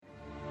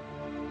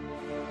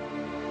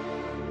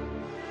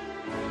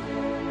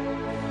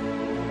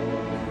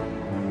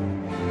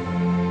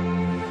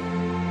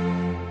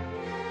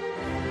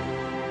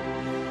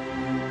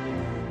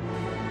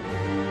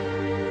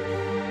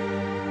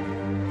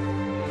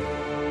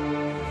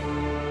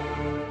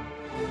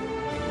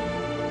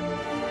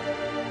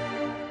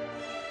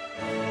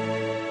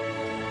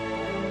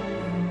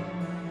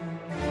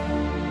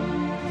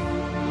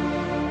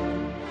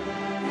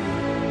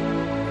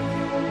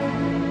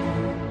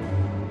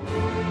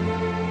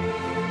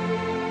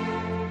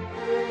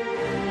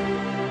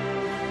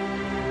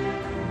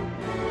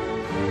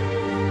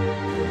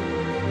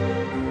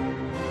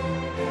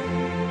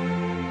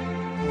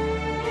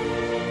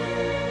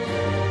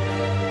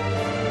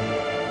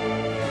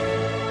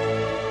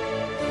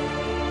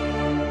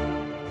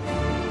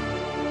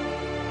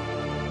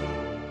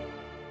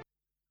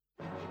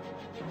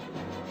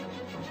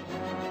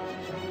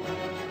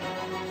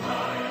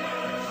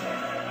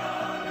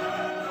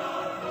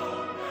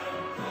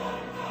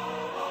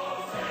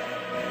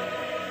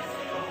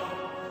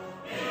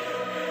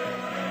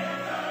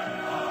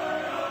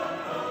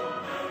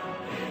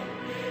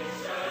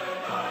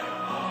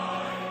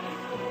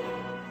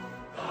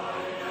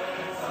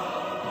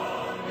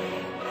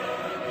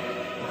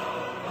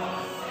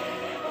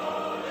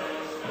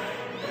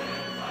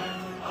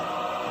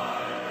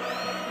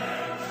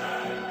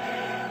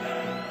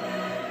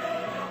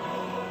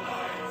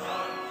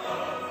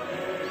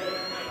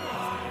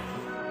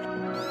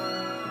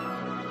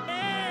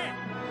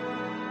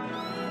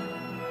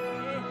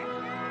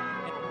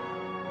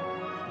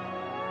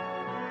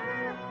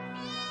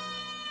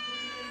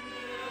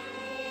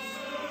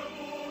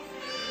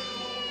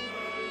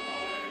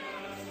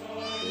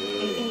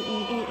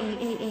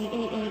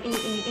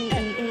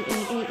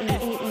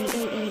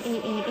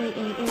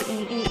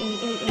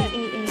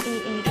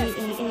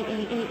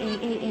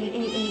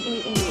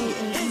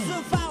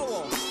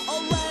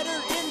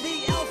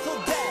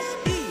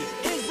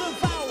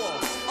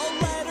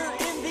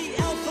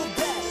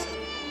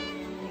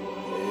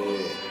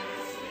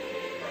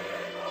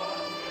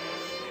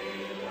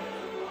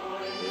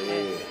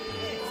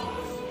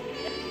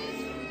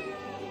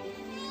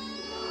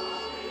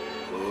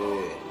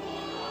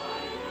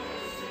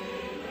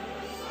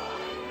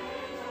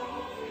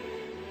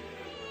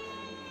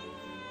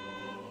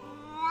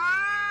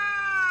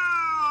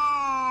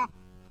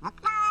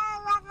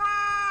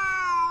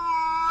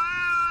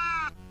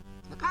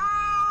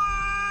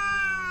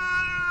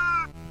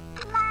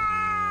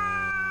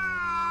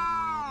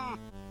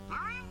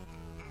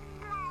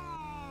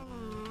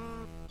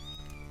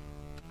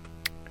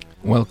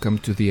Welcome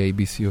to the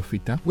ABC of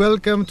FYTA.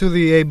 Welcome to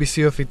the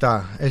ABC of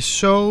FYTA, a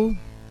show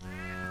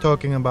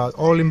talking about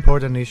all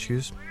important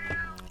issues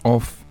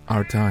Of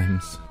our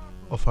times.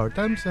 of our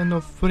times and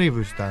of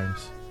previous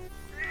times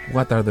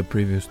What are the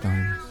previous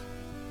times?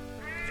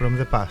 from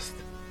the past,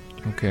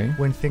 Okay.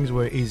 when things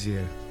were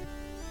easier.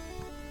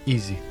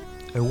 Easy.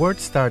 A word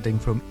starting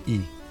from E.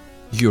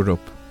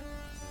 Europe.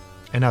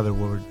 Another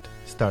word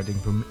starting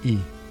from E.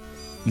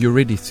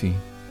 Eurydice.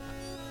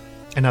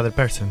 Another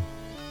person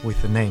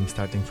with a name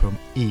starting from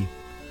E.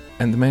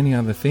 And many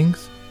other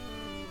things.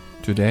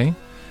 Today,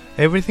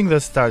 Everything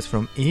that starts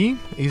from E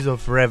is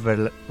of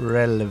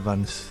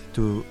relevance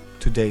to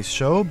today's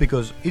show,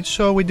 because each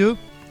show we do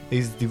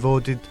is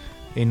devoted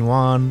in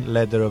one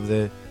letter of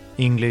the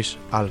English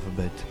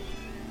alphabet.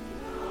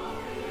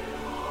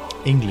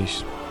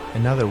 English,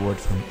 another word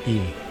from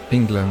E.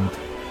 England.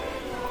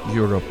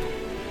 Europe.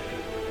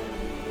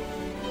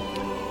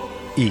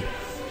 E.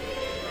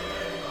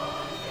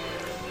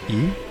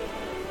 E.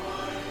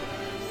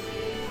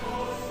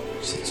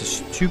 Such a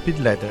stupid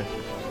letter.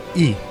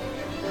 E.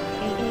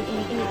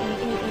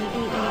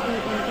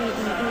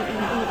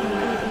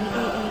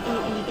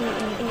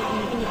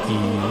 E.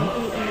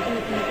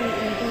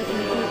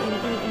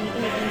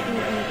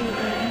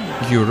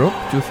 Europe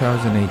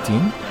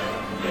 2018.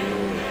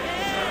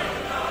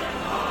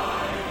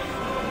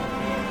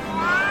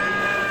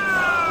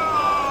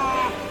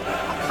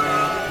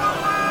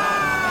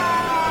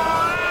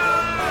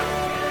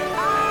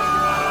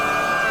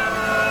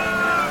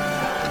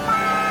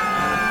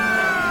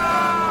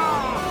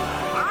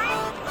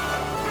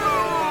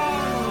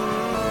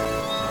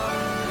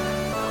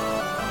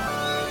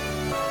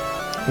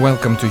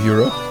 Welcome to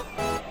Europe.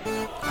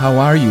 How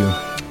are you?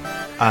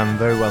 I'm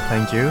very well,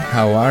 thank you.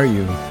 How are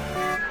you?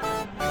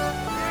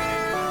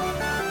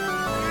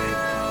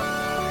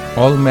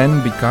 All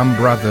men become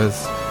brothers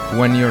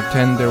when your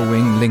tender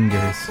wing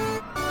lingers.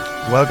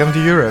 Welcome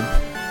to Europe.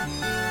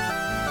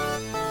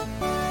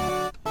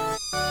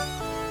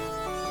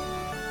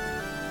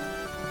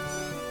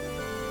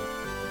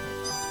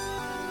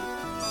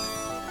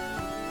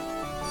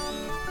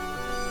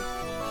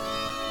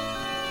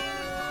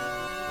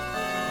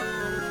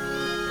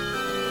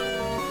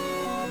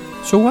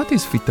 So what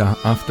is FYTA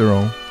after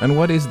all? And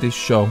what is this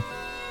show?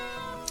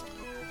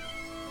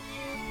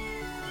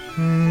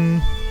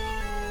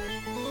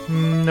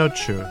 Not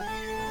sure.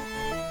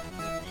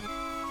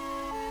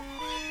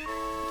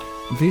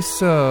 This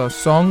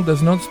song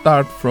does not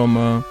start from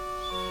a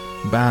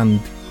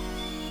band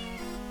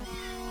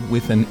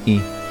with an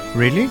E.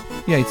 Really?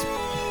 Yeah, it's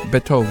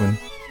Beethoven.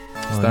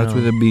 Oh, Starts no.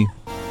 with a B.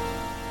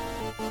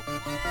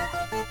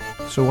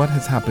 So what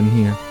has happened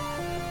here?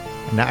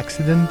 An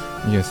accident?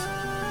 Yes.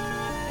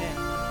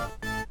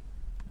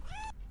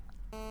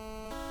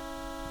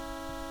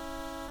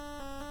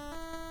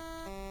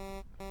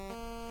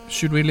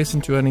 Should we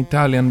listen to an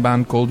Italian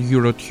band called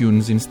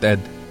Eurotunes instead?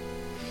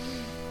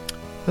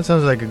 That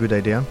sounds like a good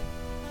idea.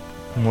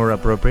 More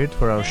appropriate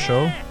for our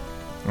show.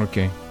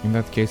 Okay, in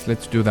that case,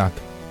 let's do that.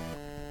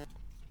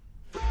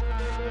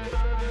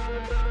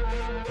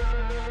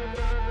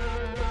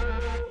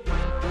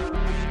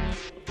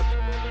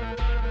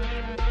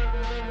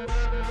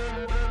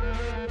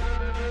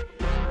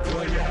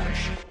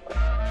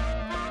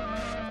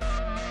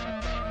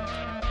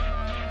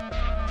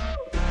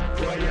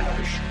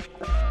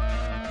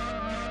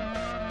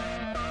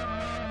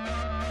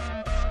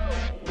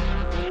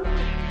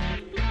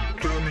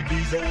 From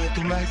Ibiza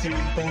to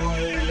maximum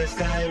point, last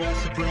time I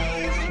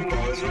surprised, we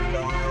pause from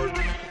Lord.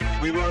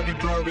 We work in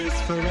progress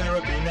for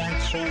Europe in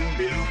action,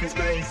 we look in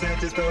space,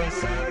 satisfy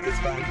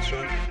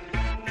satisfaction.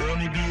 From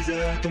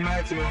Ibiza to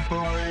maximum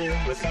point,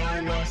 last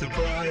time I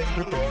surprised,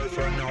 we pause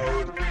from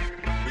Lord.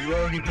 We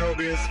work in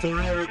progress for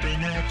Europe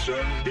in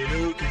action, we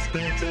look in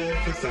space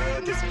for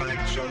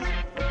satisfaction.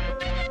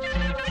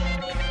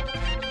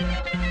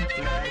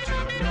 Flags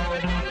on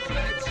normal,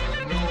 flags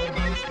on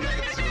normal,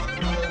 flags on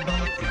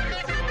normal,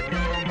 flags on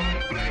normal,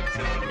 flags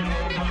on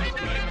normal,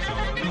 flags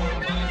on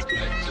normal,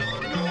 flags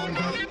on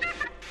normal.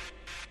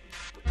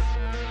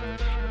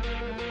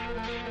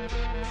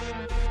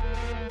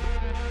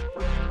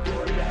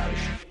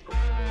 Voyage.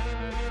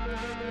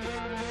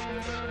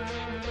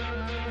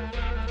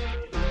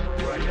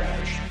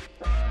 Voyage.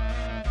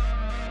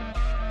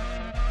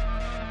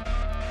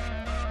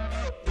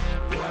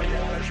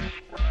 Voyage.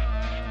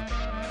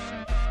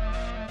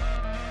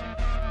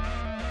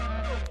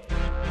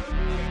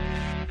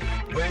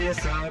 Way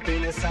us up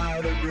in a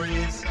south of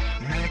breeze,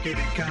 make it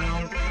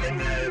count and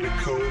never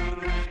cool.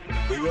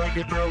 We work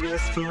in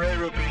progress for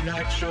Europe in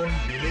action,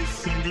 we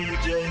listen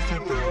DJs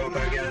for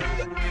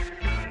propaganda.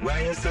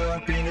 Way us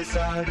up in a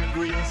south of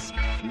breeze,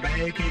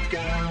 make it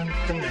count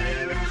and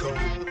never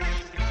cool.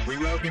 We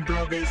work in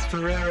progress for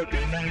Europe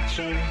in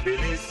action, we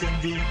listen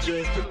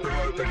DJs for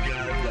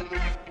propaganda.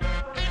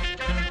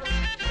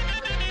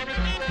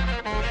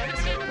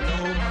 Flags on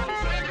normal,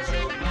 flags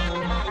on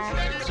normal,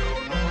 flags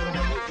on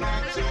normal,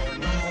 flags on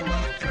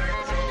normal,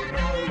 flags on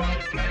normal,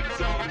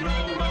 flags on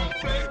normal,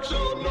 flags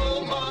on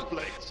normal,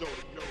 flags on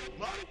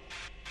normal.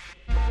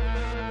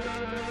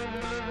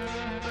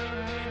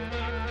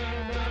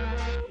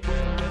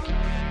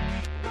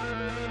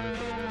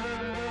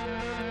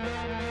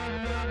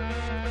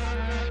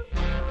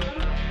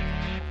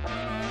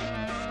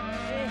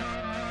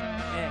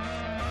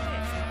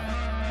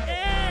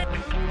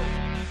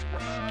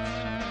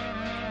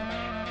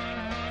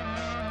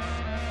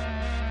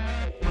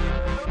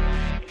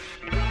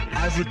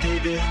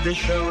 Positive, they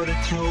show the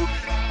truth.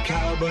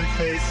 Cowboy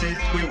face it,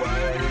 we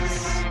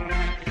wise.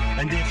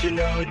 And if you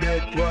know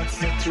that what's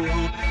the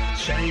truth,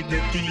 shake the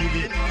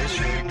TV and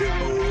shake the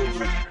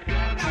move.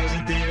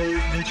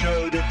 Positive, they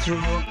show the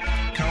truth.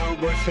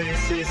 Cowboy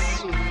faces,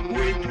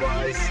 with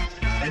wise.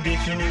 And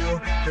if you knew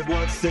that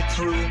what's the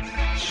truth,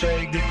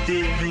 shake the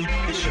TV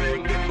and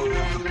shake the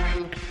move.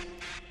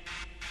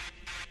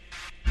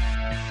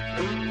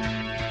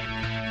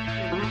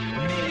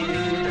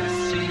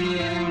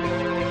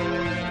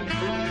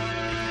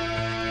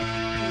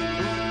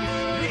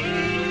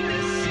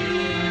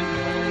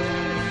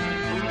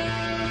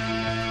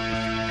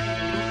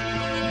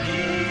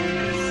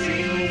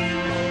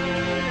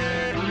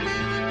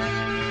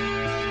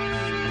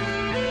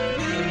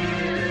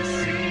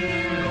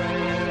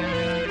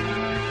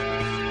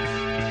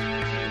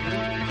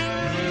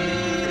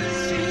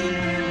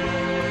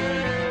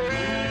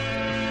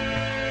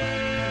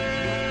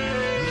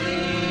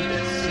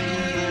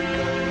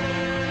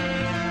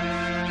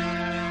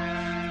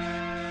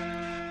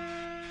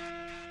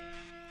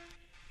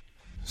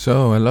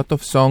 So, a lot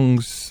of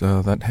songs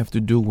that have to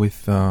do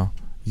with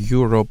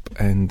Europe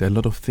and a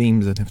lot of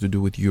themes that have to do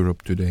with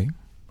Europe today.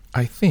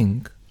 I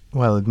think.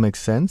 Well, it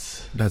makes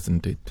sense.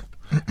 Doesn't it?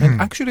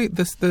 And actually,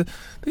 this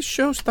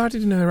show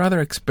started in a rather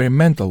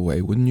experimental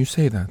way, wouldn't you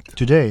say that?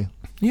 Today?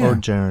 Yeah. Or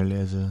generally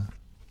as a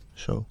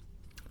show?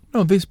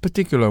 No, this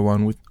particular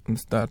one,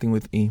 starting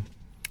with E,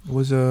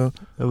 was It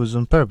was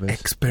on purpose.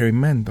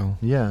 experimental.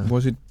 Yeah.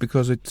 Was it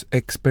because it's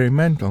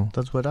experimental?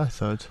 That's what I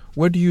thought.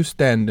 Where do you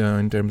stand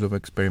in terms of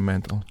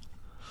experimental?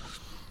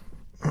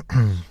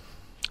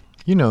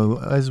 You know,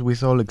 as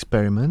with all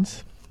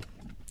experiments,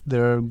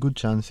 there are good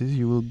chances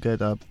we will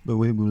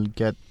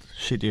get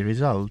shitty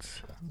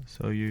results.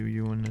 So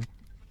you want to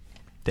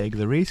take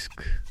the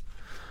risk,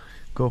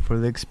 go for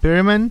the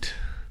experiment,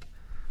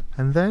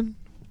 and then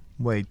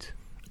wait.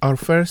 Our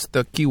first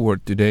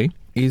keyword today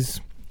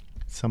is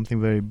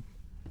Something very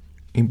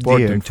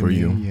important dear to for me,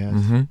 you. yes.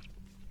 Mhm.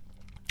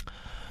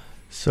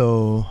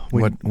 So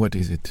What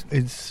is it?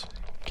 it's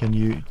can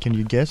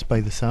you guess by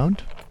the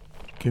sound?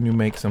 Can you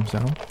make some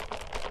sound?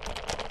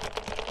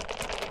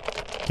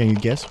 Can you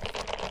guess?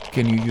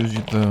 Can you use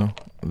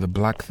the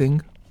black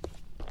thing?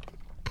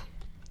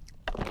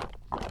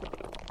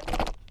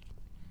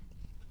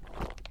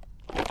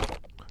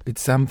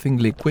 It's something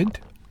liquid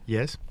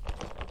Yes.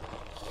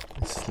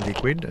 It's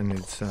liquid and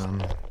it's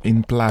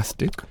in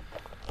plastic,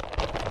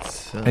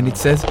 and it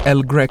says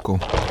El Greco.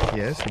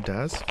 yes, it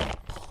does.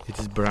 It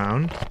is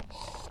brown.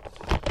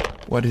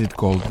 What is it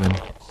called then?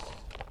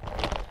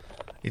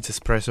 It's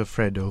espresso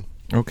freddo.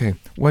 Okay,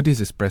 what is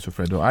espresso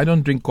freddo? I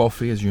don't drink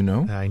coffee, as you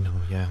know, I know,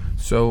 yeah.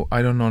 so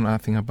I don't know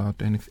nothing about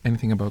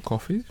anything about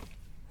coffee.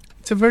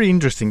 It's a very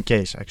interesting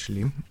case,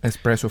 actually.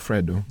 Espresso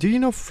freddo. Do you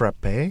know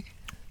frappe?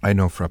 I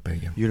know frappe.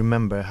 Yeah. You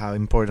remember how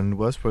important it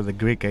was for the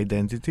Greek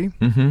identity?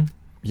 Mm-hmm.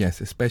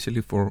 Yes,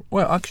 especially for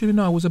actually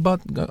no.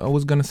 I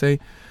was gonna say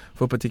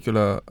for a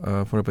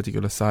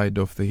particular side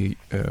of the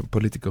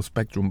political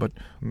spectrum, but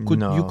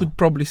you could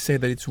probably say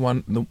that it's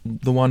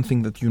the one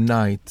thing that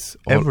unites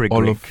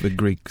all of the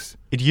Greeks.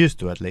 It used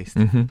to, at least.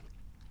 Mm-hmm.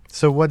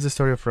 So what's the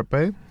story of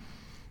frappe?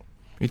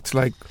 It's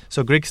like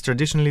So Greeks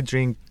traditionally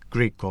drink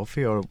Greek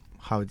coffee, or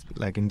how it's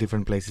like in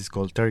different places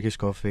called Turkish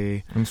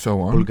coffee, and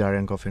so on.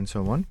 Bulgarian coffee, and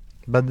so on.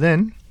 But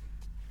then,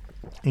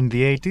 in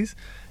the 80s,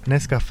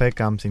 Nescafe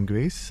comes in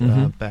Greece,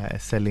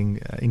 selling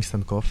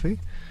instant coffee,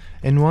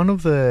 and one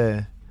of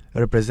the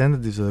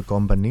representatives of the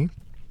company,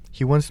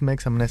 he wants to make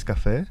some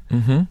Nescafe,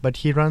 but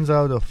he runs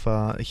out of,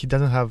 he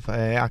doesn't have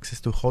access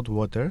to hot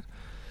water,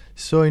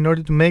 so in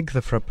order to make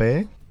the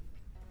frappe,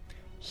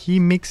 he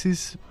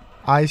mixes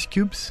ice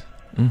cubes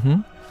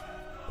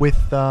with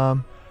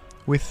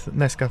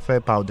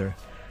Nescafe powder,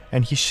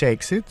 and he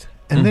shakes it,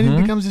 and then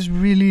it becomes this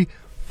really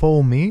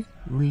foamy,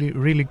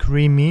 really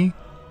creamy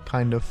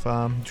kind of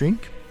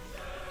drink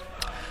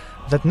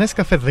that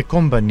Nescafe, the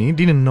company,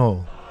 didn't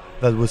know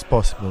that was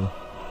possible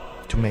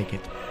to make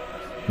it.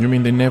 You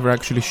mean they never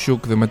actually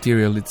shook the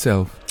material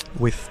itself?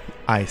 With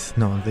ice.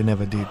 No, they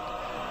never did.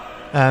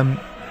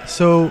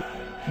 So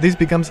this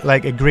becomes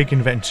like a Greek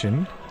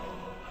invention.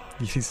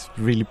 This is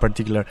really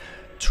particular,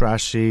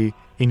 trashy,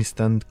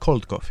 instant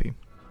cold coffee.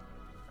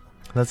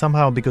 That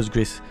somehow, because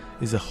Greece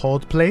is a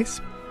hot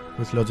place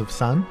with lots of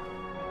sun,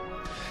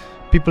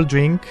 people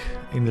drink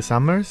in the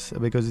summers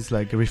because it's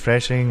like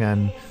refreshing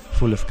and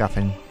full of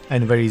caffeine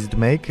and very easy to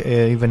make,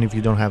 even if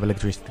you don't have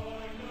electricity.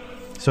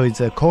 So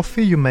it's a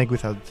coffee you make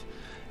without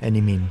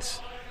any means.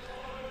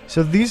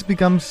 So this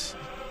becomes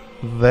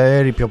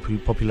very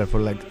popular for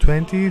like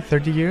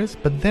 20-30 years,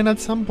 but then at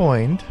some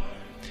point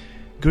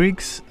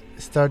Greeks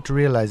start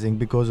realizing,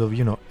 because of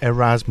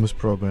Erasmus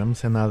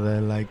programs and other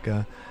like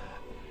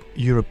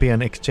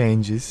European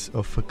exchanges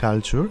of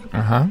culture,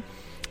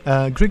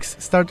 Greeks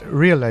start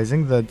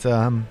realizing that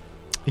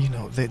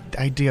the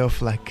idea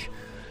of like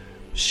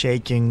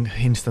shaking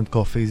instant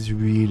coffee is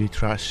really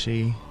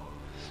trashy.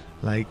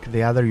 Like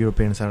the other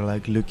Europeans are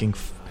like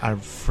are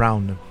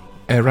frowning.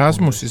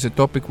 Erasmus is a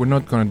topic we're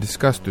not going to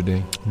discuss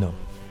today. No.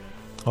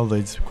 although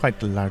it's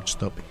quite a large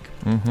topic.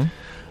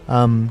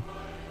 Mm-hmm.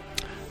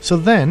 So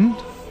then,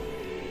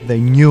 the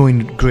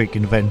new Greek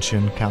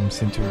invention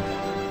comes into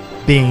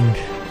being: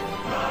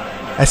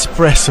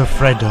 espresso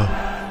freddo.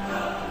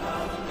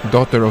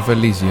 Daughter of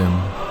Elysium.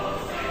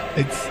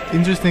 It's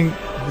interesting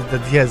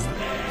that he has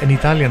an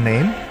Italian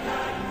name,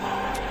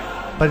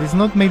 but it's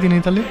not made in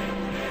Italy.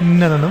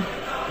 No.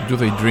 Do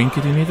they drink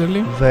it in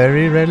Italy?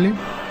 Very rarely.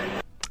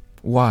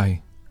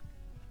 Why?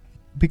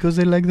 Because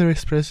they like their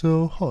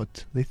espresso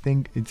hot. They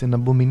think it's an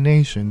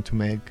abomination to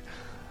make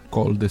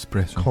Cold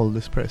espresso. cold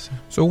espresso.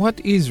 So what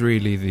is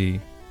really the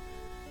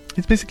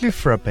It's basically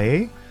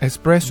frappe,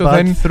 espresso but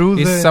then through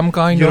is the some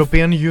kind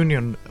European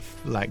Union,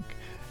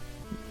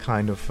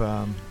 kind of.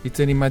 it's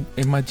an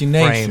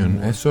imagination,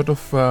 framework. a sort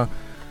of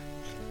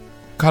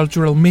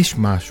cultural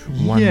mishmash,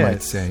 one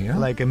might say. Yeah?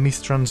 like a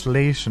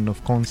mistranslation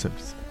of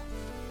concepts.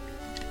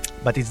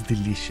 But it's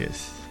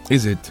delicious.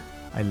 Is it?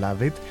 I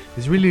love it.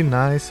 It's really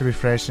nice,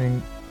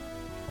 refreshing,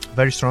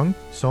 very strong.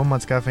 So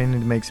much caffeine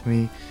it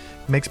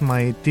makes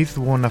my teeth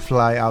wanna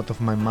fly out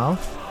of my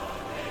mouth,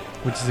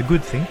 which is a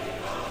good thing.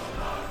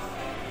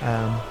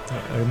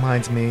 It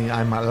reminds me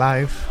I'm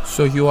alive,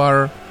 So you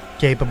are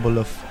capable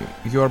of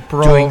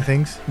pro doing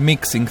things.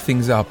 mixing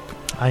things up.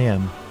 I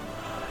am.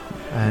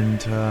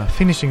 And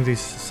finishing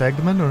this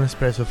segment on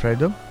Espresso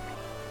Freddo,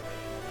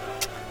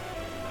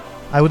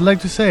 I would like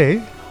to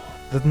say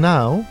that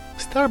now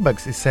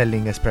Starbucks is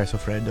selling Espresso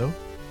Freddo,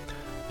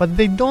 but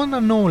they don't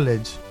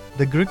acknowledge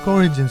the Greek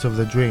origins of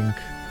the drink.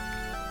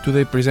 Do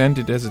they present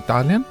it as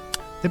Italian?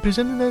 They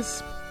present it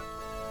as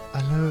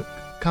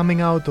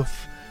coming out of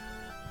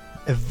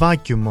a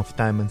vacuum of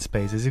time and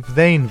space, as if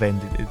they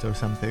invented it or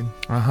something.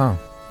 Uh-huh.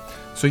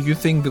 So you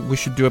think that we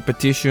should do a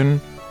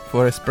petition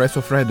for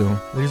Espresso Freddo,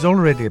 There is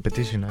already a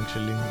petition,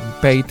 actually.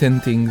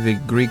 patenting the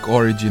Greek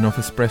origin of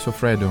Espresso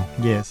Freddo?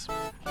 Yes.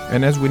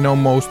 And as we know,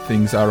 most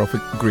things are of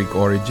a Greek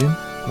origin.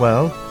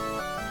 Well,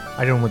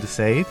 I don't want to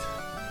say it.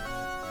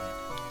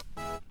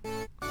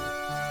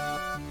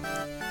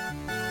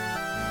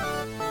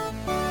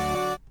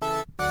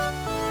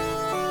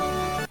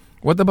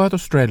 What about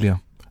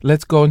Australia?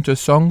 Let's go into a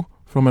song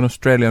from an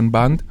Australian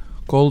band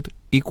called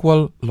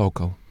Equal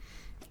Local.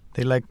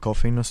 They like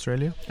coffee in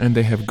Australia. And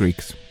they have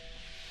Greeks.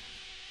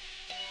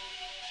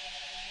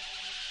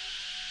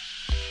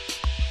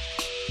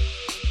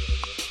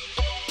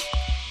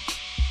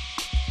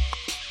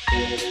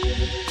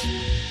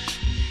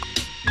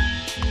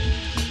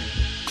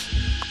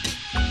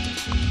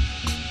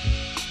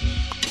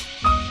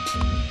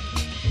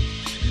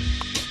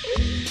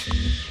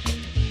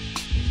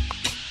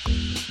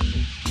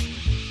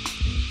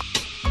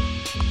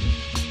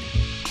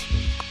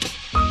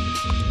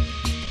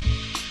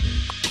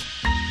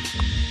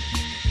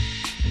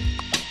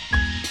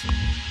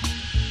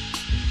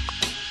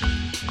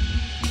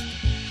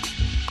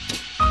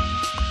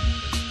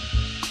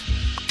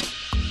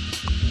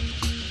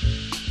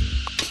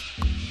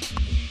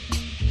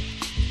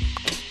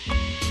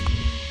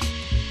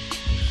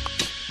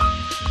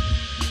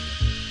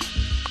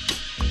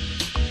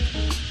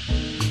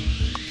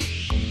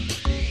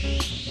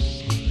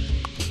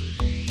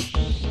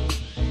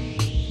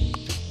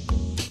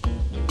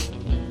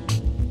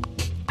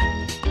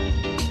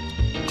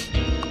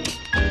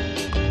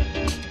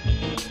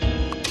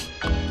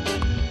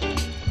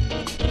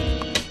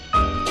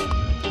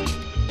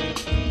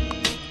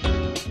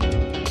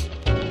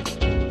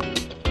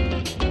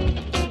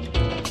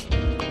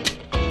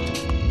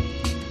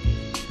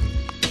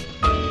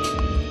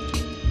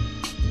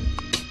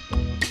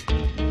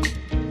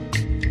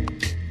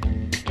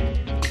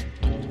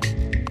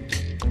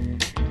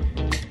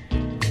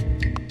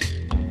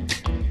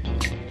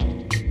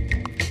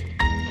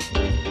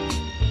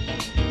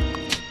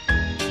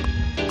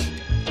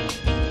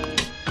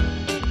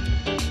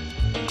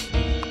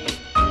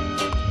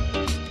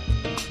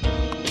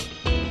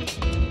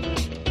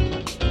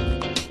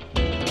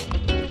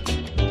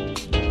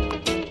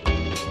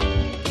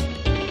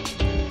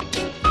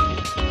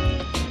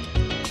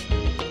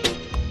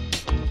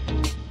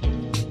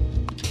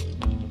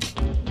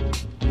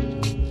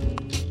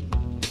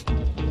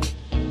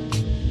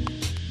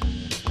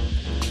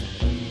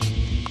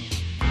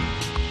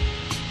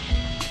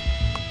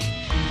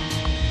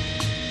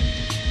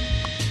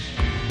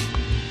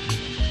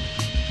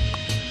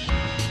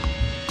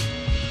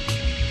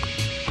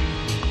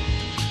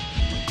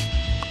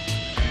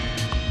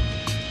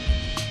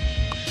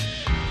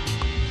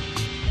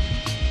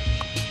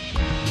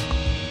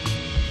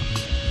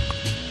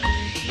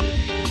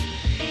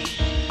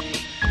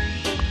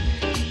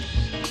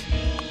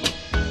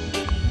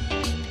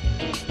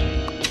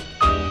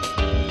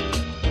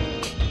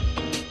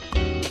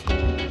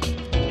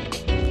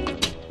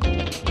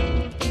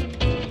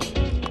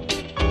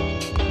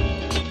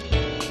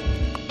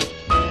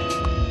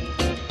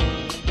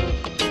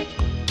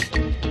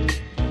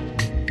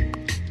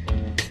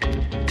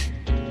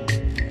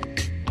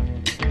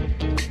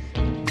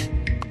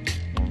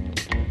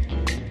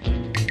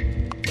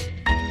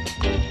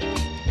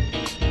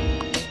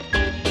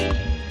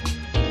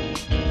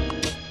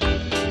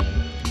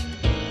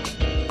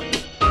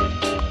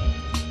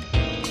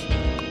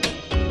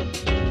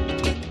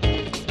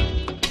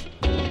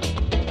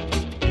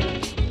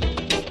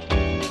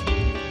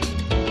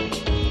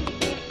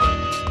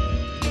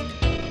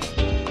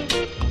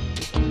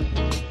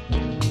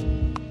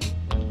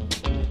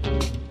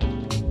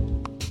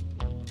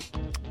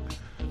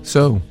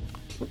 So,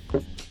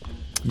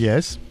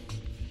 Yes.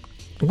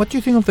 what do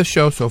you think of the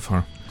show so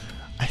far?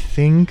 I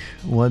think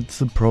what's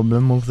the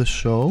problem of the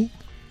show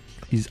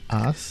is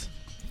us,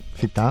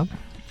 FYTA.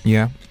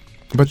 Yeah,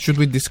 but should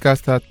we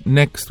discuss that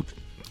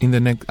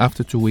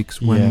after 2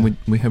 weeks when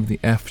we have the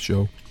F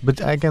show?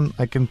 But I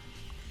can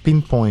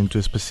pinpoint to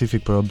a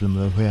specific problem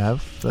that we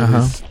have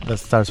that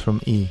starts from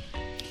E.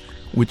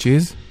 Which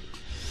is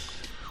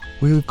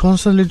We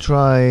constantly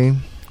try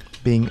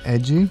being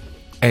edgy.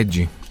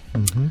 edgy.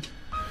 Mm-hmm.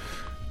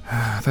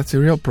 That's a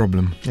real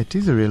problem. It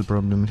is a real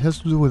problem. It has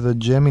to do with the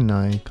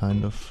Gemini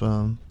kind of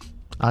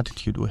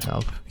attitude we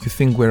have. You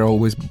think we're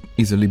always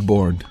easily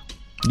bored?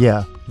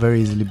 Yeah,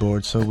 very easily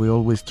bored. So we're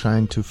always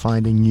trying to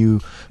find a new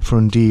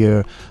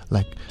frontier,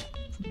 like,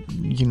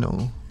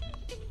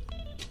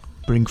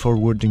 bring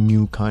forward a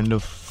new kind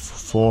of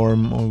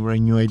form or a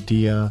new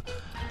idea.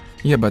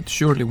 Yeah, but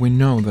surely we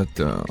know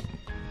that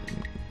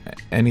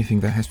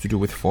anything that has to do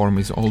with form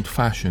is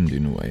old-fashioned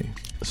in a way.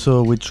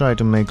 So we try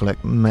to make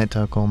like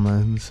meta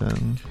comments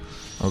and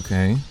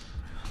Okay.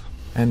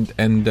 And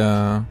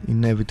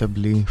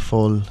inevitably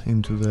fall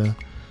into the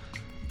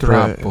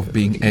trap of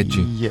being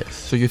edgy. Yes.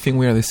 So you think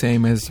we are the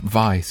same as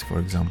Vice, for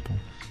example?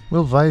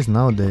 Well, Vice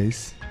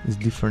nowadays is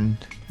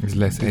different. It's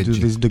less They do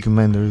edgy. these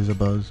documentaries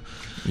about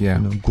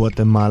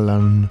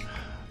Guatemalan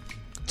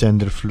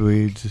gender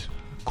fluids,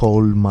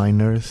 coal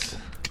miners.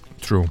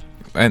 True.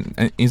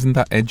 And isn't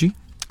that edgy?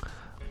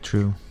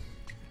 True.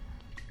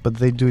 But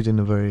they do it in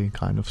a very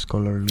kind of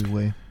scholarly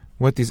way.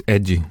 What is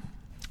edgy?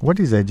 What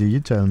is edgy?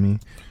 You tell me.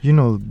 You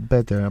know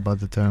better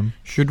about the term.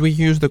 Should we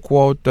use the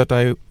quote that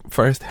I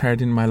first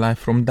heard in my life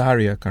from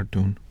Daria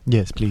cartoon?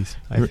 Yes, please.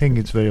 I think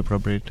it's very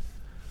appropriate.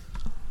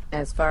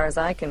 As far as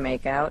I can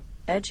make out,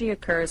 edgy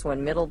occurs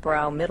when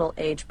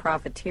middle-aged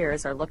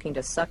profiteers are looking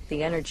to suck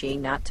the energy,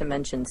 not to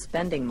mention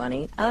spending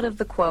money, out of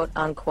the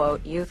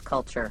quote-unquote youth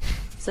culture.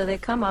 So they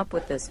come up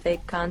with this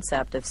fake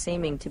concept of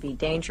seeming to be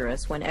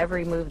dangerous when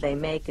every move they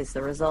make is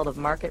the result of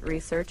market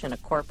research and a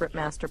corporate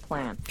master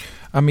plan.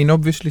 I mean,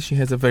 obviously she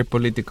has a very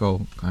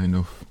political kind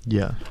of...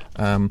 Yeah.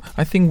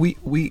 I think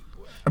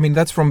I mean,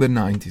 that's from the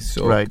 90s,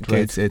 so Right.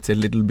 It's a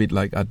little bit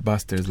like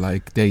Adbusters,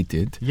 like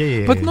dated.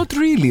 Yeah. But not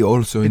really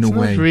also in a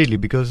way. It's not really,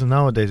 because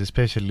nowadays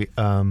especially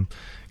kind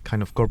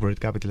of corporate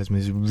capitalism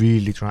is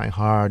really trying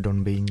hard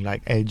on being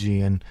like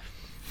edgy and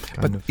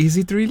But is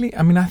it really?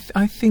 I mean,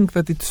 I think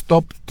that it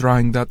stopped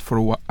trying that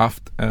for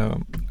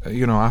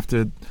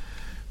after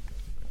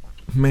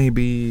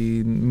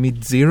maybe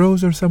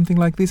mid-zeros or something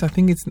like this. I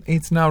think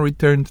it's now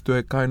returned to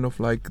a kind of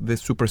like the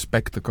super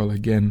spectacle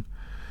again.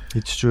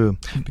 It's true,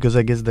 because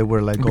I guess there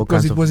were like all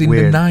because kinds it of was in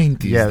weird, the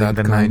 90s in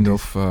the kind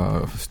 90s.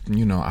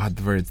 of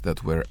adverts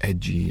that were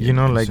edgy.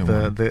 Like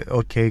so the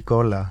OK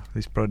Cola,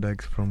 this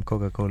product from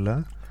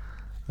Coca-Cola.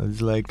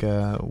 It's like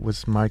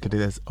was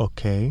marketed as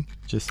OK,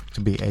 just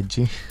to be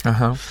edgy.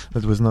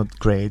 That was not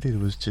great. It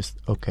was just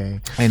OK.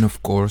 And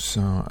of course,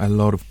 a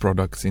lot of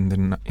products in the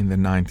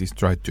 90s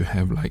tried to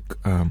have like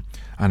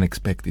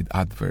unexpected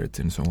adverts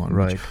and so on.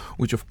 Right.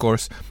 Which of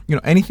course,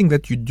 anything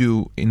that you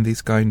do in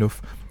this kind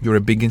of, you're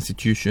a big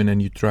institution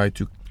and you try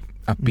to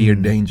appear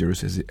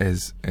dangerous,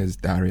 as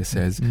Daria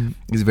says,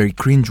 is very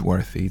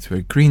cringeworthy. It's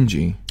very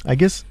cringy. I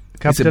guess.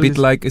 It's a bit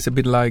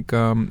like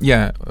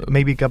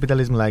maybe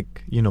capitalism,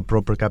 like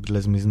proper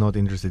capitalism, is not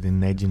interested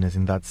in edginess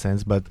in that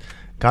sense, but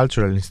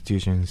cultural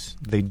institutions,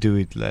 they do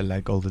it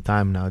like all the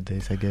time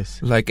nowadays, I guess.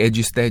 Like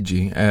Edgy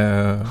Stedgy,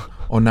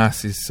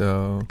 Onassis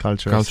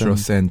Cultural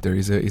Center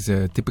is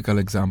a typical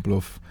example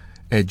of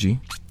edgy.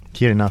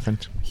 Here in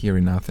Athens.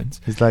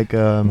 It's like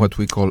what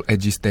we call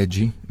Edgy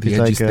Stedgy, the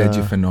Edgy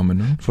Stedgy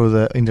phenomenon. For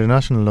the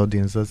international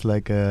audience, that's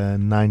like a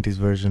 90s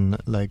version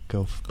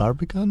of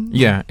Barbican?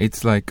 Yeah,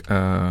 it's like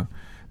the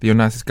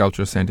Onassis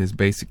Cultural Center is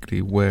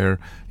basically where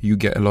you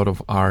get a lot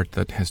of art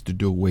that has to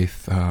do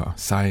with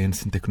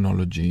science and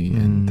technology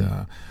and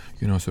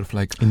sort of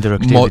like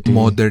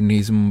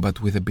modernism, but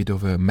with a bit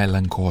of a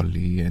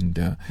melancholy and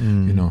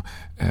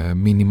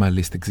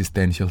minimalist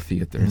existential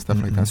theater and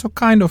stuff like that. So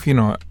kind of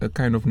a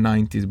kind of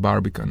 90s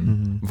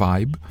Barbican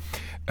vibe,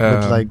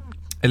 but like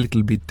a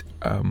little bit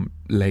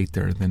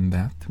later than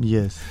that.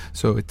 Yes.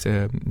 So it's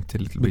a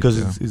little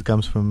because bit it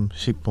comes from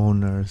ship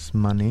owners'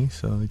 money,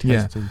 so it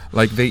has to.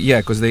 Like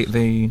because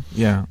they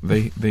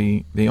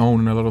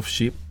own a lot of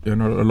ship, a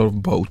lot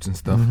of boats and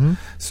stuff.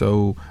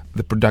 So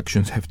the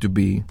productions have to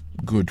be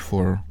good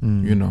for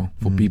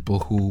for people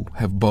who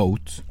have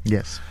boats.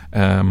 Yes.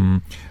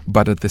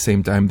 But at the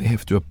same time, they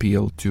have to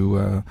appeal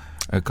to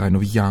a kind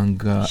of young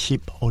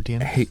hip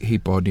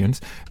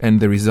audience, and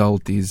the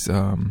result is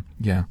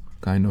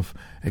kind of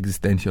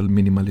existential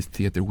minimalist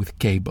theater with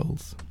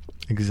cables.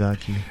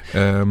 Exactly.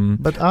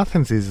 But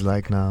Athens is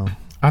like now.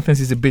 Athens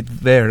is a bit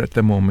there at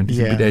the moment. It's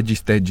a bit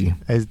edgy-stedgy.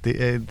 As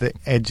the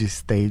edgy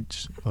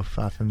stage of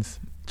Athens,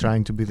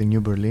 trying to be the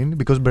new Berlin,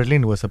 because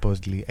Berlin was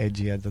supposedly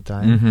edgy at the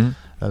time.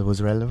 That was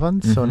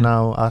relevant. So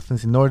now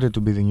Athens, in order to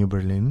be the new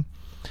Berlin,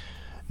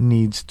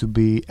 needs to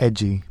be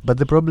edgy. But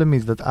the problem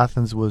is that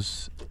Athens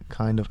was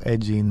kind of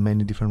edgy in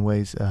many different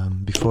ways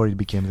before it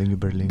became the New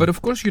Berlin. But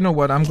of course, you know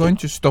what? I'm going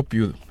to stop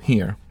you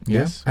here. Yeah?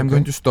 Yes, I'm okay.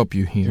 going to stop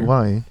you here.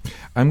 Why?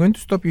 I'm going to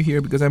stop you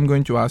here because I'm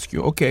going to ask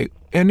you, okay,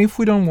 and if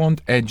we don't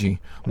want edgy,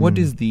 what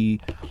is the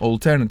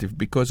alternative?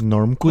 Because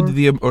Normcore? could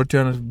the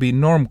alternative be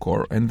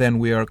normcore? And then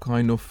we are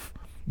kind of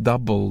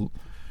double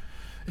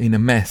in a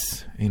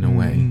mess, in a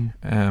way.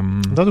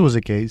 That was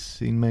the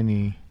case in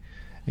many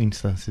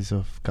instances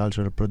of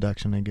cultural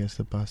production, I guess,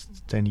 the past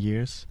 10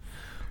 years,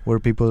 where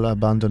people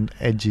abandoned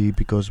edgy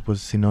because it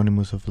was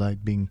synonymous of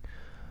like being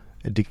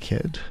a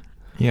dickhead.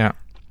 Yeah.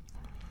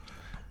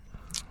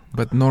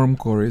 But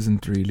normcore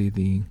isn't really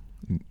the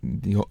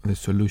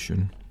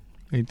solution.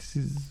 It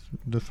is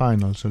the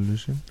final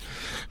solution.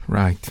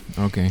 Right.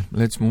 Okay.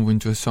 Let's move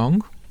into a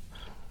song.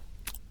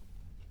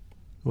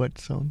 What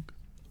song?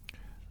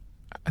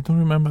 I don't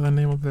remember the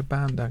name of the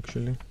band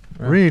actually.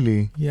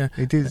 Really? Yeah.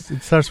 It is.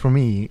 It starts for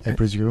me, I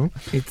presume.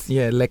 It's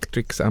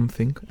electric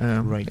something.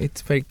 Right.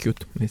 It's very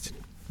cute. Listen.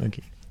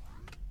 Okay.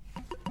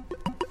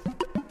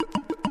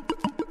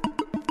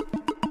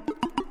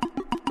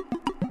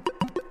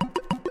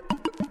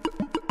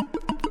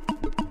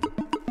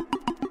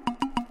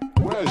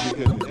 Well, you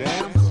can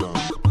dance some.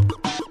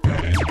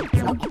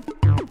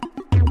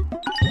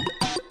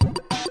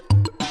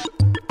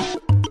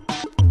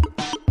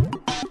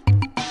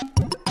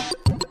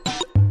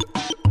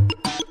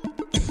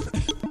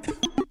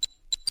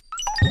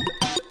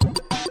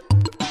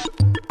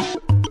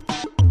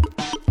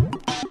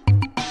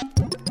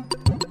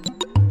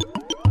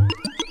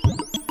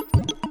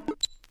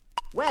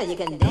 Well, you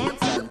can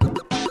dance on.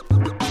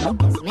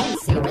 Smoke as many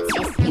cigarettes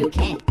as you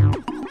can.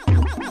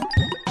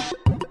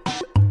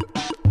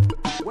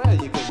 Well,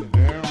 you can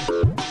dance.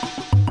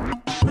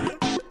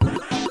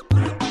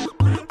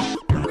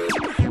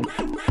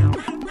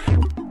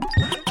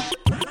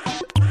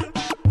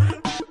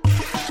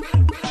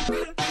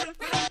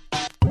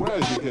 Well,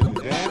 you can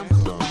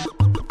dance some.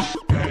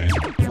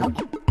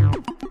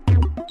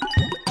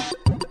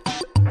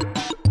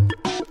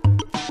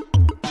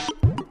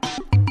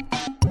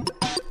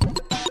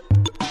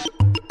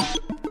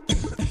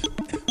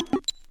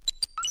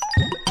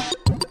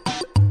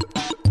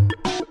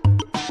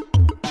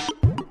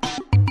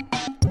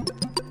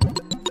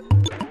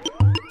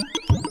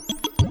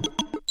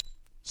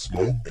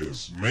 Smoke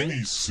as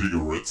many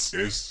cigarettes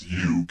as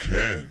you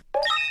can.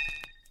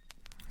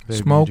 Very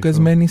Smoke as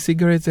beautiful. many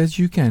cigarettes as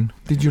you can.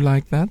 Did you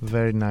like that?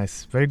 Very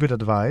nice. Very good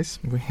advice.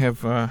 We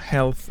have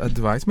health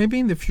advice. Maybe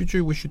in the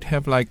future we should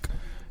have like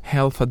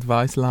health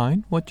advice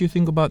line. What do you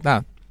think about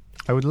that?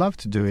 I would love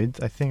to do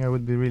it. I think I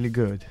would be really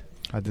good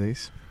at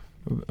this.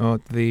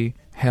 The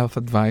health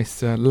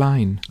advice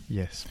line.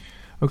 Yes.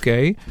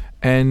 Okay.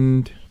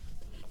 And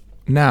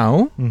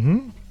now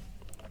Mm-hmm.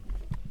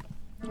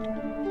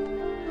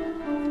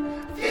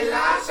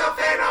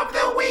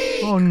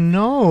 Oh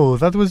no,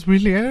 that was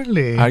really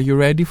early. are you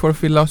ready for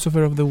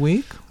Philosopher of the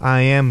Week?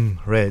 I am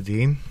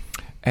ready.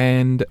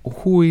 And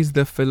who is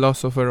the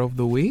Philosopher of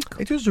the Week?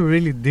 It was a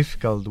really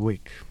difficult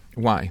week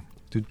Why?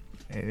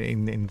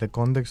 in the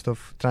context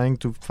of trying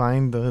to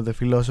find the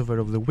philosopher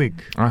of the week.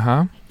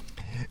 Uh-huh.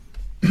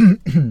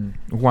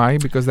 Why?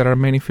 Because there are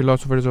many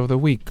philosophers of the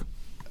week.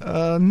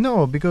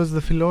 No, because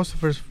the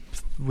philosophers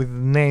with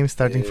names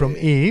starting from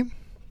E,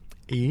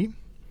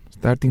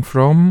 Starting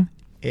from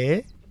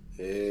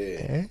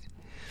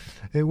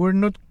they were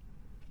not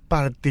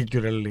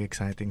particularly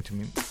exciting to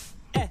me.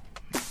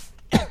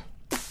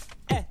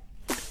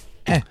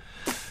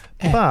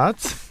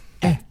 But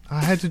I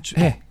had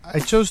to. I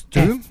chose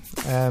two.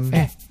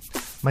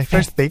 My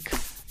first pick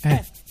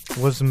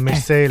was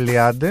Mircea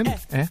Eliade,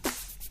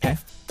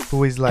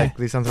 who is like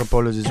this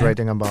anthropologist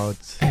writing about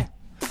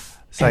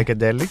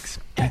psychedelics.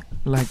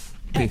 like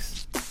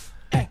this.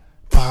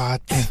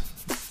 But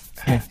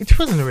it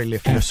wasn't really a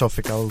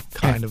philosophical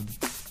kind of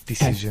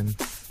decision.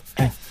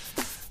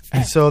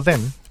 So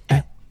then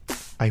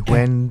I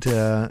went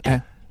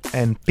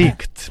and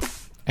picked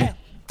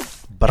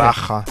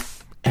Bracha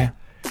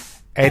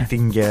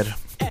Ettinger.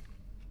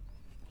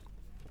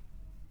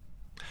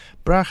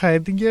 Bracha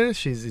Ettinger,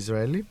 she's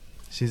Israeli.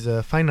 She's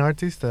a fine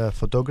artist, a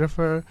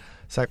photographer,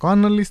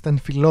 psychoanalyst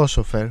and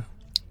philosopher.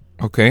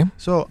 Okay.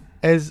 So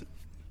as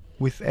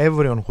with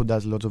everyone who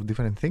does lots of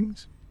different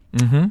things,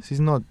 Mm-hmm. she's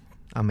not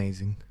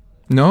amazing.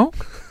 No?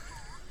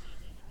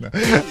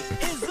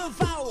 is a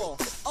vowel,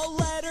 a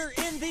letter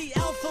in the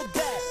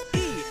alphabet.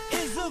 E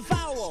is a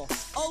vowel,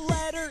 a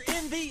letter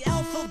in the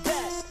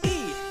alphabet.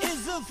 E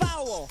is a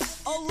vowel,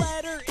 a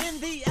letter in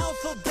the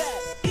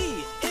alphabet.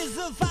 E is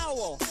a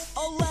vowel,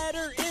 a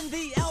letter in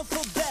the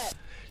alphabet.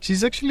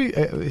 She's actually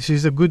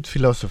she's a good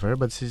philosopher,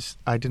 but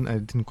I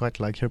didn't quite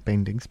like her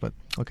paintings. But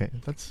okay,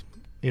 that's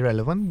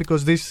irrelevant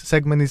because this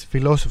segment is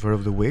philosopher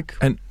of the week.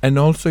 And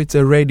also it's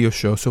a radio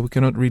show, so we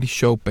cannot really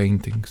show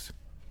paintings.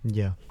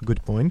 Yeah,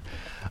 good point.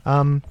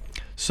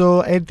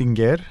 So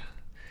Ettinger,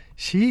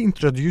 she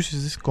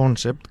introduces this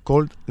concept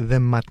called the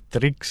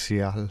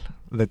matrixial.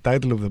 The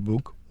title of the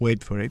book,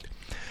 wait for it,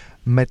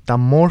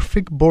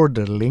 Metamorphic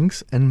Border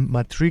Links and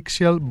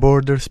Matrixial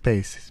Border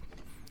Spaces.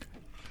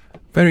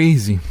 Very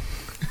easy.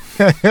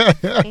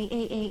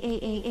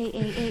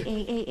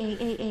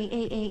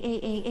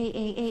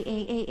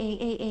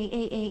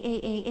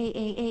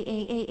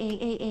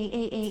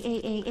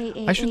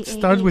 I should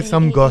start with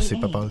some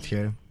gossip about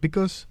her,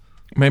 because...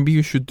 Maybe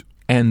you should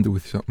end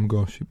with some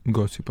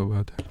gossip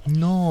about her.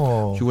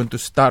 No. You want to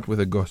start with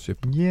a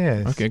gossip?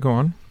 Yes. Okay, go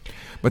on.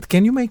 But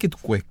can you make it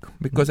quick?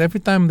 Because every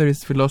time there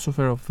is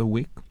Philosopher of the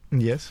Week,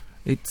 Yes.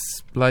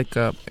 it's like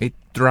it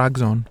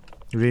drags on.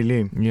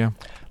 Really? Yeah.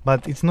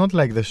 But it's not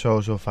like the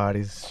show so far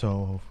is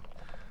so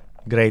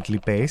greatly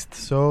paced.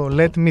 So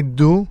let me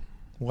do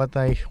what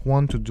I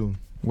want to do,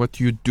 What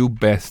you do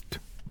best.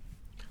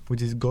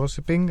 which is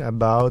gossiping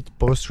about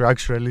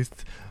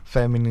post-structuralist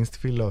feminist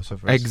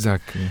philosophers.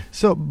 Exactly.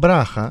 So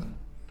Braha,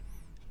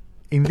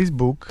 in this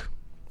book,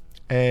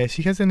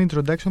 she has an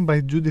introduction by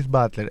Judith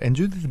Butler, and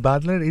Judith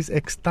Butler is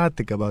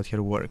ecstatic about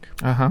her work.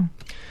 Uh-huh.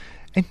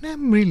 And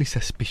I'm really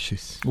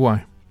suspicious.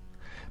 Why?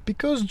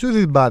 Because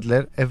Judith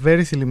Butler, a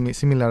very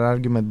similar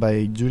argument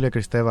by Julia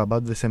Kristeva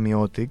about the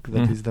semiotic,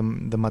 that is the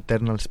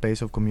maternal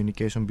space of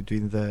communication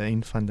between the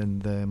infant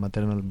and the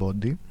maternal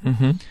body,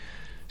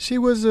 she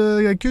was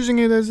accusing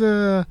it as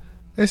a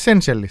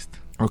essentialist.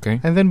 Okay.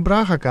 And then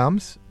Braha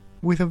comes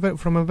with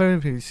from a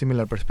very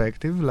similar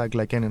perspective, like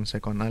Lacanian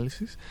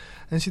psychoanalysis,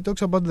 and she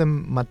talks about the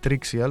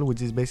matrixial,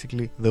 which is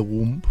basically the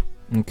womb,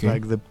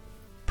 like the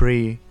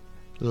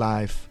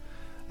pre-life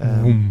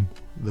womb.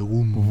 The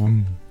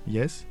womb.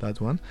 Yes,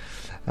 that one.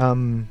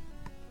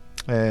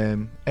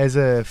 As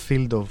a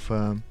field of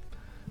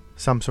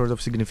some sort of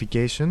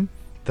signification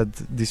that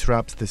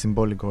disrupts the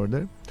symbolic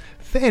order.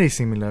 Very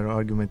similar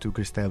argument to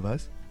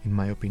Kristeva's, in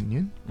my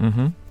opinion.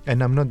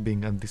 And I'm not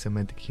being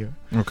anti-Semitic here.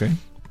 Okay.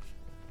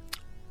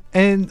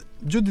 And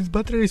Judith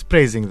Butler is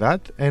praising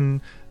that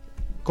and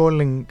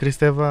calling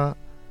Kristeva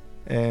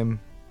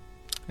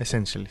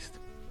essentialist.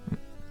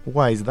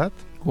 Why is that?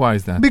 Why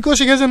is that? Because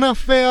she has an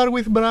affair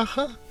with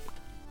Braha.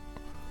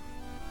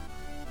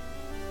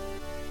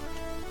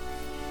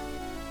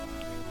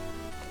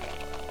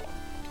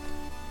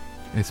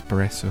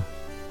 Espresso.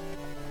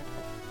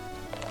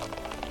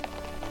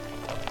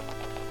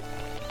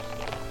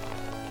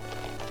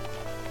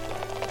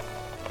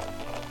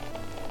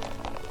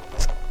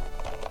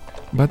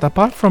 But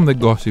apart from the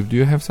gossip, do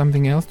you have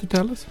something else to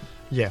tell us?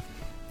 Yeah,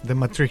 the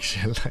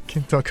matrixial. I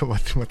can talk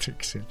about the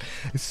matrixial.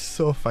 It's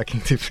so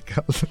fucking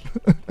difficult.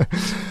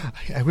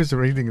 I was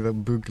reading the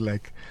book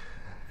like...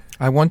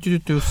 I want you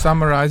to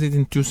summarize it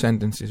in 2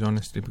 sentences,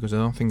 honestly, because I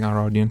don't think our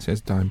audience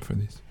has time for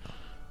this.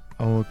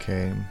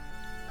 Okay.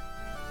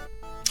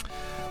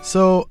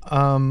 So,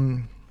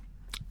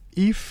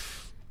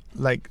 if,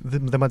 like,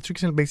 the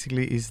matrixial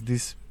basically is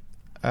this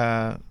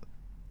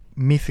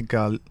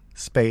mythical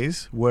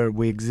space where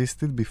we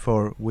existed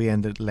before we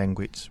entered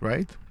language,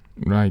 right?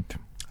 Right.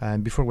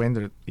 And before we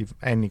entered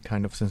any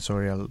kind of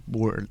sensorial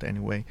world,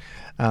 anyway.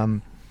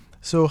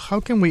 So how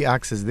can we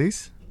access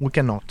this? We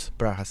cannot,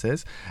 Braha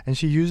says. And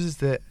she uses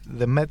the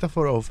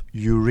metaphor of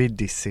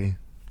Eurydice.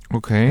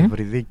 Okay.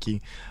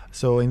 Eurydike.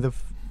 So in the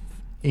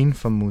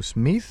infamous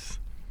myth,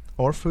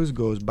 Orpheus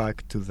goes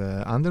back to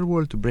the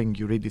underworld to bring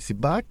Eurydice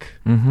back.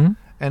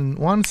 And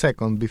 1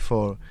 second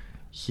before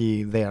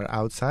they are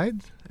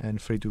outside and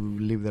free to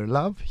live their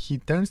love, he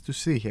turns to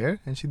see her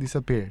and she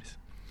disappears.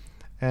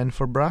 And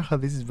for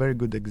Braha, this is very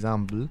good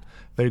example,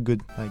 very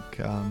good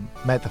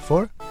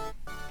metaphor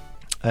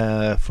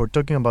for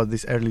talking about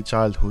this early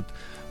childhood.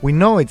 We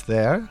know it's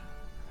there,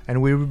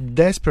 and we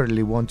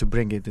desperately want to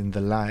bring it in the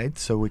light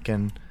so we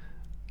can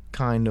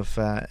kind of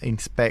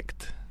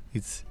inspect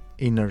its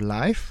inner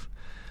life.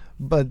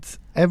 But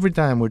every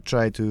time we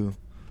try to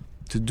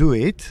do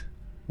it,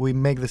 we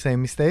make the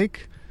same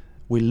mistake.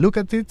 We look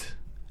at it,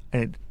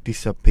 and it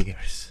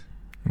disappears.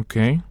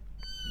 Okay.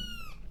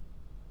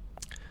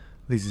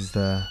 This is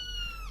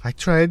I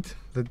tried.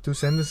 The 2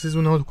 sentences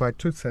were not quite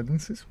 2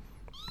 sentences,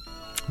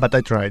 but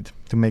I tried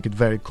to make it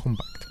very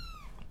compact.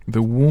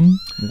 The womb?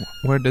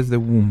 Where does the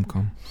womb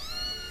come?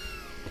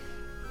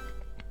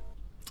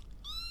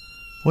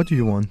 What do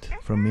you want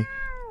from me?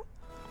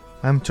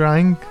 I'm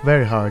trying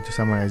very hard to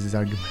summarize this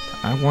argument.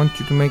 I want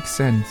you to make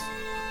sense.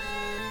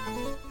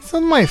 It's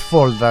not my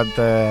fault that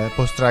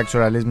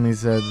post-structuralism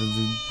is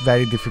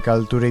very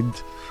difficult to read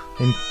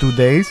in 2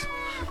 days.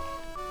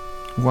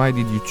 Why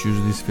did you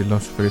choose this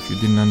philosopher if you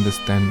didn't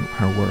understand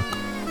her work?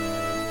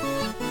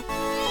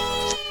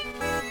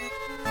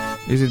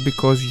 Is it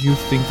because you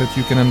think that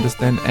you can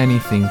understand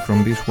anything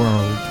from this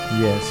world?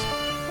 Yes.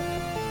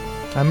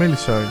 I'm really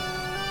sorry.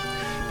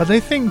 But I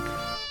think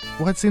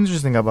what's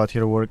interesting about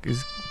her work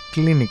is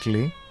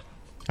clinically,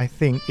 I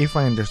think, if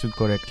I understood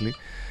correctly,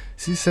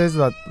 she says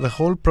that the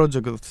whole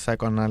project of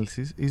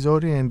psychoanalysis is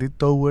oriented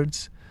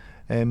towards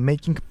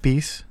making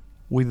peace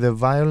with the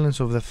violence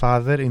of the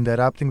father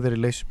interrupting the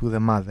relationship with the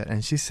mother.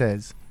 And she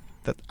says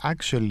that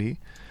actually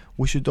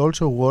we should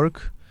also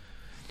work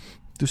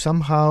to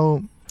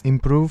somehow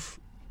improve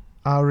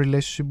our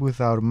relationship with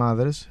our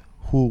mothers,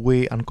 who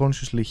we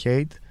unconsciously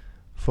hate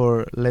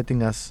for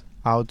letting us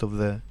out of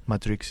the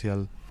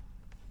matrixial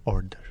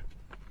order.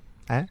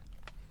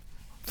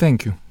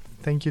 Thank you.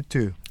 Thank you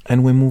too.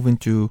 And we move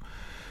into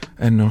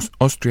an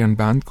Austrian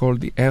band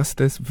called the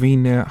Erstes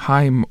Wiener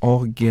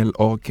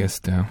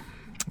Heimorgelorchester,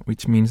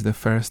 which means the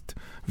first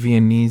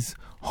Viennese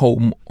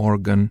home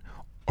organ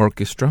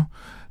orchestra.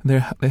 They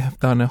have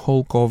done a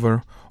whole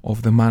cover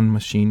of The Man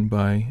Machine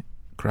by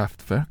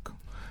Kraftwerk.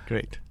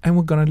 Great. And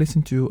we're going to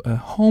listen to a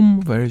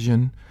home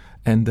version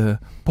and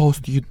a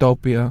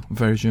post-utopia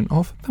version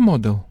of The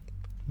Model.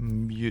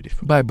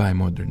 Beautiful. Bye-bye,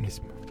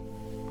 modernism.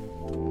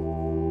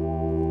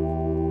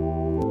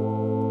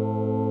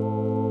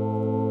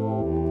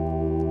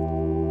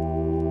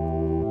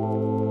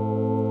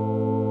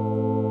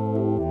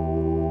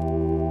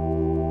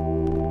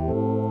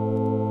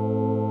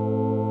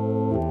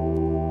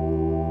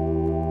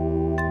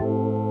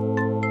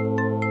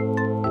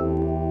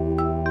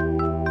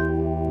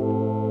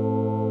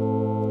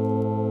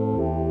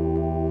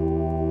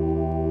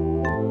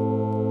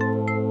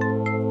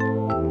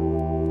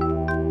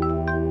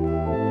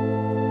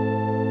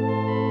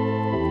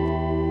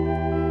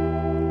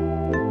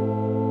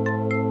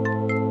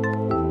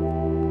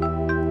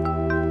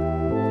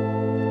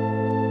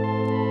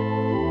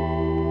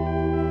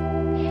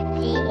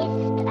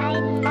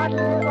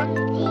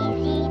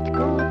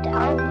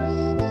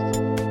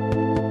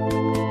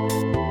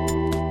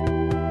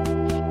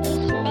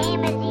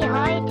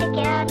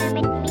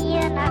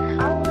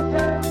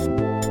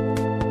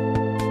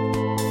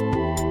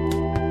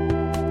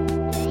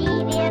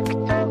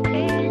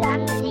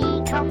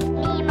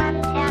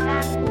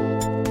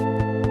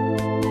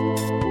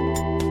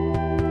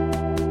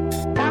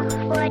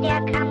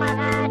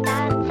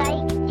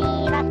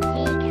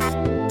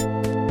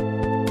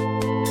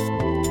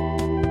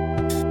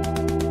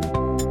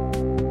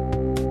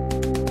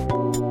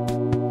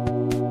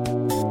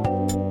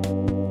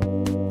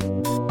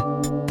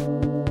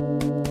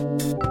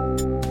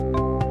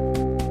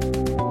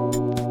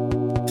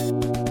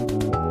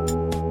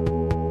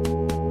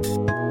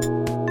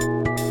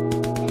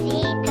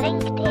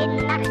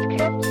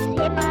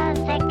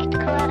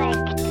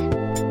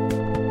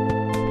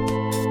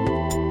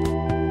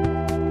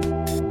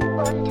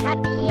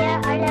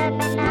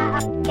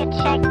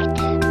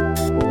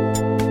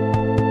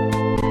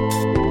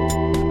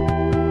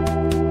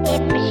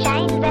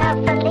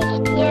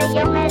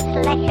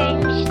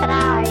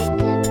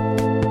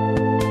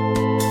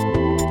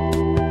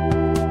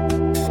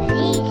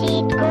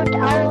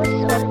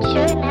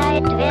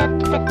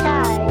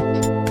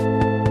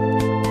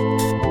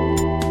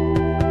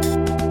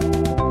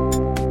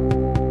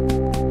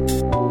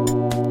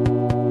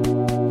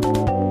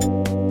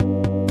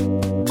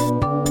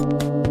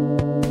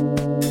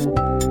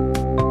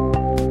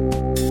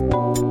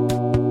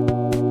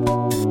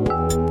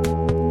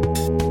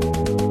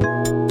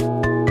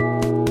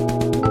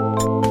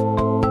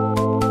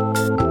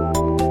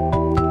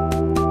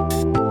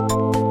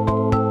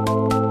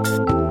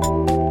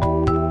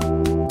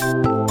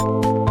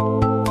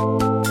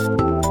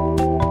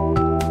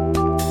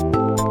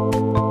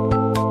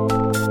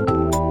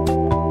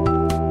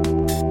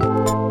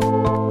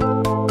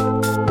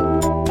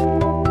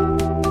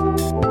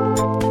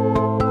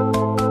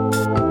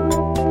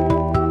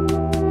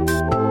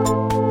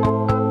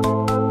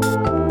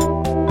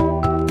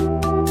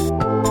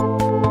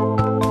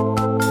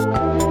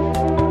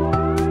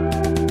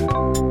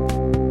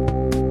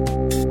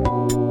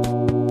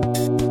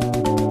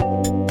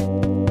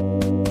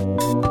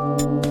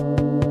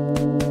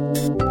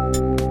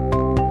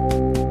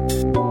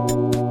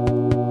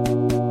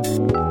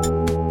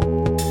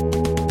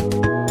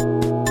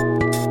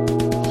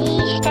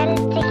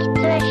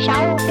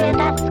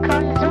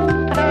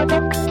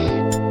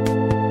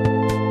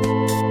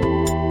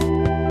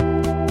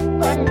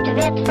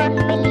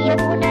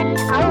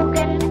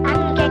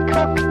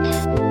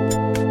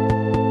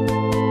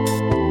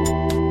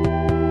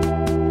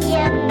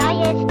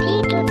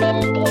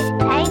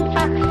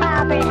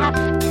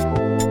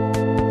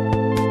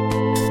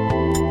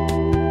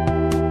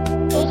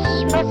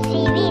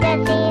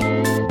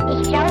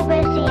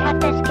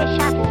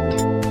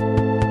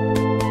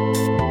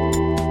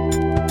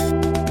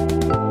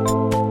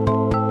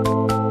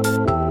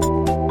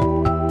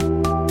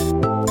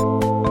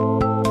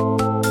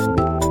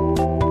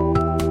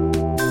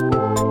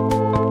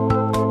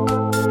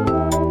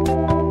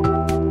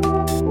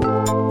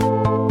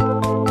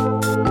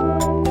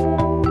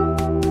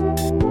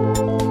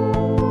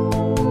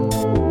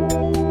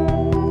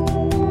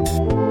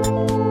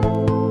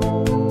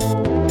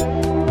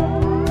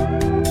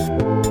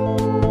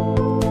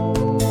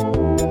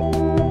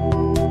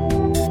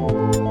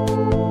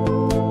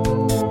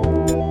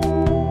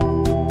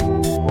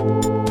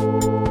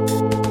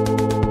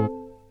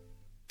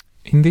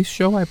 In this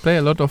show, I play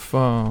a lot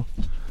of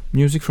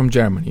music from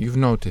Germany. You've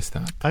noticed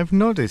that. I've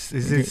noticed.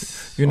 Is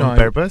this on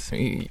purpose?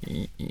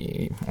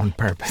 On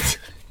purpose.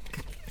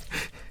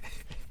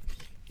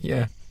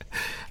 Yeah.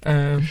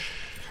 I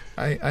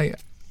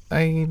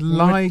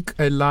like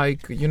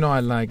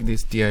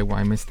this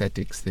DIY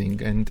aesthetics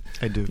thing, and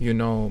I do.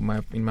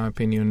 In my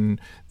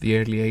opinion, the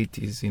early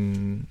 80s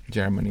in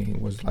Germany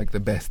was like the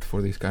best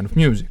for this kind of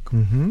music.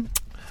 Mm-hmm.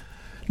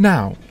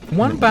 Now,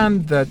 one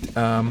band that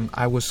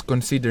I was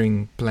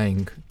considering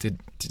playing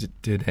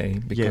today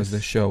because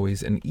the show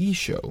is an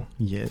E-show,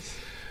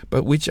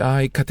 but which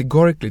I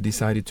categorically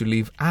decided to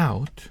leave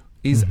out,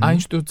 is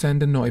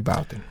Einstürzende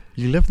Neubauten.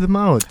 You left them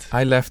out.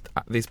 I left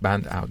this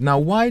band out. Now,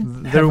 why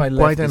They're have I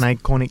left quite an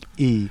iconic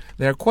E.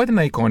 They're quite an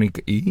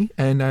iconic E,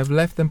 and I've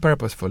left them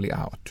purposefully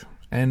out.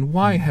 And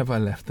why have I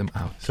left them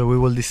out? So we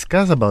will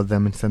discuss about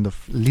them instead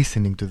of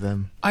listening to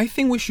them. I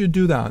think we should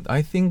do that.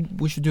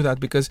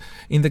 Because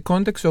in the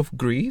context of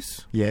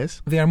Greece,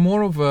 they are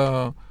more of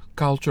a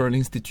cultural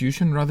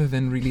institution rather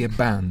than really a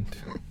band.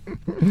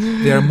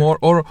 They are more,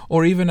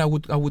 or even I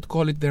would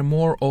call it, they're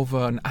more of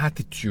an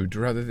attitude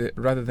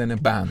rather than a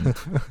band.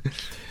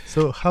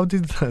 So how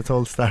did that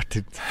all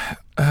started?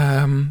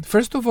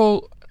 First of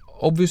all,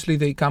 obviously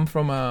they come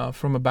from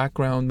a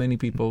background. Many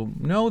people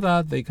know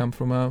that they come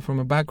from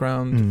a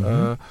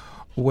background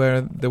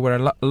where there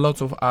were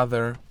lots of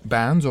other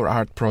bands or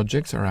art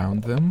projects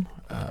around them,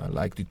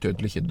 like the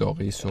Tödliche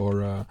Doris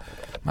or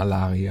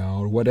Malaria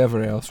or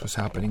whatever else was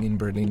happening in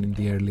Berlin in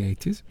the early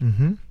 80s.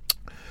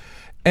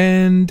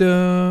 And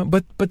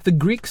but the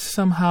Greeks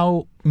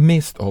somehow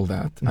missed all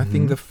that. I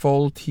think the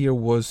fault here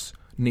was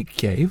Nick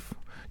Cave.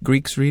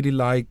 Greeks really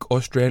like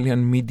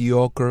Australian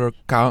mediocre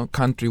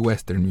country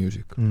western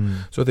music.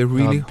 So they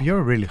really...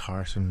 You're really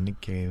harsh on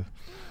Nick Cave.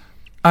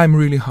 I'm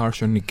really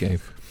harsh on Nick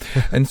Cave.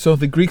 And so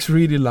the Greeks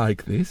really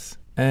like this.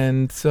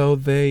 And so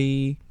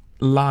they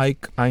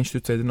like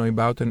Einstürzende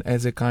Neubauten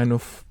as a kind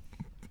of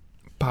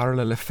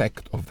parallel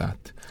effect of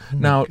that.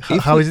 Now,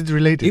 how is it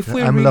related?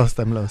 I'm lost.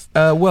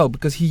 Well,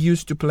 because he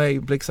used to play,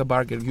 Blake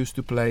Sabarger used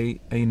to play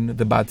in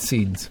the Bad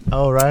Seeds.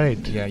 Oh, right.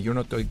 Yeah, you're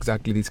not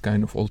exactly this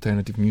kind of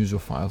alternative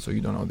musophile, so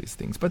you don't know these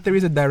things. But there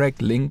is a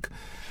direct link,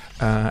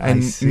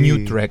 and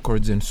Newt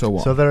Records and so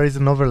on. So there is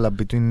an overlap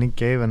between Nick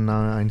Cave and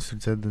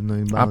Einstürzende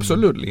Neubauten.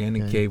 Absolutely, and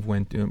Nick Cave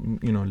went,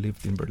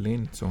 lived in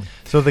Berlin.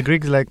 So the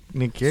Greeks like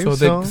Nick Cave.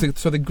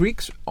 So the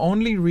Greeks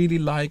only really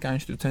like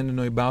Einstürzende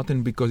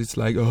Neubauten because it's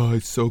like, oh,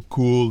 it's so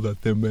cool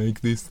that they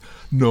make these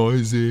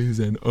noises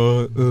and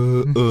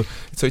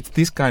So it's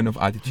this kind of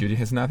attitude. It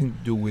has nothing to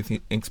do with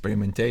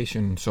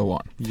experimentation and so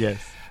on.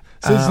 Yes.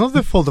 So it's not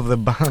the fault of the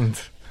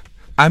band.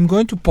 I'm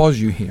going to pause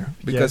you here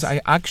because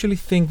I actually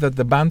think that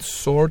the band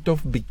sort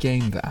of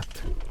became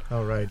that.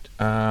 All right.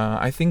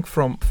 I think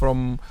from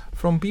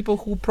people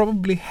who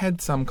probably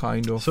had some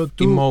kind of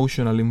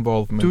emotional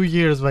involvement. 2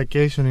 years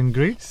vacation in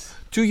Greece.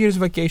 2 years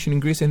vacation in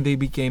Greece, and they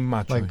became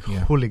macho. Like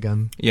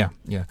hooligan. Yeah.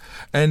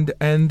 And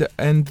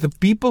the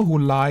people who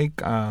like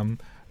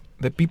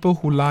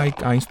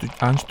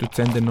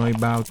Einstürzende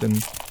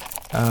Neubauten,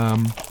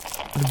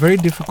 very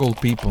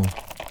difficult people.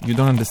 You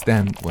don't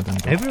understand what I'm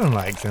talking about. Everyone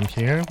likes them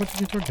here. What are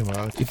you talking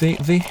about? If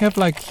they have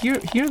like here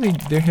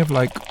they have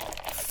like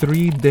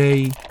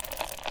 3-day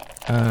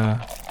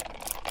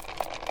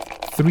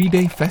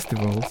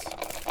festivals,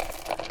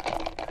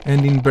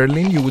 and in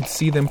Berlin you would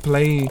see them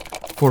play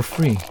for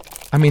free.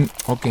 I mean,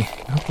 okay,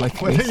 not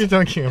like what this. are you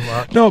talking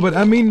about? No, but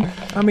I mean,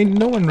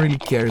 no one really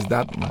cares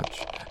that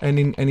much. And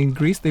in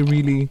Greece they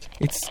really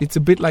it's a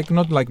bit like,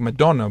 not like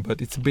Madonna, but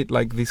it's a bit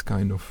like this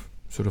kind of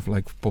sort of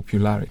like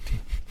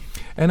popularity.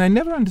 And I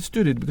never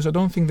understood it because I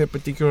don't think they're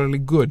particularly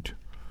good.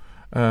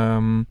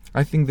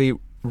 I think they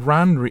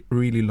run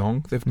really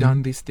long. They've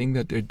done this thing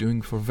that they're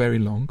doing for very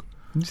long.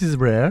 This is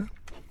rare.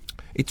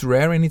 It's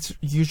rare, and it's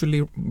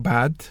usually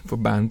bad for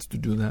bands to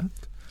do that.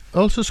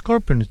 Also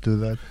Scorpions do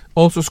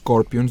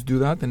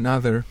that.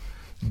 Another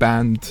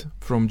band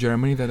from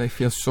Germany that I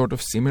feel sort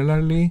of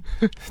similarly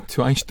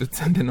to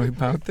Einstürzende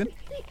Neubauten.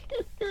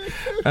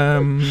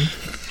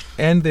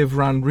 And they've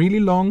run really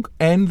long,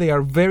 and they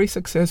are very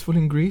successful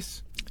in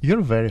Greece.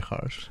 You're very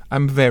harsh.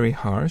 I'm very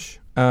harsh.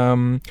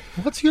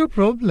 What's your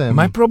problem?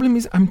 My problem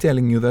is, I'm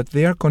telling you that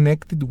they are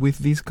connected with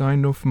this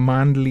kind of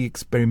manly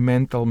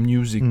experimental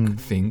music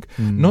thing.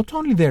 Not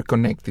only they're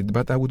connected,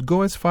 but I would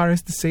go as far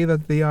as to say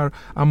that they are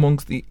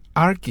amongst the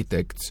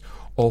architects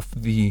of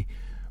the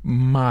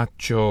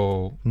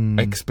macho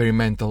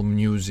experimental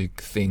music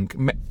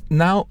thing.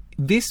 Now,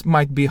 this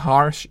might be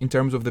harsh in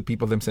terms of the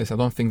people themselves. I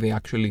don't think they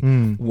actually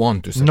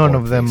want to support None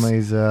of them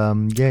is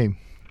gay.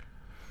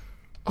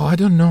 Oh, I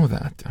don't know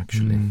that,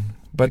 actually.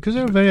 But because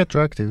they're very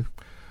attractive.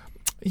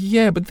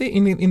 Yeah, but they,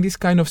 in this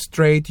kind of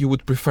straight, you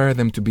would prefer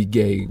them to be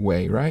gay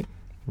way, right?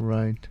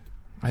 Right.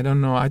 I don't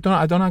know. I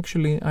don't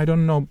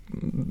know.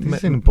 This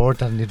is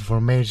important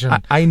information.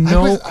 I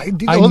know. I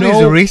did all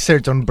this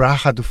research on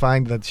Braha to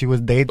find that she was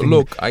dating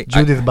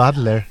Judith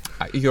Butler.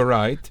 You're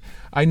right.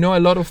 I know a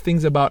lot of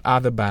things about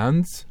other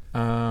bands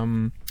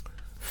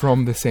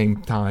from the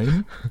same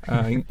time,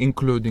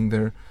 including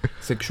their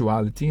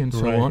sexuality and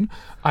so on.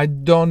 I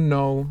don't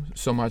know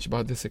so much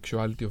about the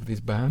sexuality of this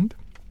band.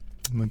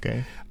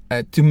 Okay.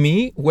 To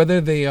me,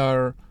 whether they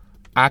are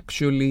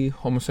actually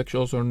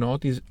homosexuals or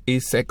not is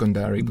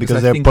secondary.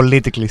 Because they're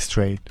politically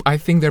straight. I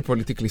think they're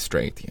politically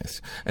straight,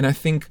 yes. And I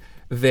think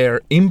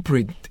their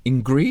imprint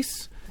in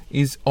Greece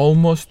is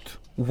almost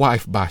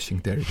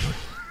wife-bashing territory.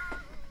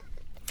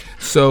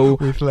 So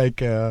with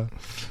like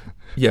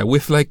Yeah,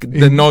 with like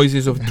the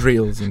noises of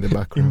drills in the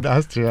background.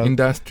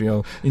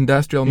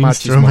 Industrial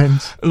marches.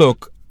 Instruments.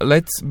 Look,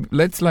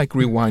 let's like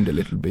rewind a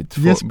little bit.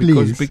 Yes,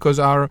 please. Because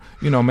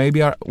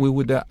we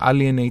would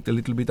alienate a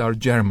little bit our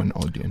German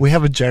audience. We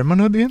have a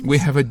German audience? We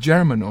have a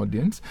German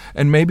audience,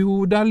 and maybe we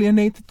would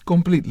alienate it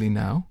completely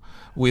now.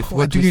 With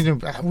we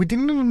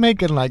didn't even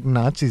make it like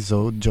Nazi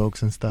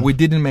jokes and stuff. We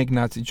didn't make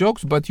Nazi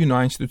jokes, but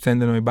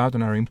Einstürzende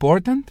Neubauten are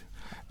important.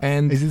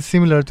 And is it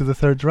similar to the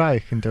Third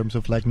Reich in terms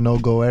of like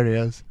no-go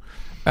areas?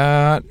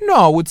 No,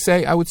 I would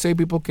say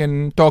people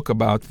can talk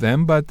about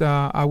them, but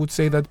I would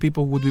say that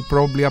people would be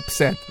probably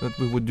upset that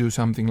we would do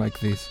something like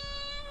this.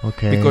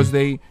 Okay. Because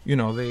they're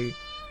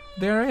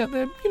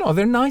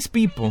nice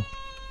people.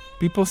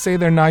 People say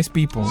they're nice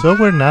people. So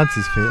we're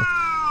Nazis, Phil.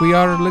 We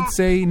are, let's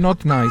say,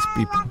 not nice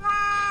people.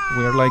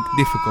 We are like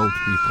difficult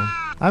people.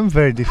 I'm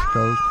very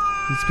difficult.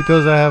 It's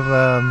because I have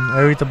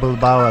irritable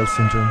bowel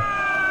syndrome.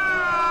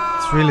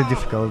 It's really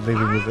difficult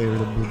living with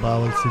irritable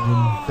bowel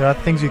syndrome. There are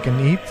things you can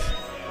eat,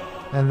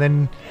 and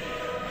then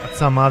at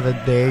some other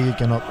day you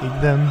cannot eat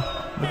them.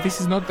 But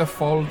this is not the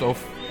fault of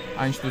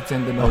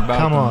Einstürzende Oh, Neubauten.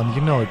 come on,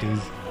 you know it is.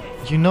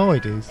 You know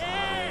it is.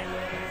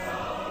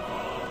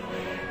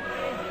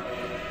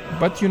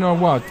 But you know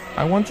what?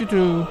 I want you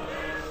to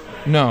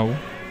know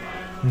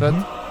that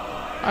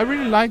I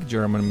really like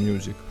German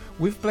music.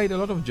 We've played a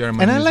lot of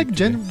German and music.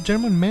 I like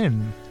German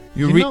men.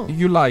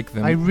 You like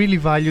them. I really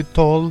value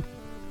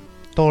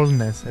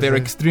tallness. They're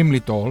extremely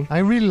tall. I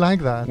really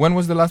like that. When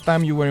was the last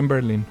time you were in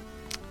Berlin?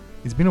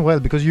 It's been a while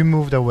because you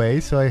moved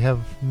away, so I have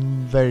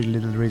very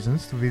little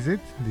reasons to visit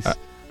this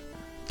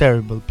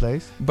terrible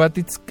place. But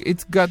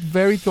it's got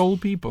very tall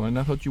people, and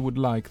I thought you would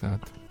like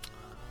that.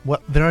 Well,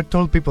 there are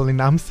tall people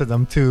in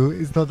Amsterdam too.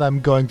 It's not that I'm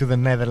going to the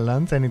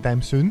Netherlands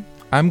anytime soon.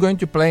 I'm going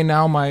to play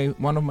now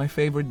one of my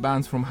favorite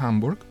bands from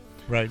Hamburg,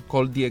 right?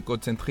 Called Die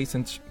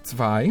Egozentristen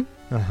 2.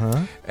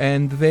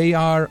 And they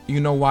are,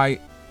 you know why?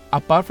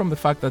 Apart from the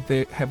fact that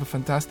they have a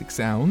fantastic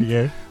sound,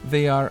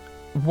 they are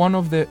one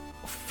of the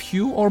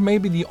few, or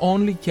maybe the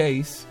only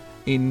case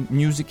in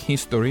music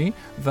history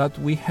that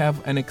we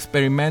have a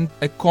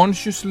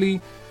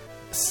consciously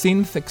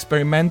synth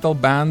experimental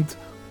band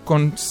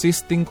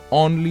consisting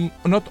only,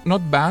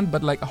 not band,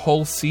 but like a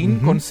whole scene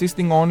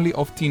consisting only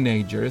of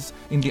teenagers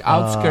in the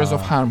outskirts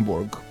of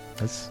Hamburg.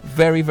 That's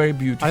very, very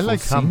beautiful. I like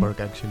scene. Hamburg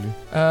actually.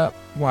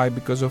 Why?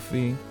 Because of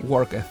the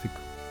work ethic.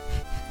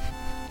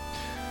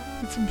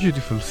 It's a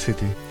beautiful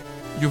city.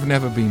 You've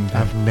never been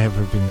there. I've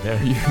never been there.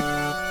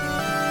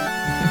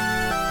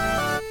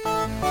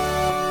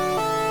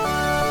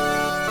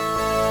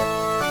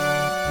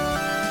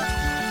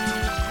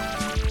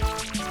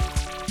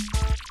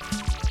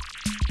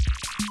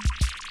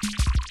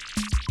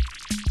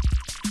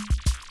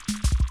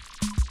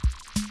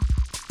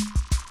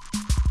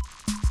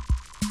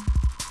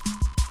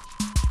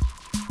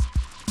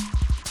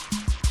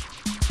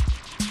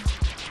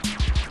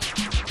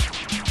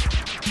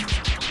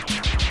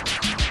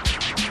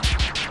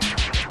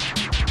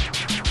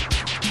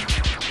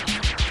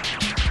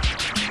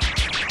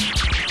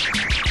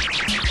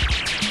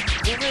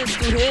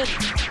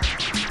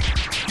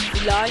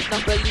 Vielleicht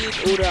nach Berlin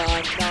oder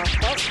nach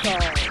Moskau.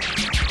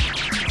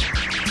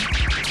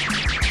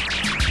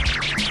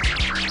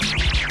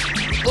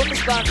 Die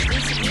Bundesbahn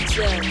steht zu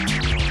Diensten.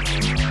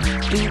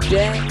 Du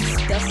denkst,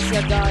 das ist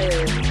ja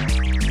geil.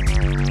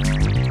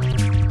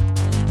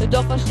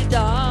 Doch was steht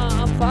da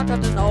am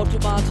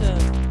Fahrkartenautomaten?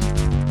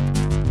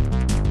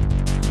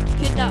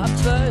 Kinder ab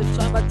 12,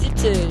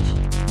 2x70.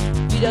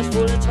 Wie das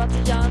wohl in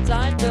 20 Jahren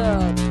sein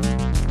wird.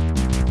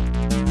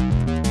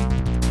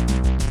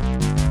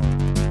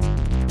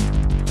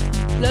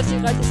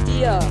 Plötzlich reicht es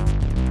dir.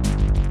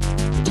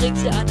 Du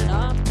trinkst dir einen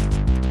ab,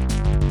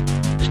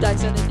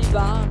 steigst dann in die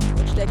Bahn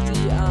und steckst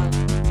sie an.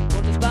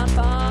 Bundesbahn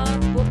fahren,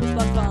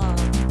 Bundesbahn fahren,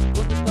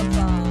 Bundesbahn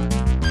fahren,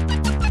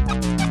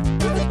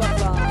 Bundesbahn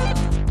fahren.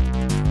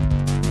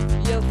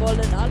 Wir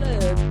wollen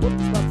alle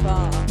Bundesbahn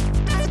fahren.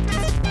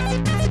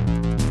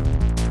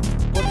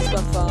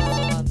 Bundesbahn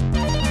fahren.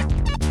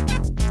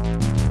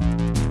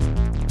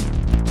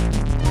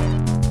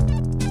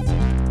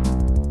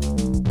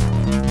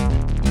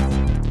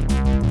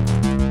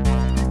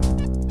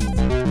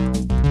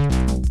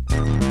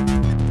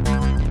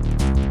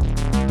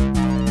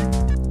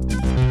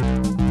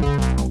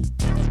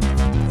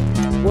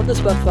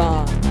 Bundesbahn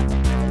fahren.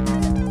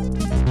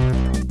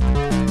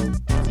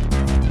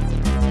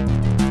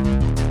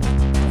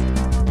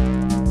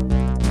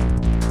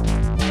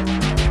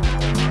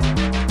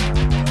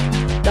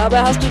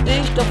 Dabei hast du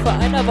dich doch vor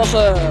einer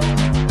Woche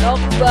noch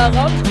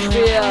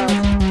rausgeschwert.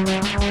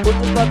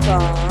 Bundesbahn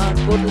fahren,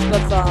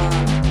 Bundesbahn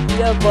fahren.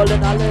 Wir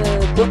wollen alle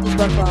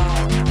Bundesbahn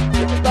fahren.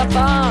 Bundesbahn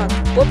fahren,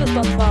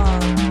 Bundesbahn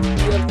fahren.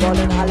 Wir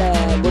wollen alle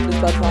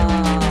Bundesbahn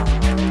fahren.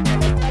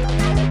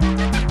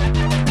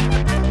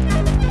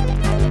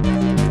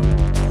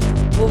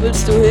 Wo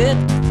willst du hin?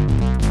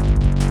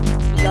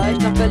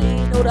 Vielleicht nach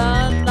Berlin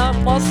oder nach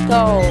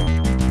Moskau.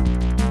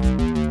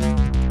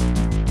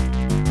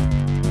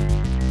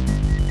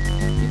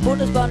 Die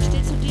Bundesbahn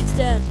steht zu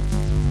Diensten.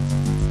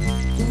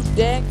 Du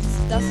denkst,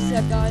 das ist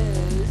ja geil.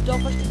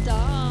 Doch, was steht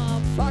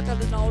da? Fuck an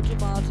den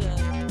Automaten.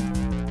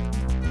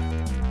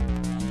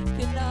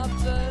 Kinder ab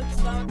 12,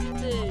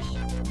 72.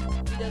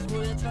 Wie das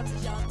wohl in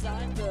 20 Jahren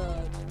sein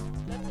wird.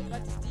 Plötzlich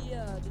reicht es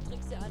dir. Du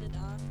trinkst dir einen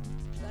an.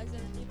 Steigst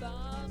in die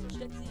Bahn und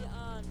steckst sie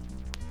an.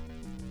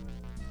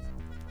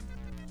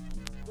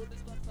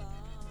 Bundesbahn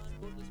fahren,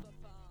 Bundesbahn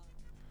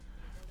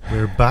fahren.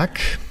 We're back.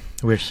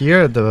 We're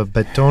here at the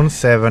Beton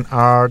 7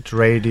 Art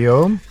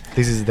Radio.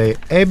 This is the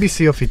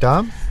ABC of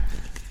FYTA.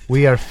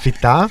 We are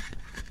FYTA,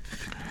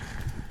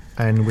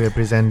 and we are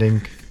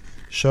presenting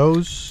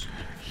shows.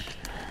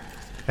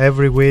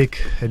 Every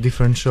week, a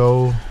different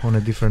show on a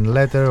different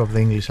letter of the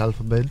English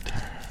alphabet.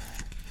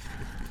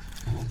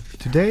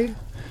 Today,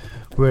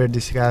 we're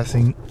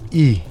discussing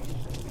E.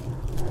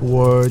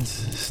 Words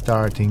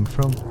starting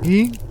from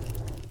E.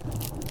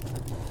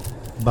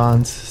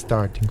 Bands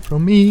starting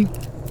from E.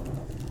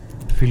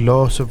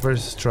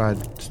 Philosophers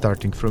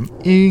starting from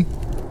E.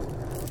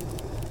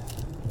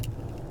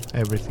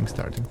 Everything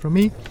starting from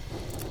E.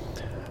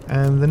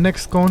 And the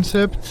next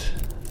concept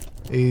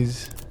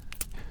is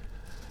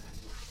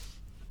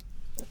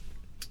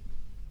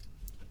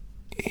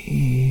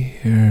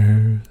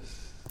ears.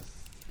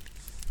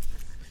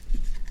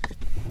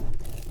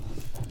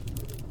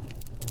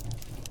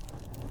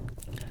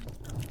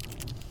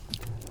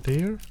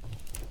 there.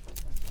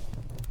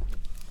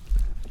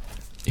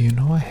 You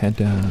know, I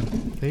had a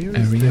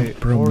real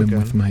problem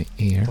with my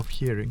ear of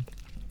hearing.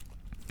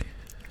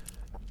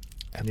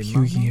 a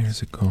few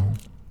years ago.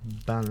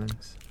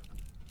 Balance.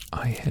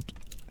 I had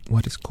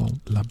what is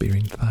called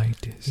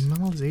labyrinthitis. In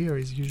mammal's ear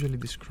is usually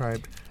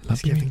described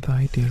as having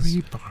Labyrinthitis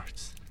 3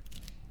 parts.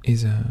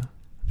 is a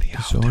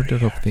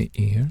disorder of the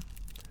ear,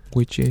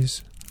 which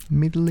is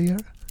Middle ear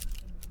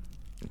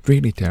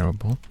really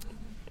terrible,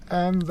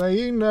 and the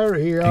inner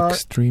ear.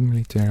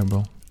 extremely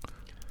terrible.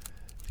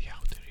 The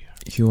outer ear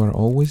You are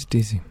always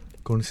dizzy.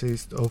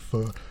 consists of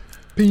a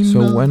pinna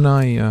So when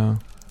I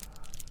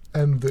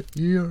and the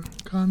ear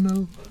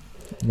canal.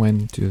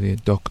 went to the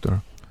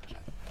doctor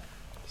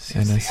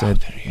and I The said,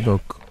 outer ear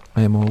look,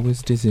 I am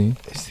always dizzy.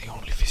 is the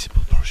only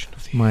visible portion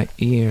of the My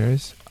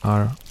ears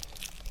are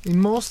In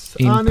most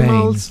in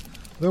animals,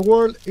 the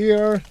word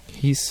ear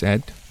He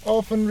said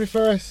often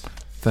refers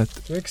that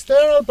to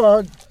external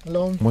part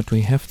alone. what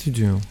we have to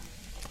do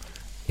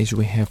is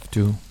we have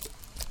to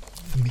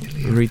The middle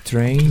ear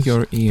retrain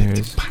your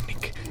ears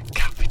tympanic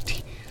cavity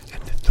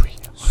and the 3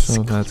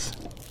 so that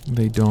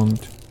they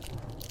don't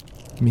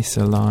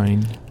misalign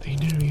the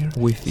inner ear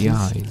with the is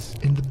eyes.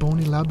 in the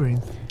bony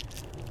labyrinth.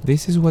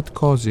 This is what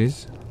causes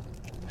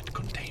It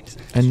contains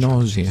a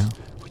nausea,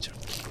 which are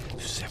key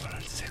to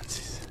several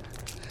senses.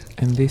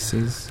 and this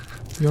is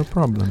your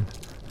problem.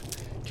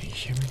 Can you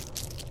hear me?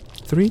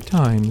 3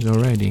 times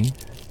already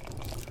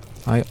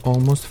I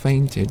almost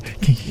fainted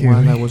Can you hear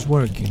while me? I was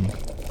working.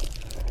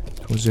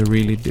 It was a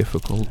really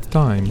difficult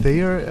time. The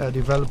ear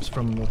develops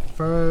from the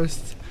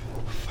first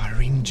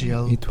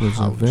pharyngeal It was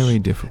a pouch very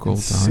and difficult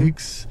time,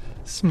 6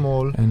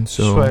 small and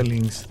so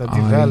swellings that I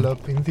develop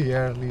in the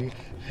early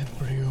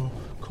embryo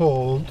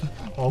called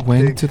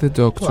went to the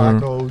doctor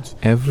placodes,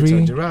 which are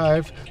every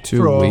derived 2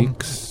 from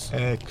weeks.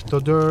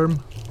 ectoderm.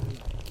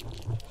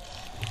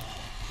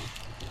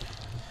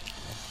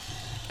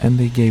 And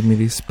they gave me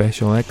these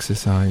special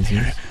exercises.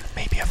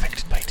 May be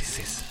affected by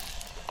disease.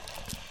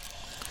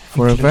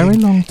 For a very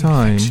including long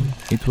time, infection,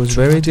 it was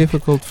very traumatic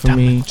difficult for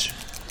me damage.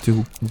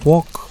 to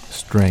walk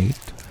straight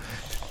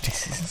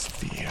Diseases of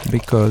the ear.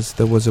 because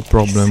there was a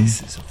problem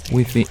Diseases of the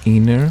with ear the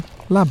inner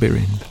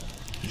labyrinth.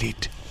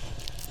 lead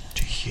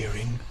to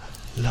hearing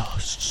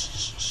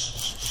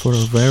loss. For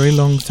a very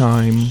long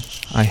time,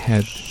 I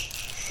had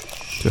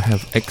to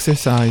have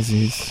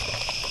exercises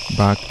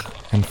back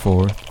and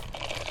forth.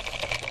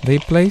 They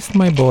placed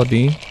my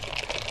body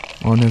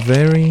on a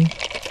very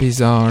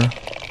bizarre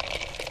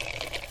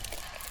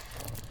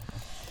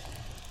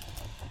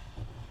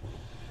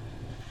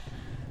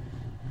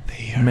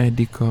The ear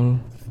medical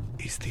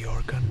is the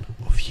organ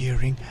of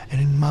hearing,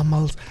 and in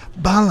mammals,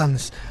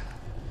 balance.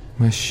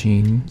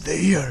 machine, The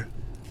ear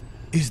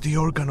is the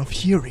organ of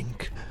hearing,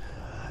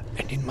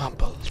 and in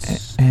mammals,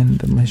 and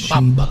the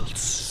machine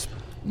mammals,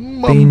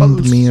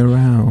 spinning me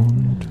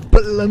around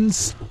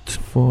balanced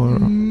for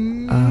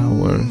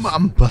hours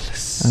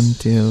mammals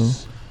until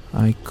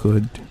I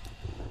could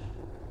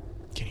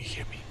Can you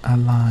hear me?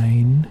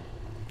 align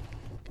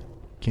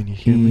Can you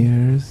hear me?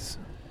 ears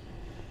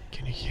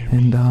Can you hear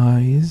and me?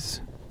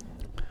 eyes.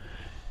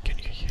 Can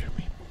you hear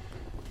me?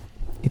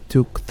 It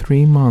took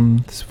 3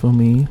 months for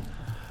me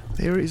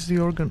The ear is the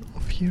organ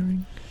of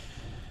hearing.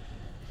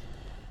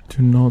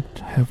 to not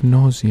have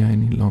nausea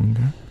any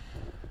longer.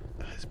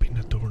 Has been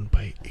adorned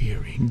by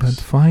earrings. But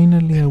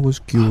finally I was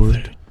cured.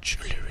 Other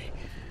jewelry.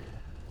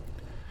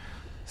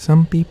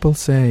 Some people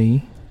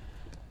say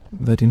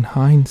that in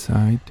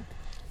hindsight,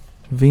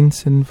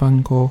 Vincent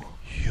van Gogh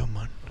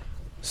Human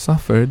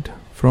suffered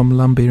from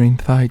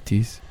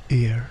labyrinthitis,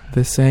 ear.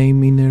 the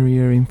same inner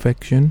ear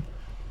infection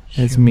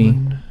as me.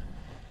 Human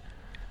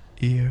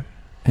ear.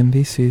 And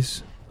this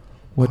is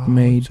what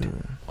made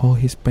outer all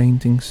his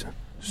paintings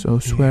so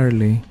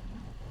swirly.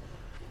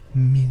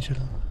 Middle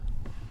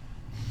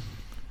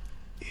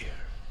ear.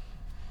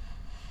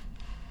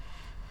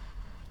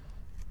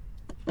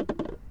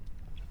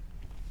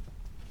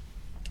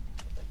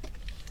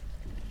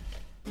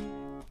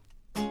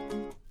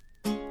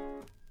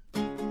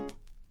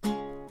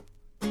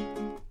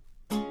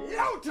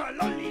 Lauter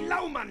Lolli,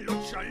 Laumann,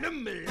 Lutscher,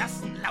 Lümmel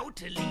lassen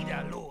laute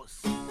Lieder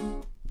los.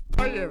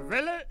 Neue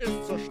Welle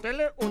ist zur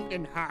Stelle und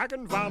in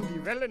Hagen waren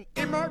die Wellen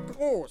immer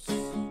groß.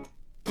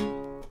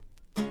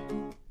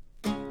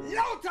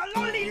 Lauter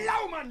Lolli,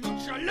 Laumann,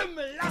 Lutscher,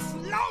 Lümmel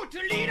lassen laute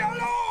Lieder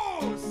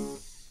los.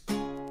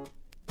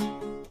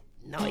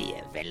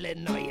 Neue Welle,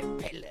 neue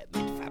Pelle,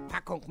 mit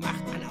Verpackung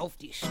macht man auf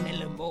die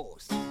schnelle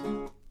Moos.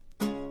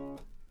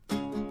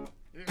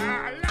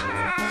 La la.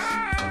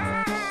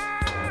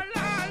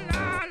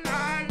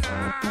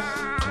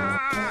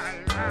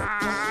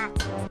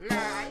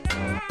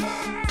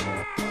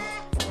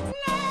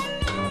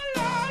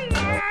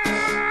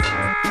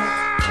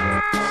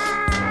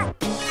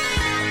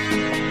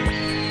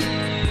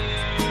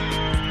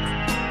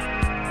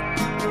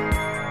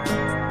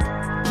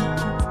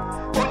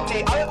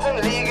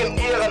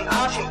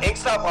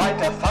 Extra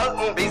breite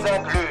Falten, bis er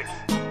glüht.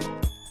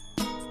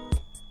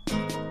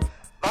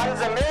 Weil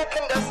sie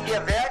merken, dass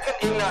ihr Werken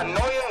in einer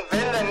neuen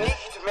Welle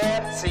nicht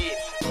mehr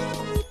zieht.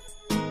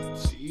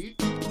 Zieht,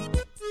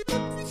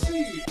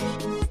 zieht,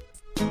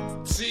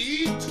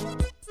 zieht, zieht.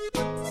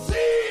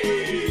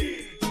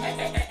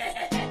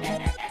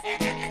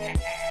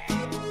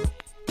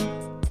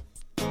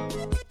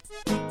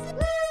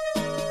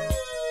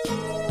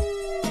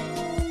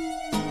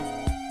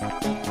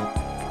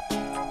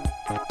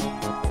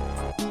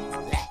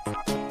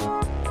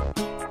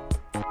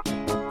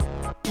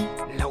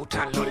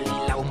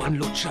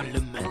 Lutscher,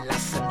 Lümmel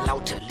lassen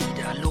laute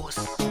Lieder los.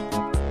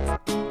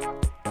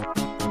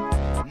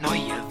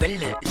 Neue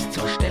Welle ist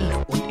zur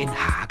Stelle und in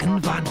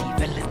Hagen waren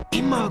die Wellen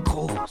immer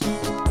groß.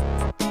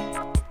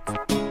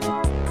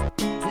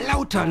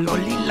 Lauter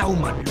Lolli,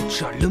 Laumann,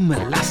 Lutscher,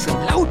 Lümmel lassen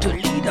laute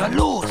Lieder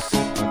los.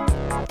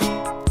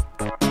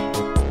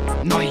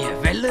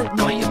 Neue Welle,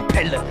 neue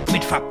Pelle,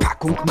 mit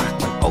Verpackung macht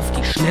man auf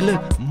die schnelle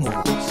Moos.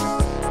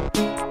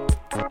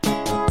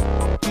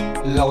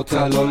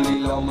 Lauter Lolli,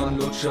 Laumann,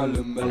 Lutscher,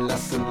 Lümmel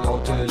lassen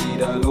laute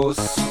Lieder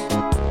los.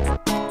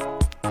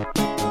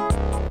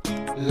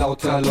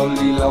 Lauter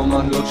Lolli,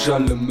 Laumann, Lutscher,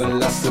 Lümmel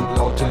lassen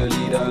laute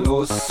Lieder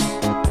los.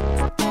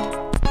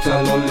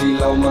 Lauter Lolli,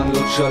 Laumann,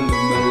 Lutscher,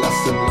 Lümmel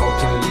lassen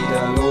laute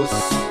Lieder los.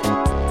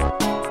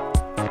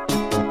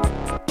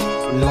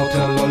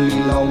 Lauter Lolli,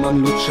 Laumann,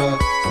 Lutscher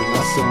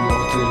lassen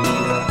laute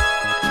Lieder.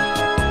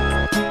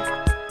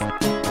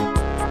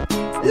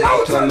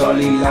 Lauter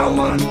Lolli,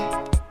 Laumann.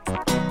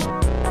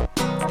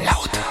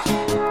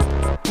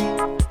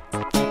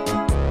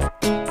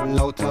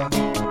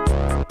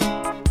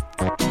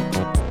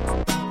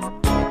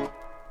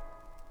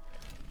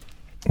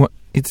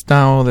 It's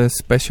now the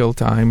special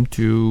time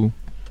to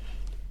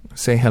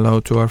say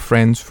hello to our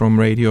friends from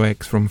Radio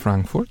X from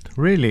Frankfurt.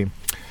 Really?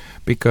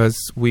 Because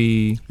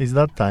It's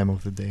that time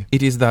of the day.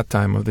 It is that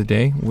time of the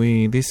day.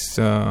 This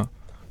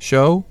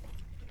show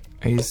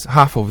is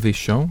half of this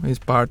show is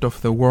part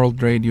of the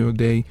World Radio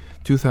Day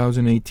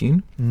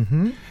 2018.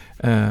 Mm-hmm.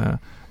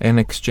 An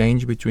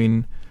exchange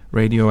between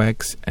Radio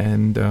X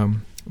and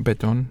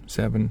Beton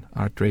 7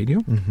 Art Radio.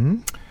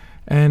 Mm-hmm.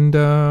 And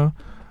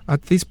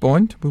at this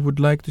point, we would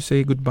like to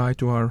say goodbye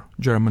to our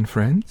German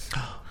friends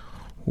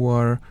who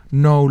are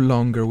no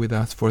longer with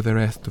us for the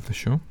rest of the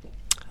show.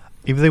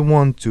 If they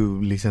want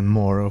to listen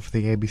more of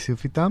the ABC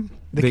of FYTA,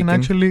 they can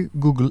actually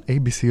Google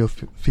ABC of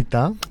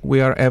FYTA. We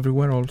are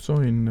everywhere also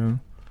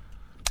on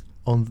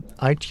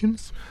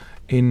iTunes.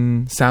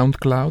 In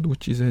SoundCloud,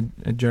 which is a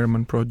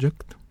German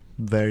project.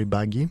 Very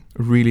buggy.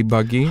 Really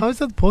buggy. How is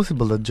that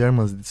possible that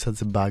Germans did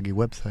such a buggy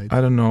website? I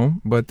don't know,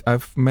 but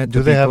I've met.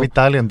 Do they have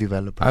Italian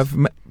developers? I've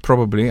met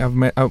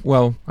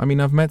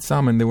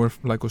some, and they were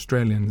like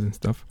Australians and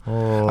stuff.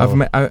 Oh, I've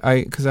met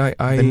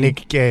the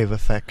Nick Cave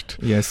effect.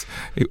 Yes,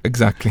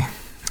 exactly.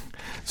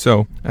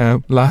 So,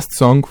 last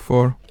song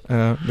for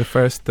the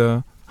first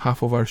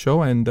half of our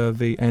show and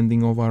the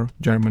ending of our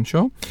German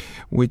show,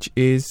 which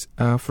is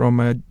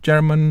from a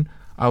German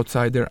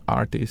outsider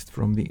artist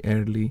from the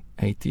early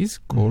 80s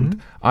called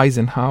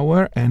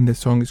Eisenhower, and the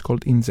song is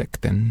called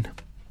Insekten.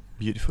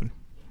 Beautiful.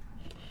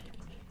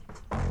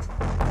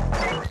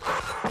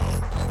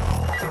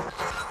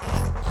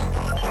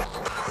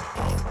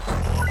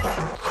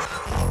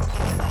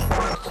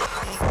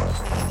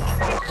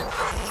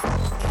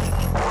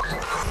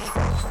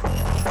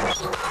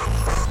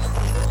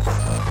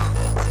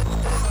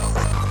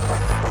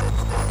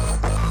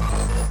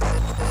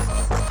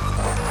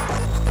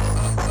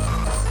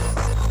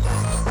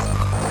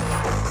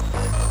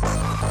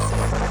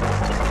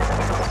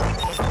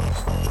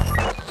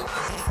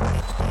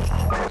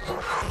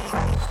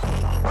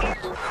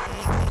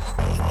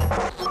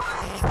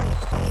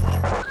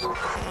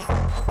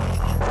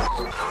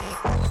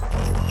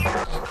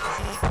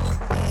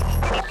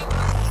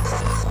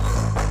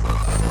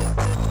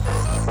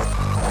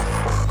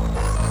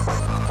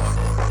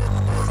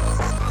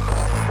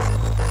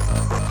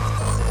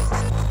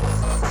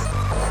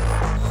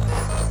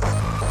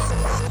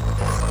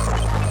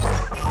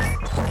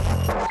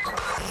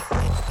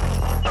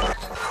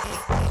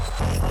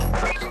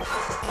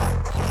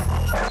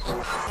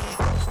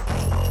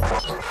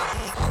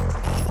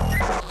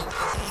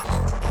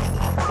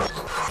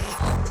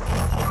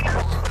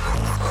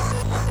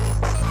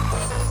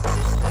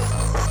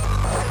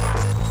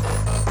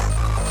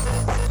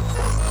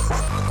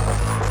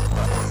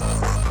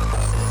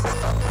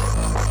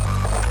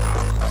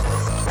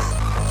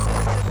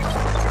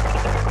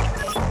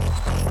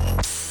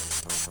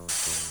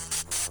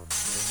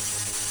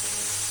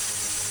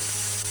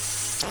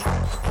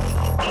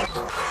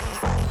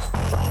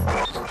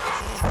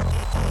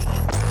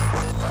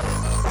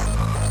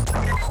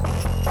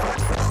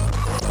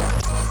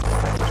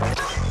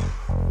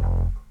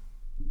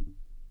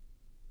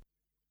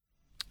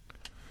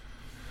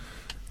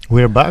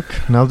 We're back.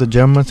 Now the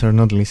Germans are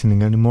not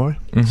listening anymore,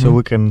 so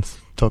we can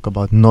talk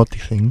about naughty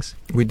things.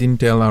 We didn't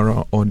tell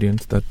our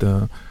audience that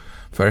the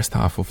first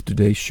half of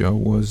today's show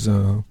was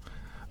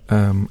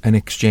an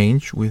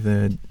exchange with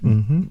a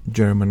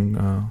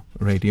German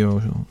radio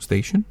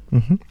station.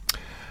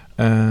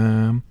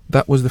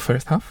 That was the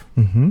first half.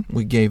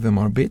 We gave them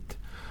our bit.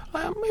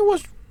 It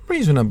was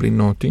reasonably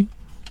naughty.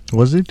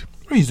 Was it?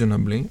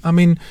 Reasonably. I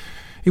mean,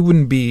 it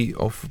wouldn't be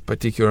of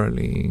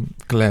particularly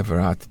clever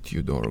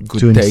attitude or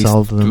good to taste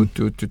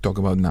to talk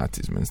about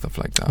Nazism and stuff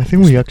like that. I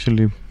think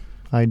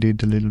I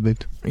did a little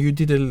bit. You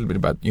did a little bit,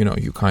 but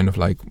you kind of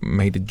like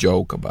made a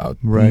joke about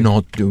Right.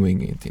 not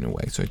doing it in a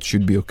way, so it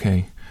should be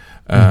okay.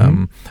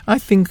 I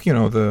think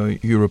the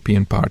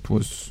European part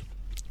was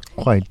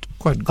Quite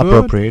good,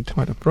 appropriate.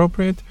 Quite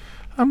appropriate.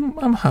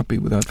 I'm happy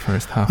with that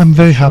first half. I'm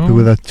very happy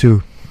with that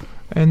too.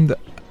 And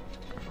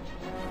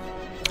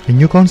a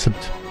new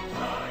concept,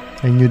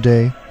 a new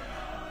day,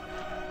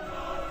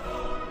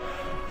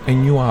 a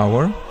new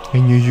hour, a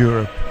new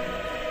Europe.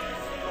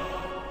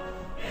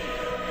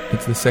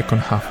 It's the second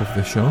half of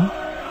the show.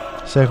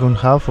 Second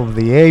half of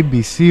the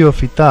ABC of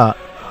FYTA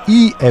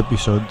E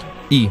episode.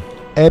 E.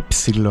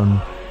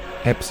 Epsilon.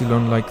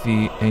 Epsilon, like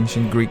the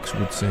ancient Greeks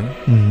would say.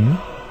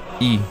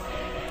 E.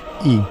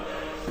 E. E.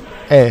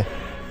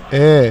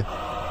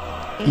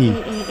 E.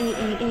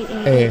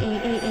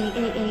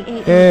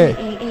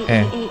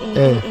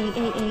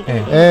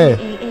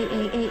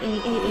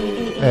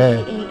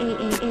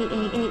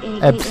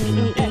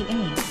 Epsilon.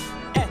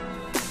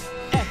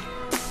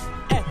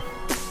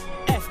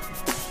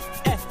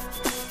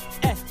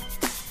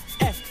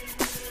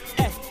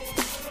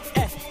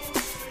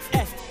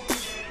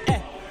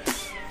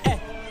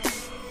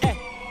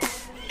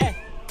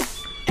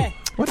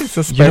 What is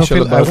so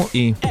special about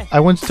E? I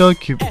want to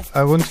talk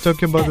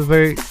about a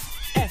very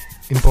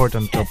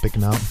important topic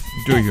now.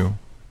 Do you?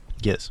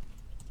 Yes.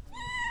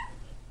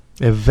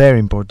 Very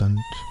important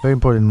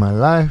in my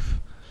life,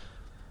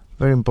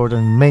 very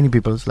important in many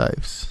people's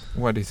lives.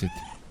 What is it?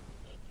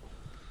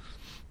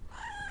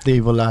 The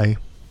evil eye.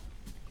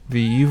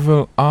 The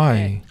evil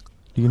eye.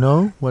 Do you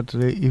know what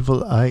the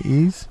evil eye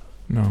is?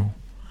 No.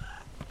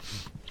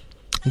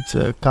 It's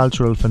a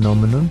cultural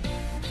phenomenon.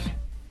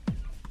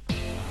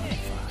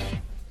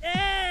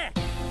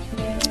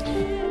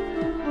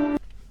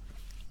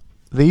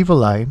 The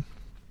evil eye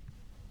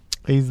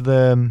is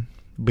the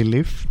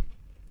belief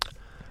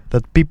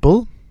that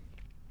people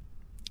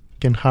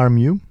can harm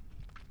you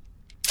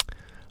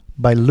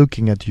by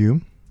looking at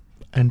you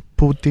and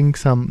putting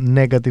some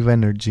negative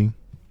energy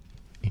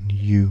in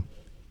you,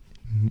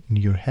 in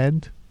your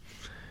head,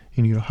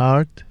 in your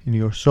heart, in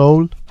your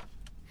soul.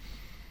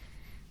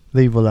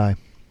 The evil eye.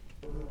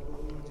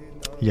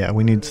 Yeah,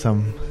 we need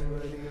some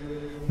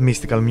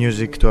mystical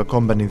music to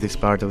accompany this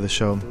part of the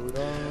show.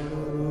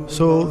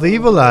 So the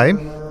evil eye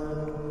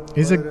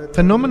is a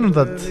phenomenon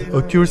that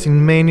occurs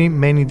in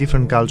many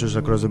different cultures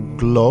across the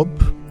globe.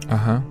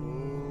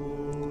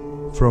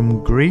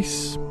 From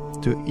Greece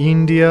to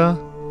India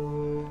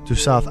to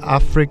South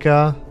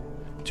Africa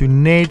to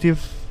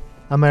Native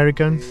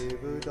Americans.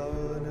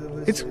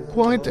 It's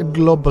quite a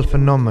global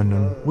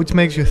phenomenon, which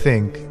makes you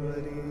think,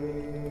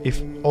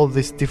 if all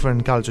these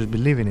different cultures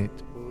believe in it,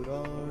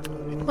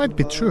 it might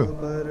be true.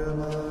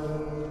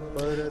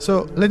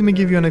 So let me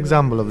give you an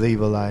example of the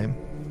evil eye.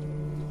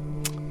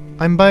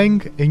 I'm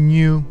buying a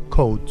new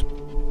coat,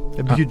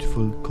 a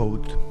beautiful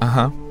coat.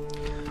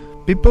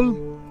 People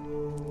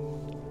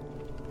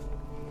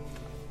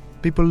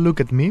look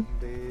at me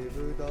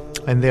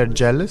and they are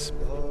jealous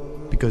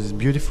because it's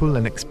beautiful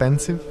and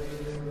expensive,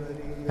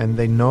 and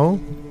they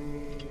know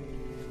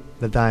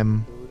that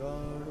I'm,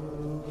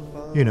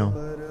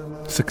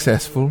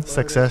 successful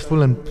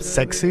and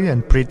sexy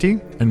and pretty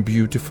and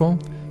beautiful.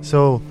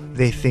 So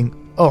they think,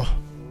 oh,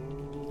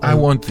 I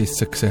want this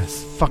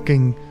success.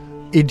 Fucking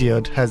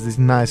idiot has this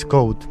nice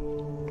coat.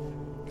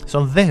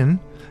 So then,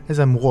 as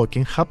I'm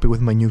walking happy with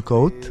my new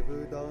coat,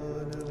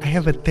 I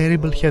have a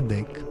terrible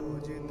headache.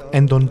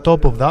 And on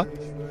top of that,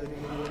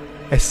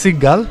 a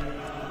seagull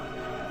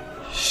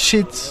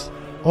shits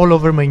all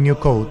over my new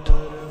coat.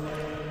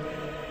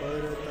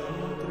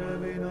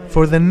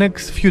 For the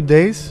next few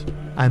days,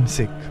 I'm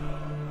sick.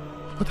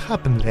 What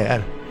happened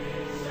there?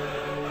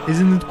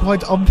 Isn't it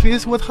quite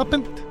obvious what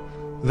happened?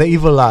 The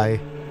evil eye.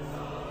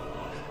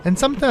 And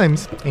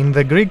sometimes, in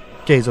the Greek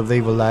case of the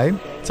evil eye,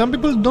 some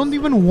people don't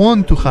even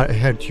want to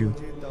hurt you.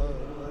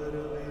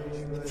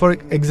 For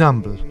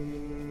example,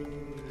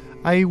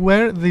 I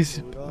wear this,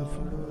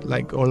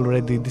 like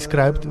already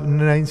described,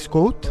 nice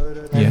coat,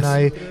 and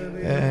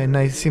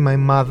I see my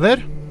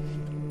mother,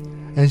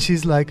 and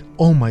she's like,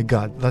 "Oh my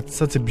God, that's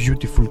such a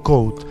beautiful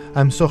coat.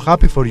 I'm so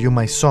happy for you,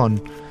 my son,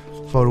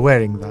 for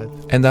wearing that."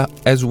 And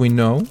as we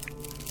know,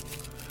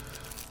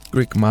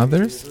 Greek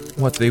mothers,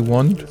 what they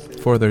want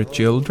for their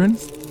children,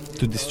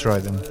 to destroy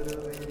them.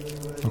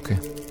 Okay,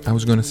 I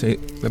was gonna say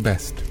the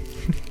best.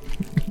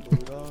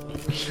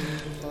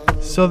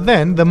 So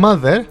then the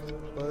mother,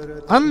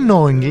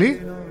 unknowingly,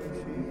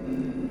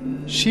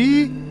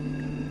 she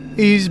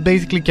is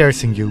basically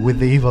cursing you with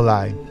the evil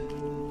eye.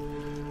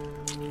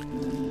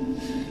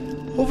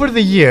 over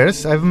the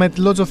years, I've met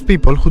lots of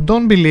people who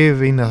don't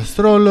believe in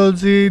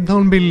astrology,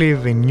 don't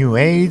believe in New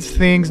Age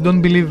things,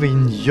 don't believe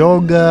in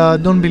yoga,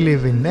 don't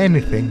believe in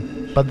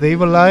anything. But the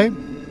evil eye,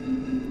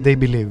 they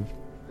believe.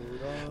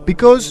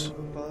 Because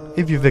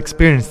if you've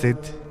experienced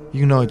it,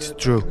 you know it's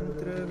true.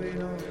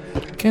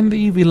 Can the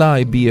evil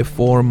eye be a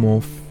form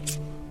of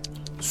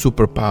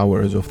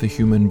superpowers of the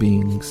human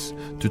beings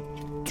to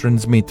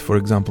transmit, for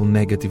example,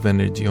 negative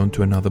energy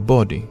onto another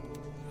body?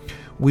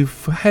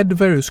 We've had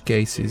various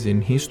cases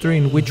in history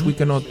in which we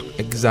cannot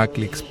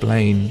exactly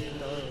explain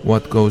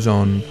what goes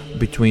on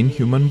between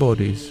human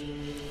bodies.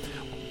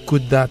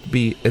 Could that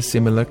be a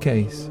similar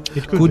case?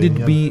 Could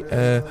it be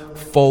a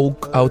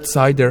folk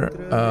outsider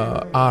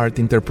art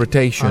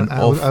interpretation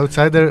of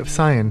outsider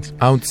science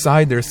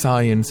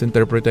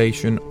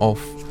interpretation of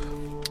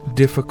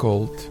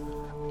difficult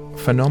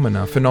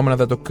phenomena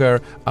that occur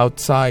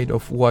outside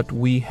of what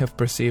we have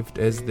perceived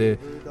as the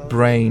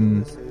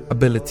brain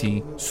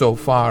ability so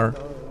far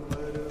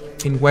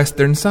in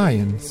Western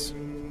science?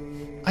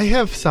 I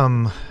have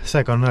some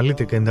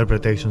psychoanalytic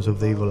interpretations of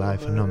the evil eye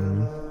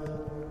phenomenon.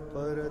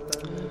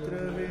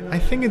 I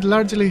think it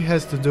largely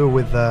has to do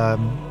with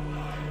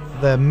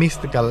the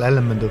mystical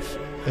element of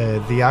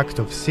the act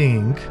of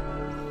seeing.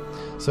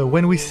 So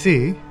when we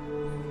see,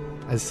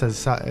 as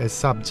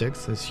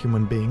subjects, as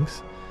human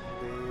beings,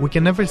 we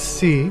can never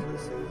see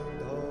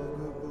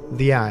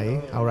the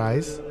eye, our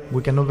eyes.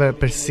 We can never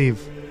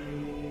perceive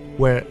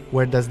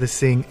where does the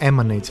seeing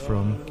emanates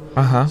from.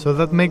 So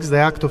that makes the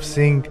act of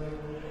seeing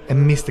a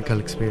mystical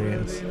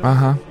experience.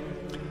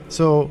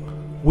 So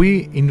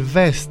we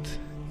invest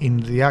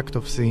in the act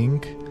of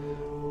seeing,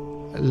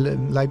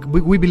 like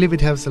we believe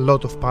it has a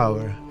lot of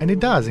power, and it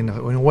does in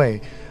a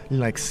way.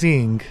 Like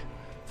seeing,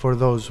 for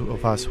those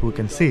of us who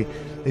can see,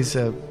 is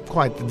a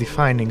quite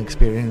defining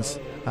experience,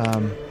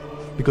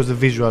 because the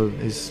visual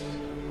is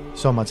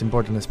so much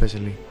important,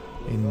 especially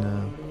in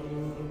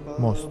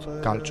most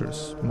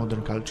cultures,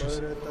 modern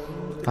cultures.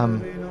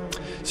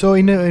 So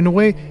in a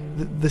way,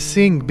 the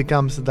seeing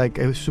becomes like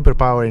a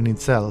superpower in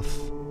itself.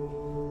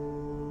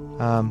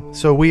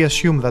 So we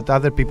assume that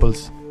other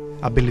people's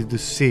ability to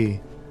see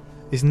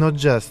is not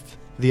just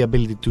the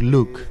ability to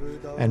look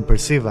and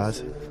perceive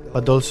us,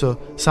 but also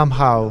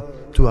somehow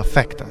to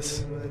affect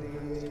us.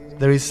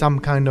 There is some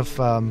kind of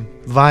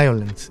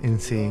violence in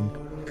seeing.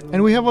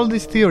 And we have all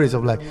these theories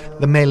of like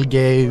the male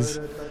gaze,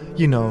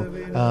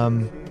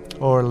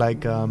 or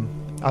like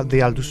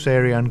the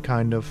Althusserian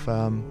kind of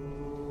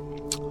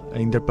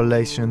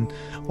interpolation.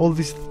 All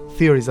these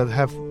theories that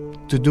have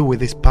to do with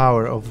this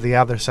power of the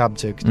other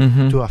subject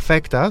to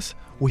affect us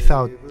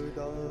without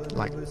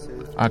like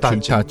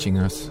actually touching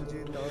us.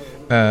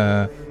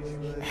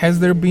 Has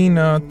there been,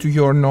 to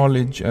your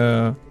knowledge,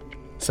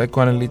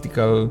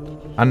 psychoanalytical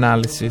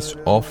analysis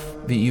of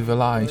the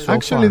evil eye so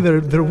actually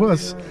far? There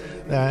was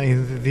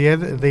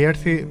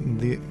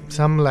in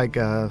some like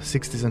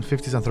 60s and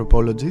 50s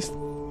anthropologists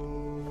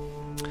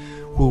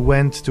who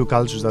went to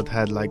cultures that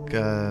had like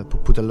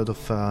put a lot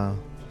of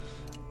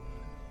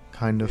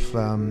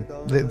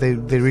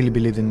they really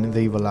believed in the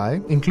evil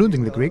eye,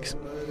 including the Greeks.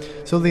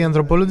 So the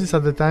anthropologists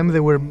at the time, they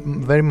were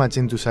very much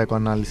into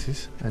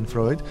psychoanalysis and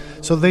Freud,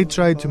 so they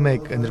tried to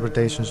make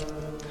interpretations.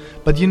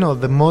 But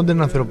the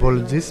modern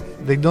anthropologists,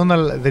 they don't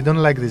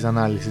like this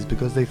analysis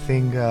because they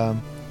think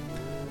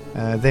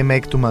they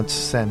make too much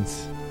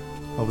sense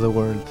of the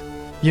world.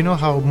 You know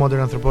how modern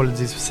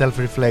anthropology is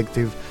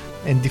self-reflective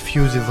and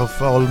diffusive of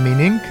all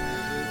meaning?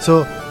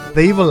 So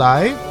the evil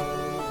eye,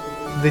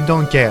 they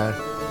don't care.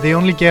 They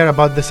only care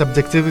about the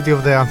subjectivity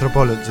of the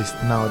anthropologist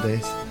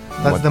nowadays.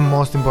 That's the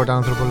most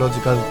important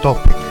anthropological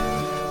topic.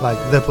 Like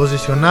the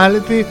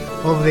positionality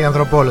of the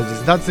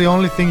anthropologist. That's the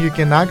only thing you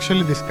can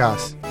actually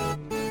discuss.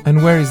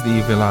 And where is the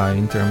evil eye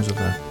in terms of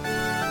that?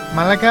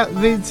 Malaka,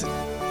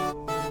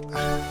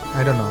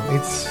 I don't know.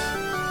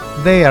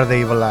 They are the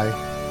evil eye.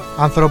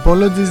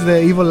 Anthropology is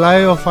the evil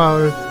eye of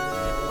our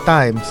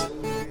times.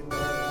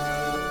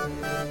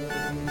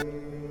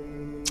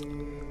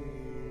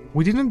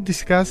 We didn't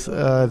discuss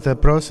the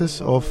process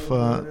of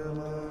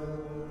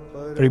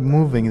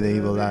removing the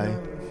evil eye.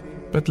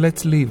 But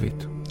let's leave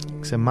it.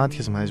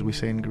 Xemathiasma, as we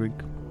say in Greek.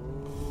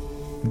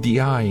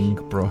 De-eyeing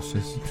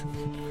process.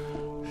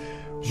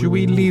 Should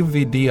we leave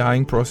the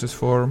de-eyeing process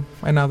for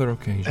another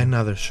occasion?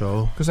 Another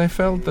show. Because I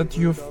felt that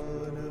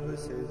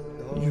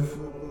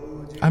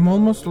I'm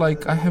almost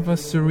like I have a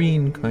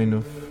serene kind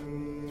of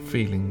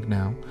feeling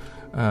now.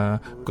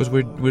 Because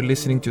we're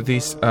listening to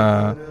this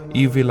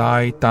evil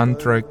eye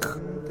tantric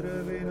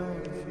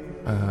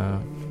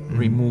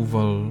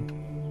removal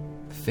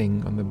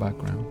thing on the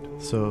background.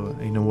 So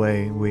in a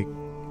way we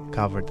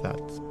covered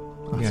that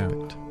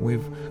aspect. Yeah,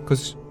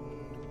 because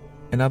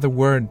another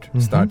word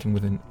starting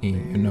with an E,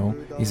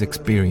 is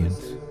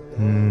experience.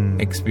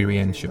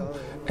 Experiential.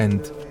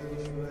 And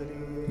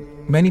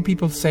many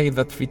people say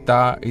that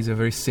FYTA is a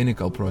very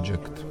cynical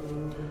project.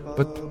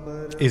 But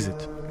is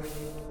it?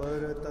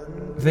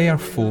 They are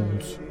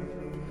fools.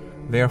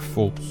 They are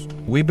fools.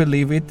 We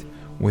believe it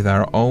with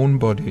our own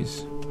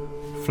bodies.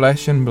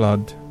 Flesh and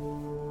blood.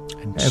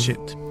 And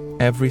shit.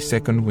 every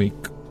second week,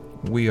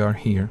 we are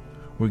here.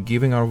 We're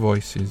giving our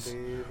voices,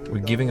 we're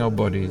giving our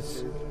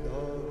bodies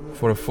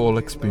for a full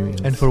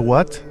experience. And for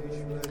what?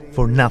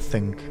 For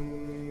nothing.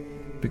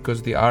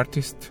 Because the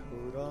artist,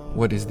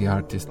 what is the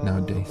artist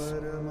nowadays?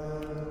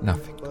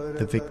 Nothing.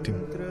 The victim.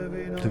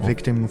 The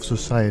victim of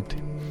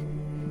society.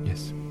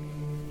 Yes.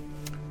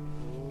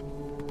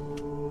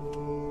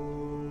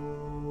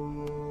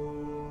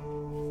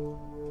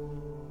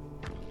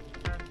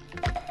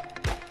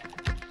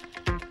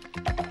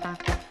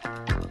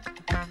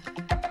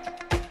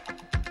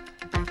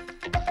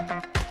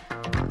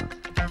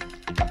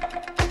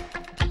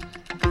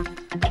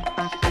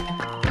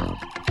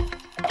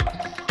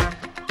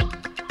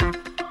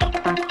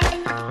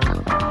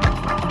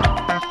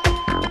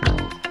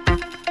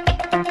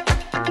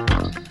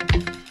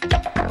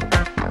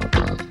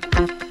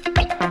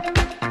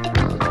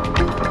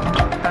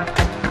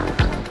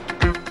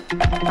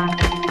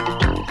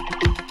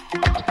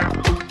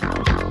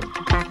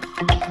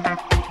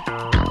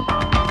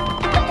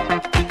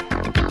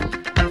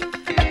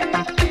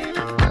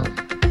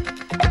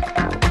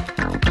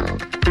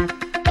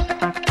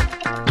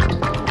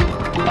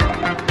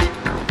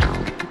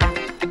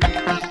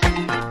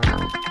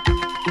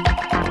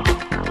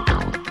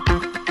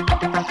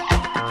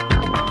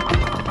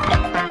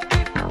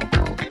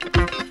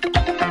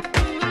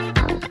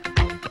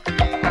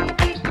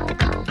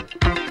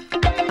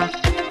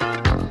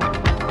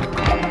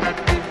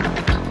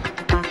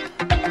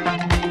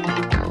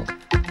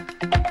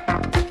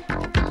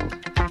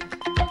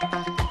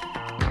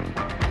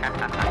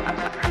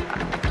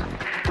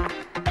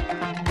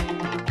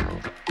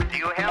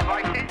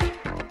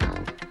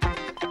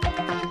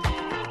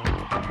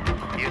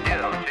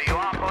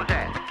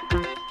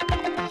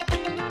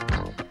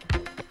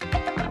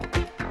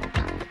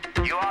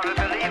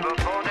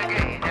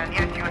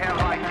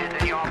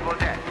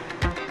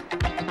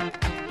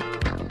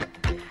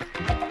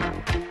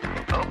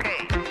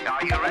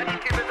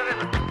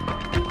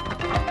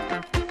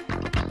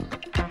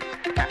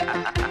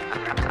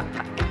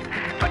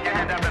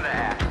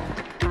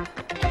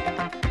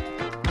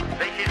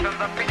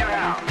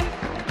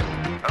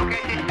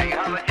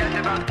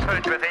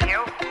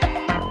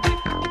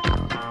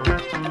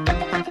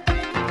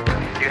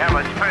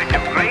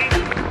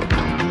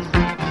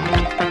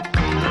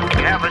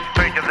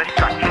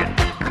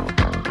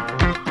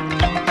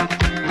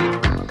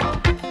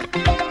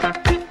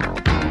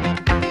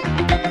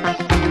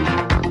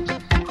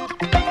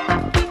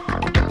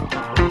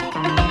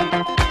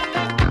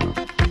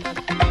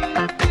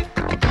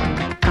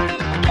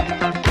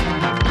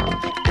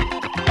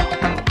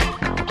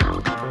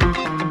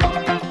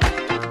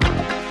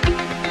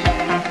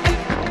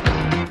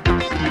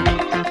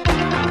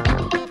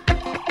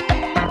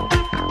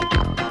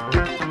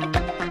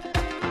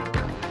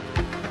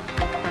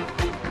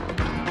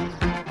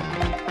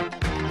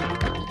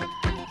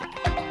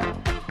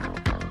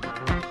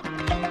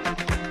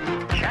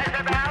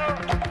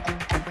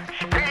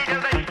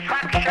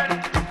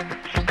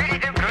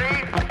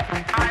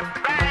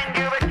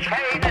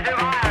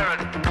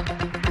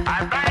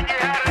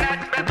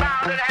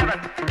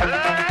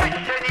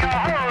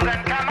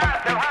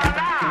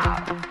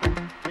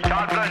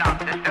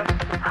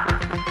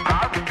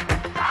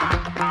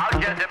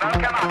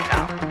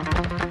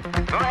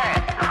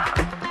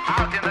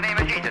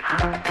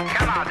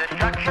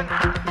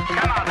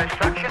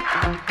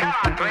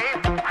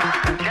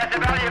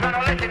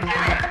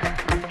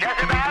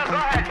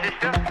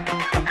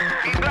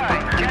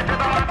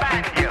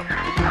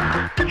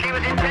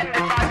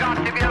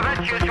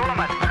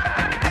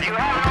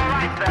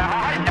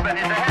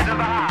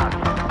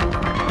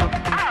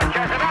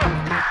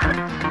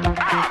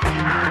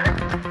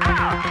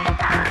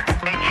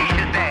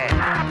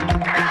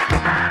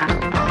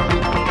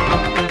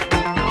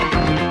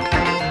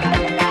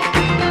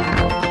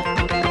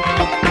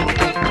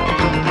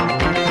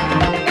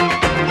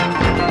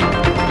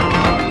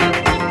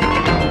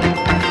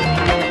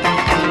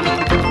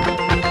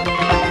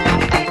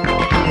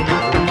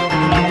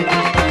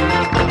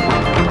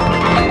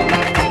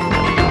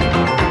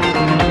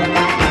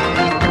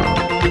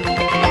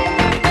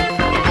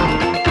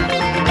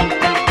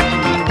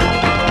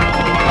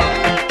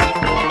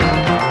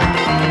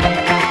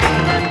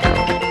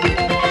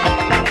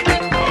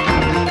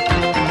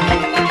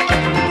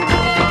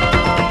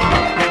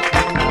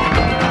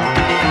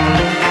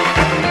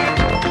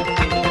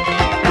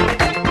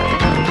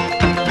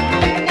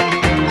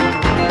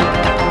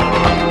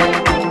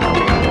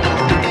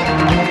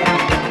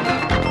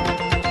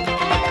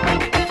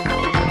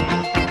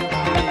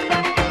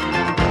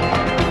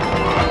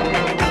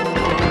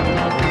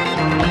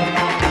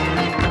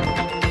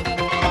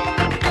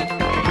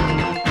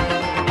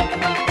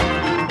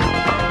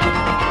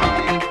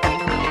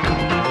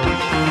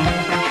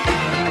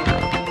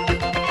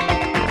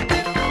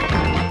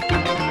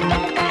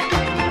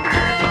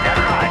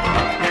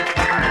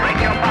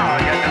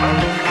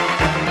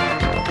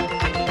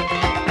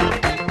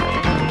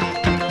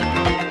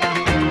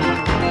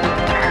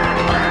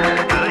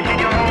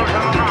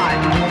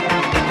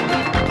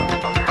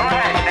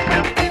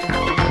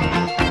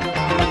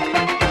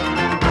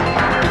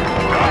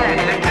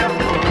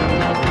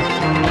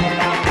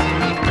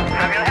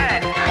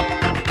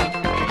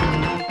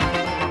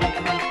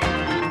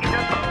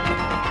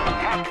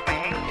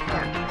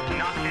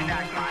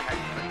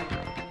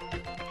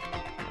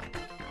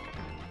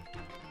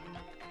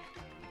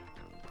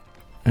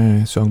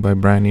 a song by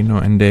Brian Eno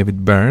and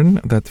David Byrne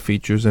that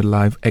features a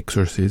live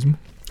exorcism.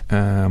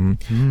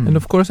 And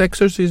of course,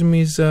 exorcism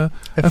is a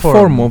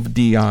form of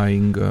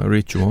de-eyeing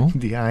ritual.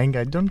 De-eyeing,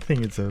 I don't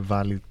think it's a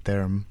valid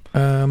term.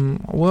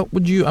 What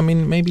would you, I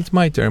mean, maybe it's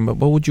my term, but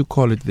what would you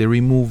call it? The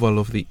removal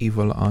of the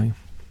evil eye?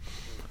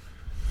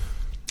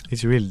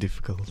 It's really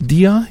difficult.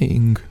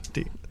 De-eyeing.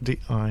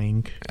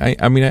 De-eyeing.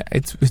 I mean,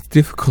 it's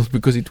difficult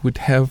because it would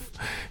have,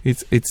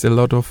 it's a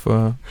lot of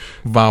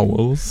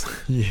vowels.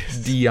 Yes.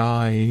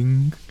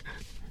 De-eyeing.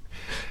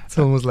 It's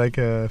almost like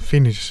a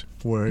Finnish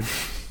word.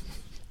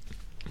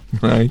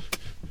 Right.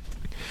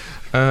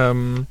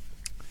 So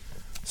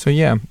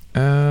yeah,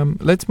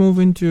 let's move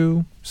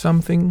into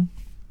something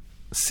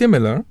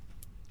similar.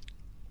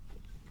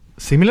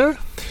 Similar?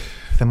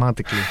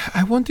 Thematically.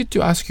 I wanted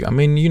to ask you, I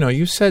mean, you know,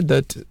 you said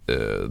that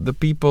the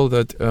people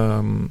that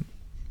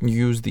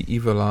use the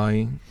evil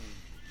eye,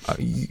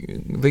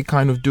 they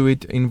kind of do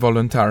it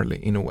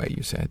involuntarily, in a way,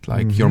 you said.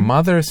 Like your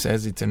mother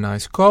says it's a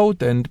nice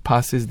coat and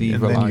passes the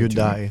evil eye. And then you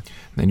die.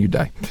 Then you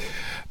die.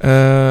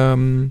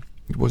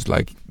 It was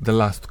like the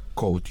last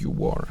coat you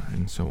wore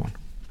and so on.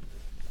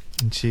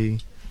 And she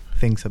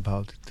thinks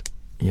about it.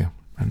 Yeah,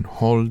 and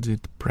holds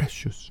it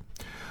precious.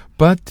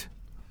 But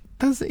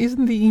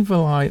isn't the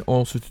evil eye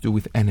also to do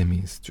with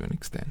enemies to an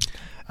extent?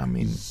 I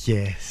mean,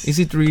 yes. Is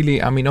it really,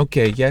 I mean,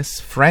 okay, yes,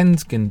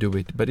 friends can do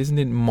it, but isn't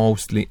it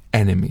mostly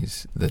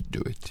enemies that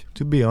do it?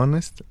 To be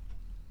honest,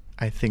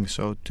 I think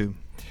so too.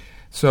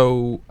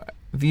 So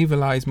the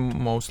evil eye is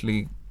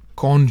mostly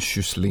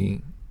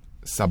consciously,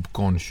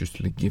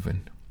 subconsciously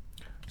given.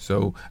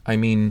 So, I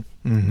mean,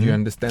 do you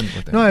understand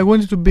what I mean? No, I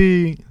wanted to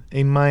be,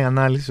 in my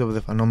analysis of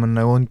the phenomenon,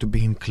 I want to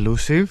be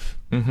inclusive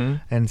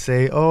and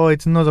say, oh,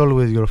 it's not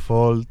always your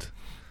fault,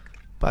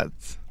 but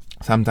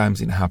sometimes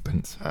it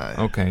happens.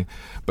 Okay.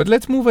 But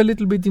let's move a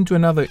little bit into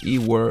another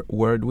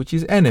word, which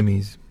is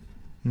enemies.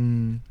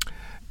 And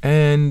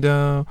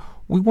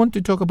we want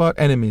to talk about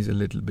enemies a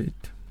little bit.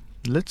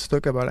 Let's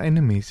talk about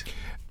enemies.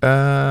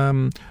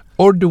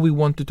 Or do we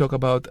want to talk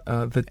about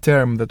the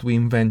term that we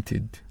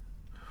invented,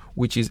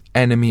 which is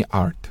enemy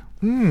art?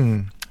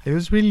 It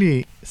was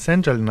really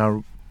central in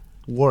our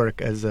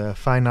work as a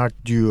fine art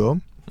duo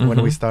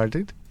when we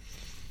started.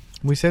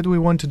 We said we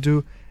want to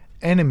do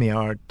enemy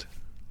art,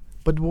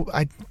 but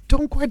I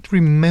don't quite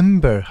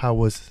remember how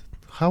was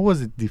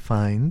it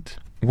defined.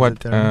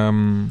 What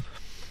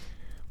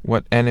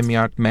enemy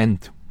art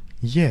meant?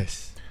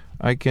 Yes,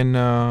 I can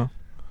I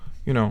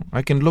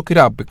can look it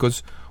up,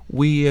 because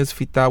we as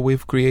FYTA,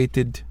 we've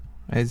created,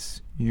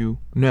 as you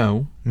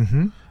know,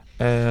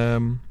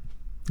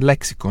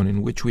 lexicon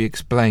in which we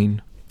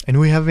explain. And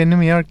we have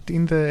enemy art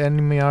in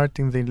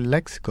the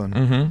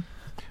lexicon.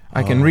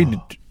 I can read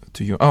it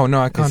to you. Oh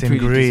no, I can't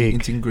read it.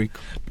 It's in Greek.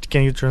 But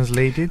can you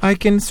translate it? I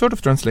can sort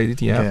of translate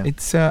it. Yeah.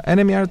 It's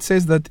enemy art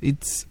says that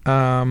it's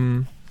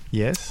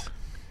yes,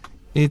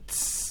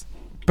 it's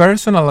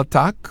personal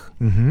attack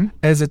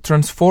as a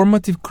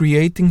transformative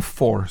creating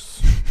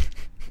force.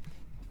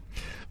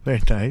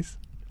 Very nice.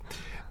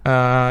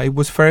 It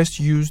was first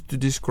used to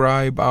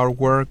describe our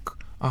work,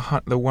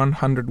 the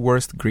 100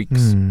 Worst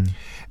Greeks.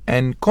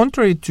 And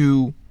contrary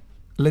to,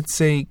 let's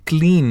say,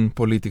 clean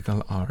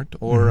political art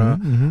or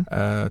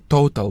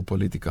total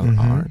political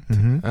art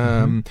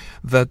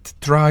that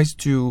tries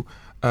to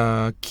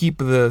keep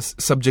the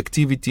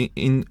subjectivity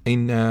in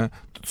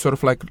sort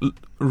of like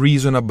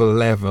reasonable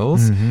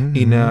levels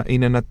in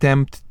an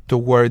attempt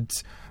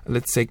towards,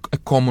 let's say, a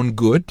common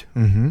good.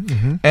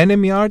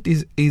 Enemy art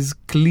is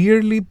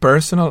clearly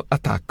personal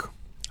attack.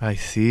 I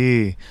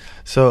see.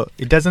 So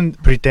it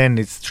doesn't pretend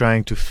it's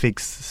trying to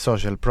fix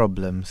social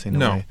problems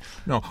in a way.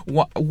 No.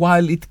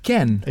 While it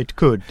can. It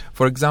could.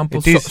 For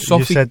example,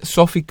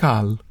 Sophie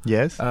Calle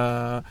is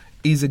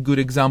a good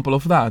example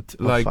of that.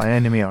 Of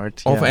enemy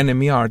art.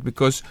 Enemy art,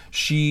 because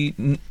she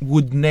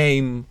would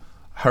name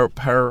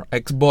her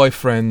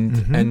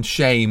ex-boyfriend and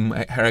shame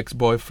her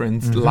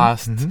ex-boyfriend's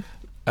last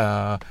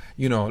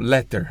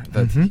letter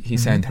that he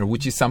sent her,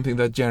 which is something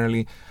that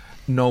generally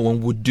no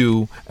one would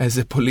do as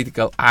a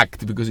political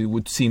act, because it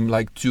would seem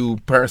like too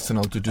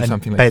personal to do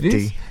something like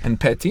this and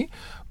petty.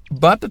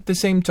 But at the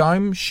same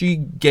time, she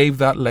gave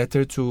that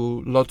letter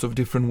to lots of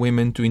different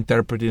women to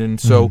interpret it,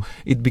 and so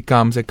it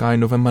becomes a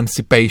kind of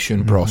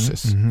emancipation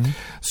process.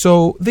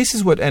 So this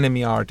is what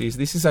enemy art is.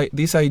 This is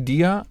this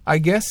idea, I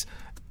guess.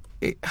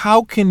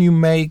 How can you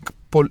make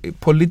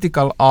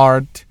political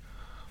art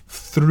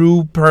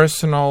through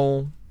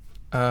personal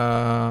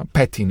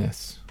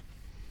pettiness?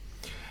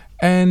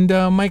 And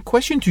my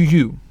question to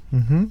you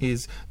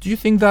is, do you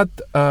think that,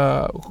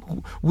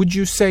 would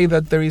you say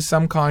that there is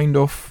some kind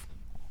of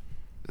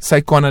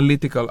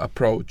psychoanalytical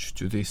approach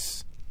to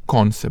this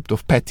concept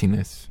of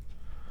pettiness?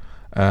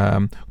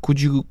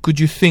 Could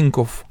you think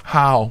of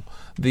how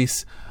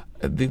this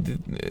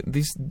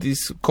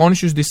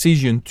conscious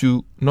decision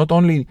to not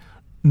only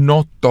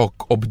not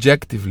talk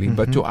objectively,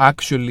 but to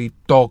actually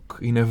talk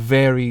in a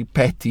very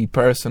petty,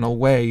 personal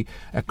way,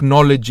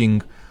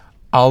 acknowledging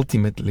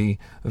ultimately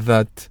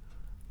that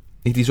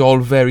it is all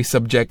very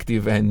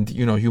subjective, and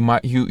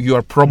you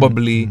are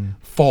probably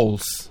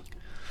false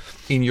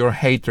in your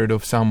hatred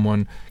of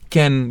someone,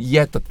 can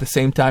yet at the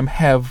same time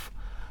have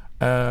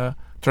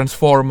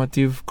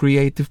transformative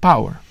creative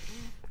power.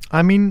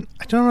 I mean,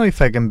 I don't know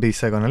if I can be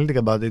psychoanalytic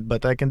about it,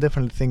 but I can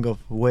definitely think of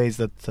ways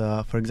that,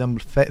 for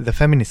example, the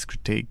feminist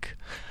critique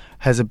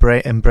has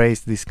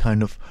embraced this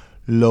kind of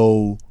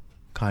low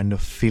kind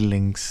of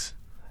feelings.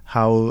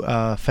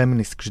 How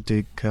feminist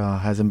critique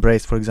has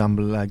embraced, for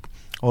example, like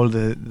all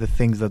the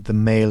things that the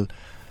male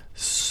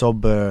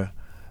sober,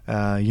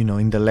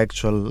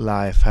 intellectual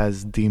life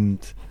has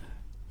deemed,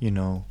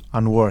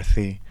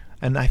 unworthy.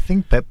 And I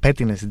think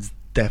pettiness is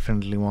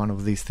definitely one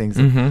of these things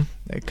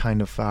that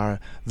kind of are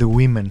the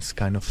women's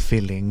kind of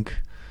feeling.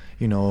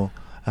 The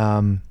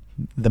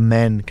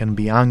men can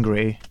be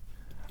angry,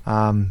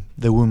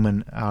 the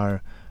women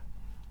are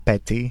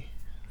petty.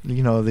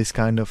 This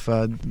kind of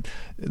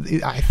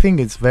I think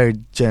it's very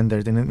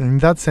gendered, and in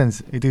that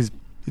sense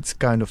it's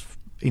kind of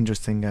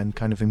interesting and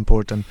kind of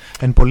important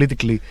and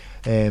politically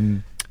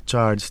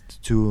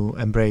charged to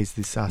embrace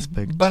this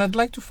aspect. But I'd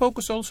like to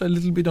focus also a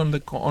little bit on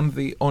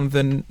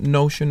the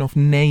notion of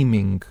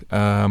naming,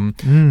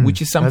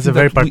 which is something that's a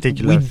very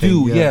particular we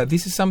do. thing, Yeah,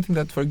 this is something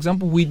that, for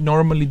example, we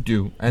normally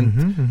do, and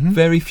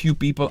very few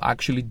people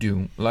actually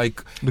do.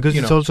 Like because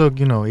it's also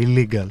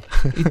illegal.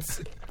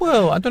 It's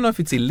well, I don't know if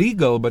it's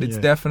illegal, but it's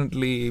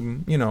definitely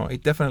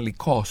it definitely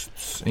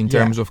costs in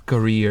terms of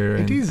career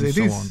and so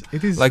on.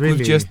 It is like really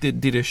we just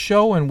did a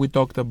show and we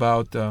talked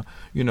about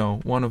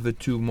one of the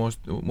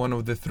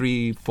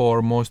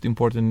 3-4 most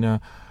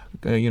important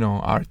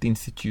art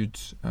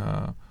institutes.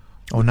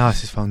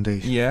 Onassis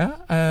Foundation.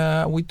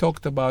 Yeah, we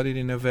talked about it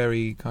in a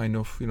very kind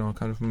of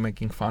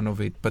making fun of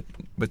it, but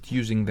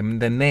using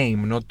the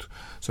name, not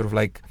sort of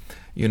like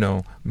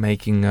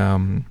making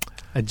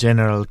a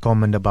general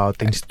comment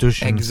about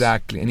institutions.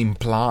 Exactly, and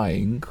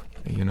implying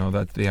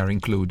that they are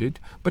included,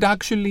 but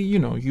actually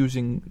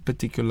using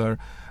particular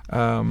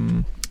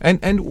but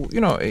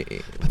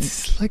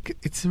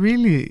it's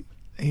really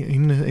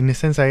in a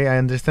sense I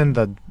understand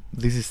that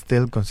this is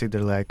still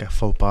considered like a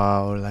faux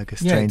pas or like a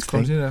strange it's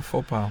thing. considered a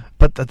faux pas.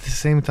 But at the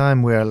same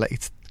time, we are like,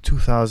 it's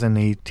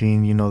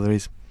 2018. There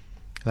is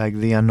like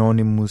the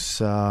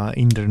anonymous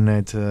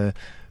internet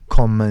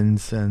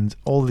comments and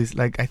all this.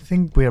 Like, I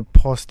think we are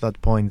past that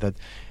point that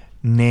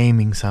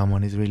naming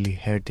someone is really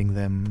hurting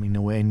them in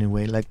a way.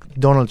 Like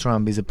Donald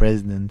Trump is a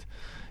president.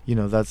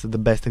 That's the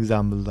best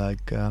example.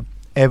 Like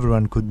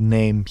everyone could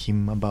name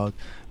him about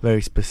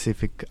very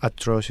specific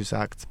atrocious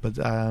acts, but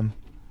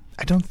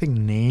I don't think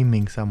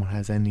naming someone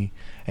has any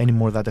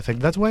more that effect.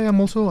 That's why I'm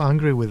also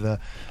angry with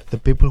the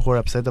people who are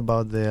upset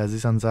about the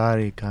Aziz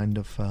Ansari kind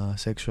of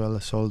sexual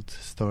assault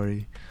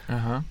story.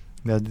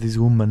 That this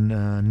woman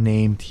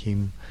named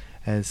him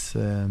as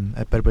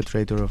a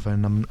perpetrator of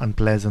an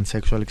unpleasant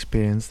sexual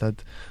experience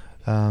that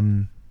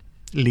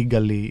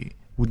legally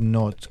would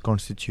not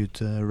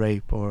constitute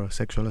rape or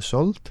sexual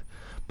assault.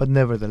 But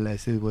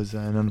nevertheless, it was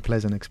an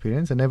unpleasant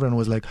experience, and everyone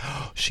was like,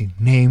 she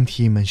named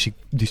him and she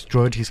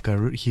destroyed his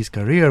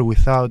career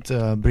without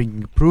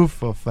bringing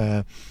proof of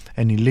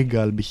any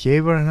illegal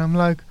behavior. And I'm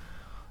like,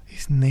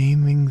 is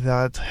naming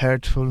that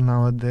hurtful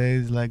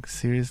nowadays? Like,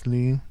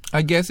 seriously?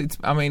 I guess it's.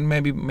 I mean,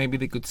 maybe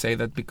they could say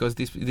that because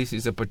this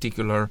is a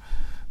particular,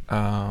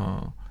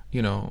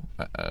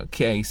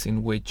 case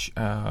in which.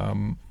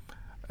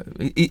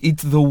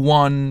 It's the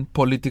one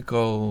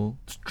political,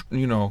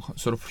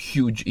 sort of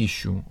huge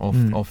issue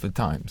of the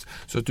times.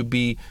 So to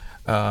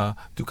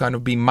kind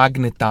of be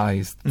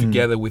magnetized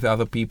together with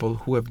other people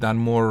who have done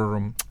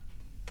more,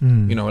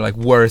 like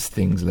worse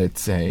things,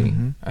 let's say,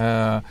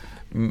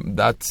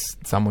 that's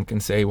someone can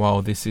say, wow,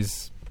 this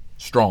is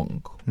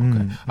strong.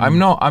 Okay. I'm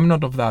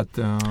not of that.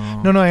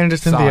 No, I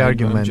understand side, the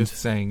argument. I'm just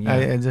saying.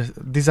 Yeah.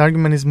 This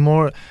argument is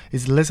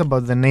less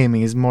about the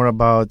naming. It's more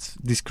about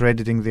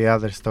discrediting the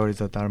other stories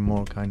that are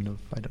more kind of,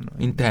 I don't know,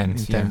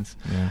 intense.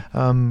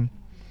 Yeah.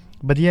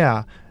 But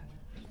yeah,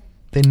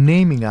 the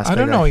naming aspect. I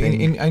don't know.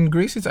 In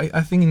Greece,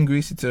 I think in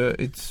Greece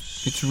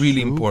it's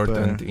really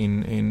important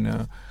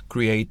in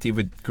creative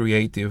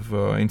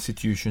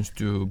institutions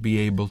to be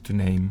able to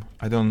name.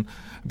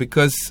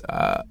 Because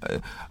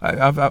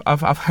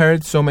I've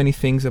heard so many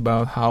things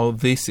about how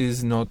this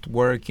is not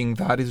working,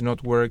 that is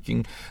not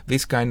working,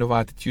 this kind of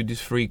attitude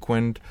is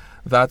frequent,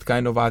 that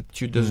kind of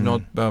attitude does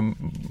not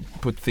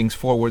put things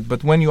forward.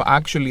 But when you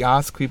actually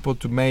ask people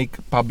to make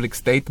public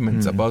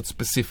statements about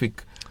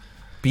specific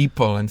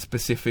people and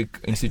specific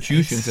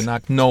institutions and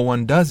act, no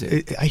one does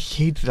it. I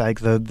hate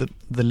like the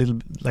little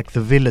like the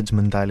village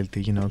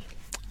mentality,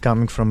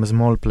 coming from a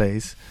small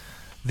place.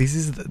 This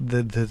is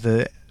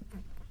the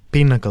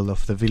pinnacle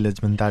of the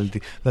village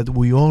mentality that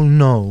we all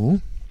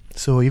know.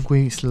 So if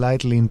we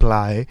slightly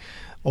imply,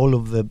 all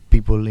of the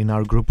people in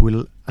our group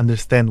will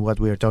understand what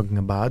we are talking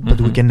about, but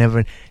we can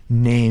never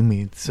name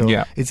it. So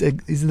it's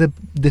the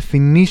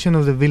definition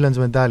of the village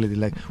mentality.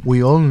 Like,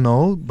 we all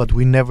know, but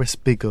we never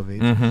speak of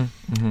it,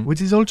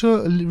 which is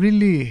also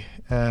really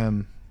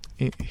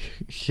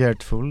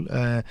hurtful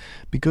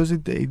because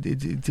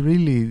it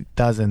really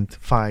doesn't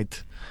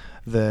fight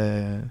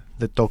the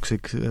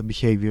toxic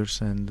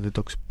behaviors and the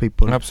toxic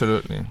people.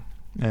 Absolutely.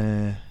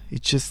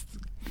 It's just,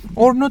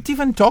 or not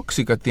even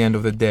toxic at the end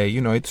of the day.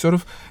 It's sort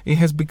of, it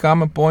has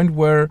become a point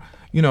where,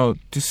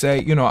 to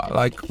say,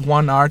 like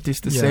one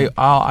artist to say,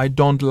 I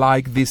don't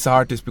like this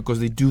artist because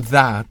they do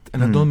that,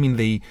 and I don't mean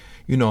they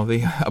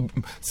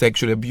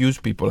sexually abuse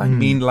people. I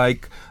mean,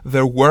 like,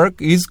 their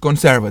work is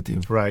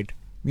conservative. Right.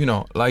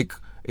 Like,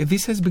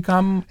 this has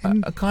become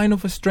a kind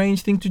of a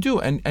strange thing to do,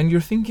 and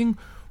you're thinking,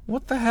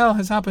 what the hell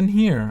has happened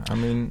here? I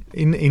mean,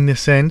 in a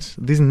sense,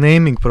 this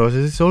naming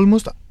process is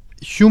almost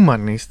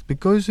humanist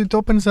because it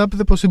opens up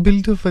the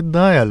possibility of a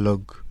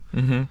dialogue.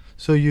 Mm-hmm.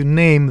 So you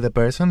name the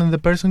person, and the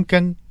person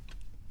can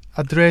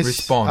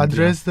address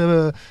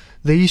the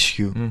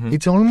issue. Mm-hmm.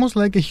 It's almost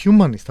like a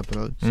humanist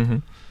approach. Mm-hmm.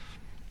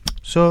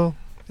 So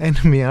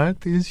enemy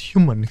art is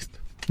humanist.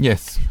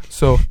 Yes.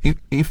 So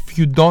if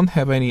you don't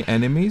have any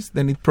enemies,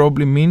 then it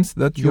probably means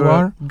that you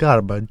are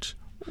garbage.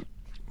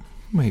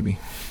 Maybe.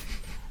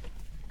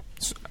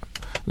 So,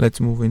 let's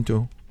move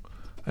into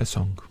a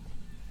song.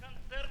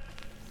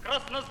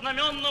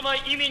 Краснознаменного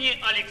имени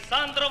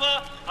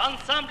Александрова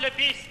ансамбля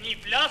песни и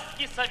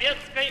пляски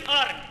Советской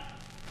армии.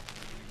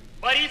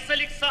 Борис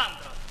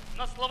Александров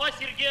на слова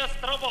Сергея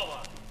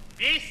Острового.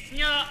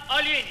 Песня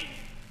о Ленине.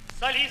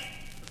 Солист,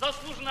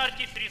 заслуженный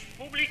артист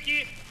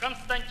республики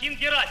Константин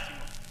Герасимов.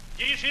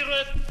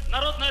 Дирижирует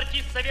народный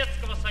артист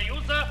Советского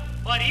Союза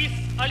Борис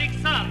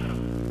Александров.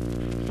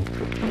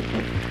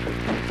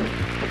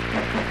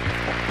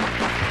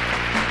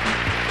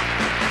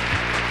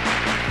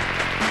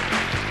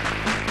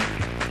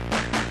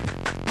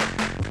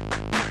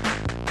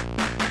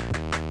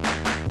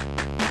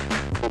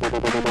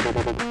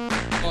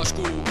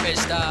 Moscú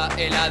está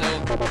helado.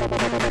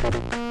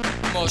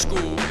 Moscú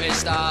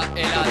está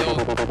helado.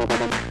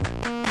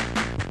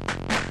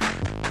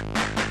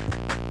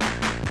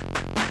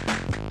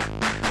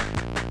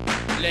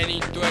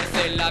 Lenin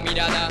tuerce la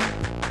mirada,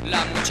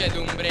 la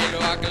muchedumbre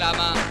lo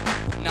aclama.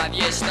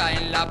 Nadie está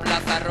en la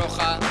Plaza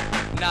Roja,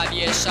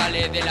 nadie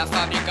sale de la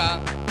fábrica.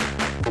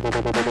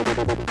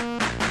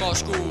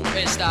 Moscú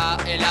está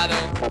helado.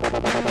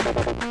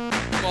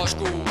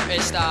 Moscú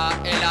está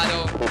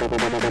helado.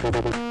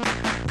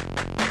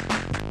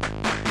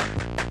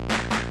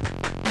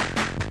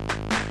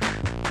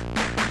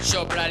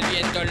 Sopla el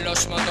viento en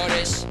los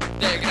motores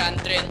del gran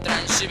tren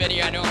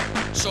transiberiano.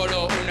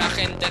 Solo un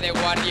agente de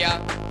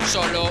guardia,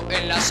 solo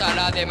en la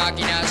sala de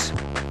máquinas.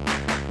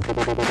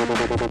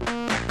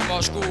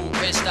 Moscú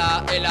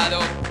está helado.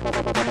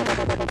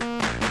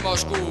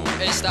 Moscú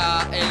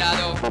está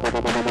helado.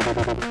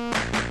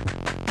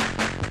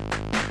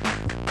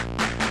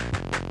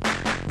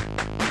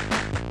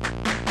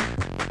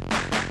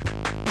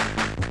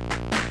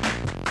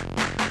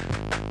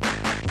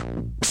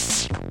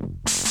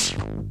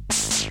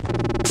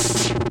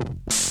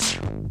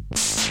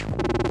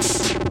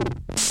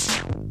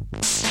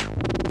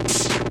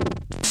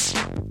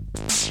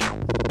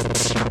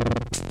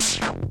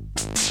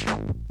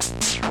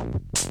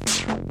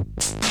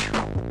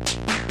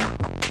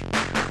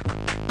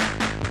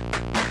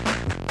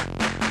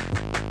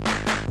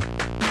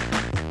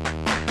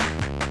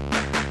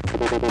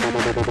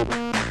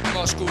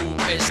 Moscú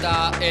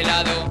está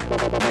helado.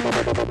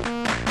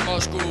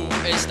 Moscú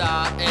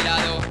está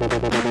helado.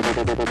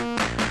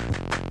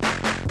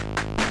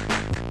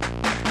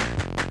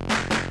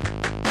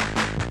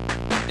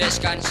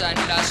 Descansan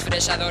las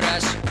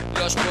fresadoras,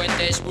 los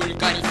puentes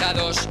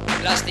vulcanizados,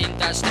 las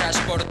cintas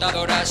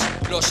transportadoras,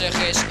 los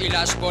ejes y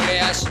las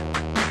poleas.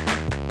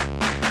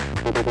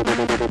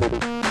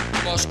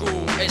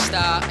 Moscú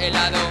está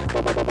helado.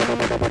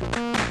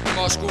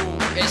 Moscú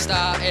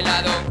está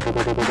helado.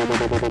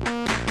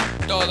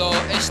 Todo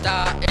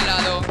está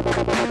helado.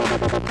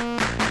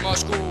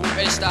 Moscú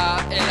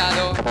está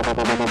helado.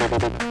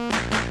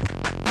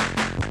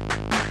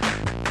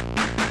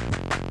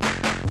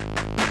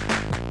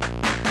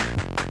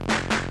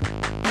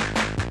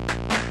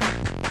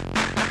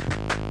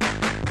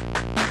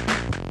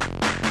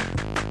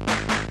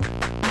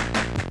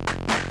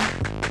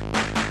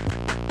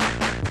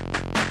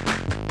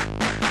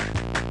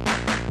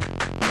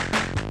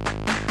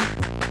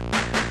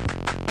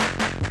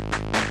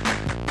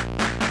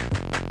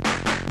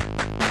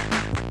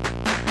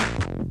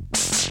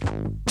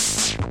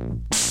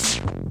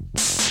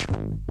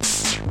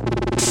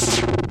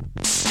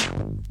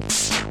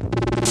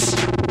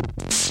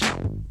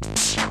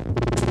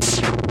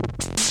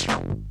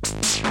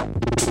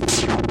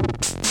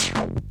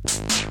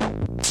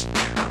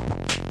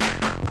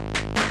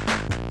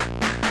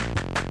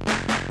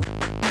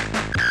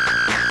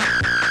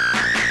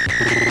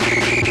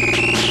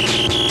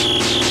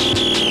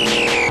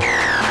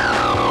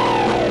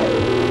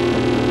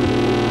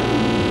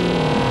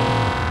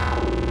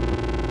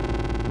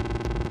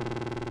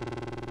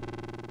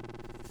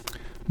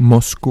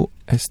 Moscú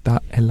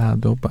está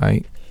helado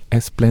by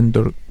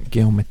Esplendor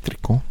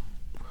Geométrico.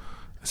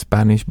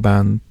 Spanish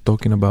band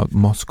talking about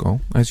Moscow.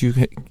 As you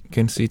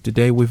can see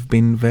today, we've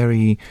been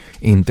very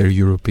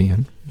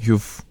inter-European.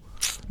 You've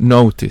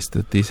noticed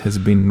that this has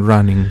been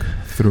running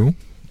through.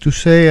 To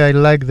say I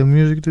like the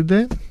music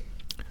today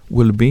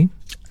will be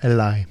a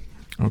lie.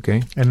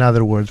 Okay.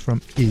 Another word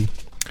from E.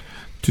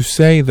 To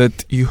say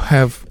that you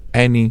have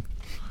any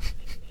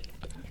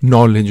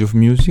knowledge of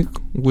music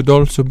would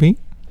also be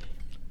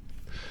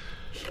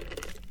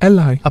a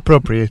lie.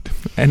 Appropriate.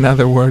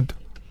 Another word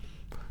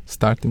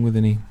starting with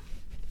an E.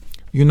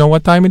 You know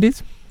what time it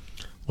is?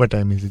 What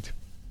time is it?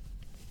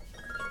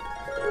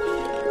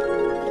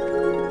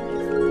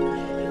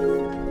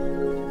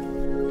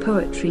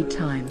 Poetry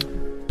time.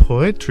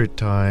 Poetry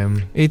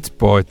time. It's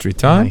poetry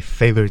time. My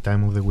favorite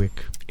time of the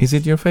week. Is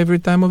it your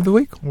favorite time of the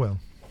week? Well,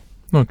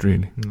 not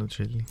really. Not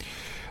really.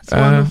 It's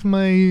one of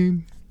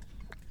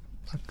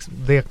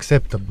the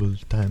acceptable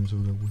times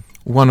of the week.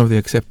 One of the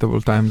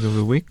acceptable times of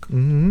the week.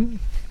 Mm-hmm.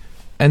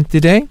 And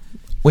today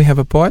we have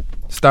a poet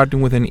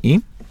starting with an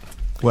E.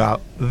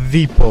 Well,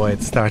 the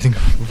poet starting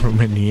from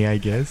an E, I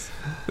guess.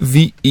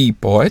 The E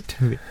poet.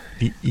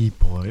 The E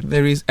poet.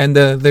 There is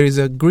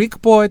a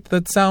Greek poet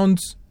that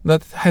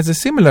has a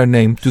similar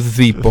name to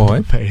the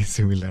poet. Very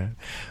similar.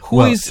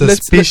 Who is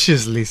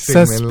suspiciously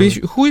similar?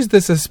 Who is the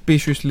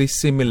suspiciously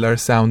similar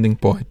sounding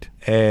poet?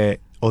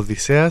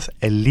 Odysseus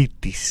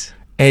Elitis.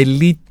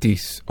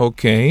 Elitis,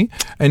 okay.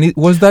 And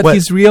was that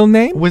his real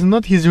name? Was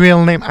not his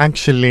real name,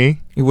 actually.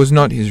 It was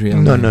not his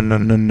real name.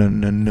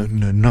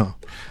 No.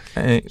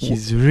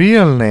 His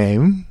real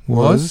name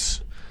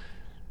was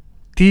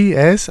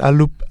T.S.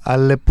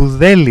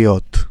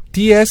 Alepudeliot.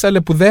 T.S.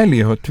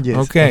 Alepudeliot, yes,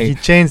 okay. He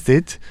changed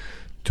it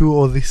to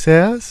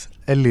Odysseus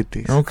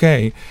Elitis.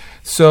 Okay,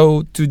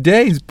 so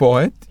today's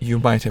poet, you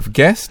might have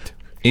guessed,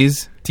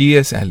 is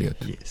T.S. Eliot.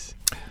 Yes.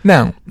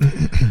 Now,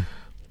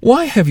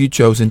 why have you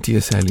chosen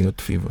T.S.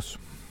 Eliot, Phivos?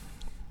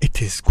 It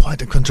is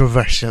quite a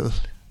controversial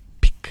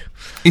pick.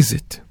 Is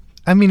it?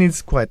 I mean,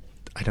 it's quite...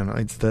 I don't know,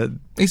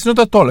 It's not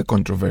at all a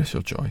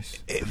controversial choice.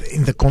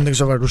 In the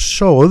context of our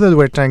show that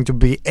we're trying to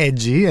be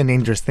edgy and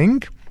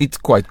interesting, it's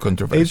quite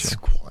controversial.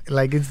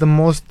 It's the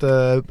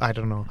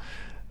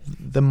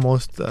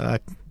most,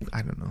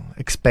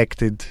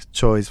 expected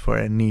choice for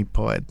any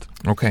poet.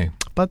 Okay.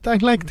 But I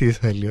like T.S.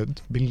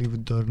 Eliot, believe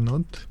it or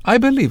not. I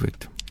believe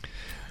it.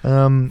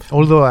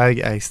 Although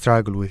I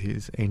struggle with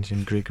his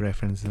ancient Greek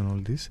reference and all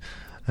this.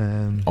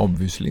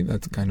 Obviously,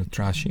 that's kind of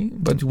trashy.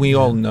 But we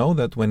all know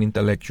that when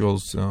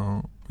intellectuals,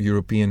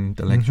 European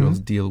intellectuals,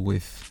 deal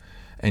with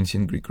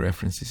ancient Greek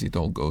references, it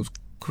all goes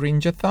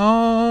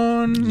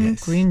cringe-a-thon.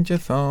 Yes.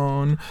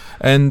 Cringe-a-thon.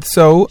 And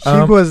so...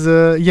 he was,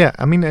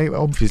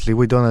 obviously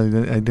we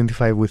don't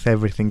identify with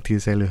everything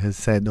T.S. Eliot has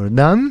said or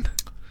done.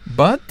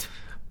 But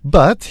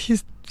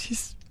he's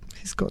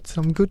got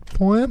some good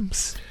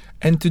poems.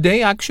 And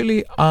today,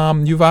 actually,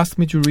 you've asked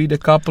me to read a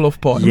couple of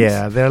poems.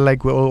 Yeah, they're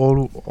like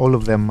all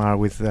of them are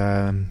with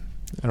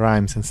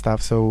rhymes and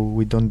stuff, so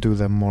we don't do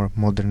the more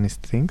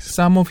modernist things.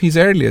 Some of his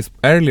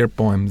earlier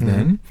poems,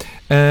 then,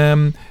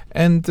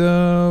 and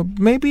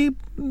maybe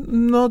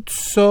not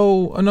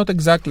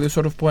exactly the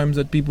sort of poems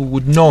that people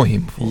would know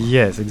him for.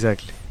 Yes,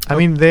 exactly. I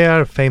mean, they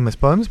are famous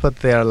poems, but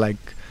they are like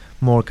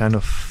more kind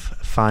of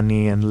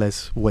funny and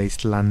less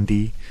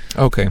wastelandy.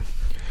 Okay.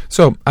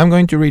 So, I'm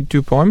going to read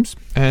two poems,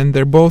 and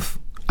they're both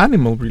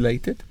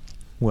animal-related.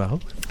 Well.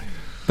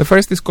 The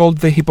first is called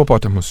The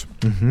Hippopotamus.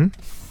 Mm-hmm.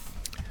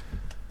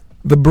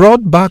 The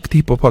broad-backed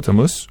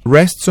hippopotamus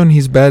rests on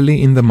his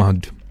belly in the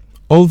mud.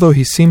 Although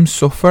he seems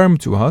so firm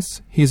to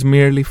us, he is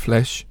merely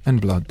flesh and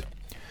blood.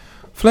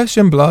 Flesh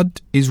and blood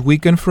is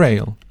weak and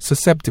frail,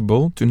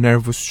 susceptible to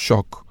nervous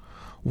shock,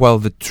 while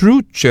the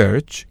true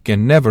church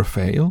can never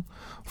fail,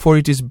 for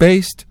it is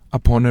based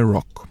upon a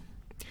rock.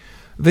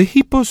 The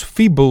hippo's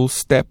feeble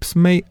steps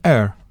may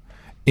err,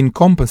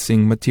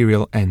 encompassing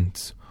material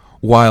ends,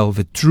 while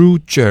the true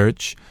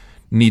church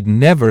need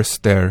never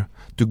stir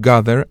to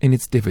gather in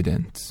its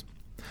dividends.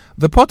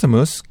 The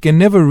potamus can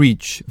never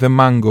reach the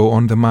mango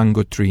on the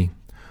mango tree,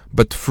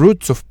 but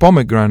fruits of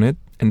pomegranate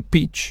and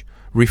peach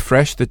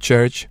refresh the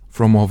church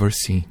from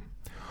oversea.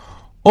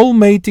 All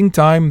mating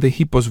time the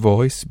hippo's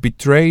voice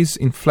betrays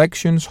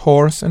inflections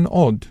hoarse and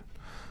odd,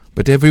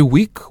 but every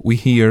week we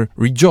hear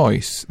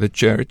rejoice the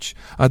church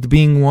at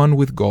being one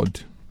with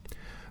God.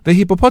 The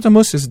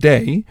hippopotamus's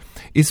day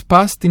is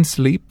passed in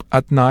sleep,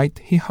 at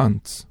night he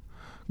hunts.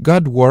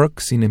 God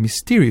works in a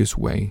mysterious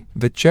way,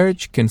 the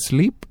church can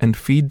sleep and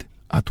feed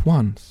at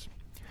once.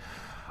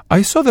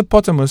 I saw the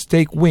potamus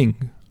take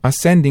wing,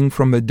 ascending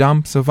from the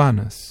damp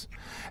savannas,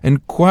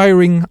 and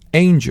choiring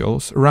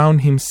angels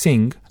round him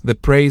sing the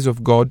praise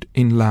of God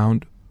in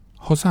loud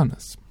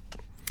hosannas.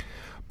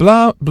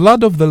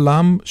 Blood of the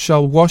Lamb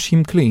shall wash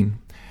him clean,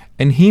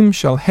 and him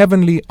shall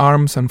heavenly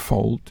arms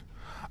unfold.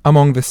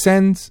 Among the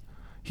sands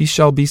he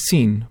shall be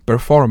seen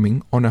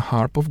performing on a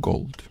harp of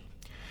gold.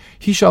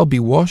 He shall be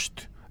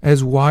washed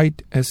as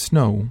white as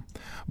snow,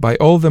 by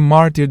all the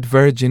martyred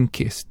Virgin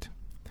kissed,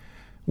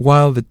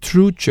 while the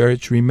true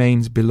church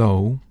remains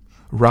below,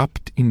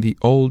 wrapped in the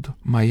old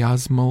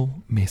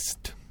miasmal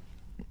mist.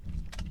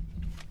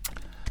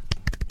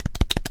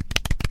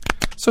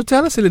 So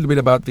tell us a little bit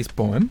about this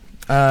poem.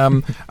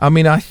 I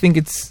mean, I think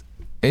it's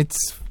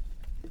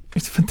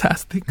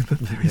fantastic that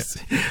there is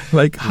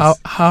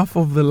half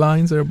of the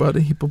lines are about a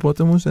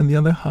hippopotamus and the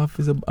other half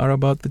are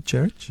about the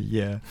church.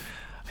 Yeah,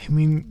 I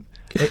mean,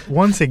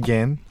 once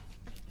again,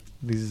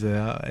 this is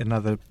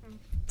another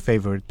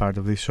favorite part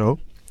of this show,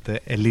 the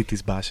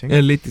elitist bashing.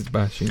 Elitist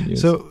bashing, yes.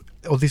 So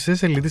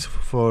Odysseus Elitis,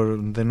 for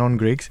the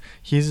non-Greeks,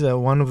 he's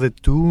one of the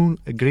two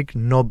Greek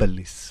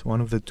Nobelists,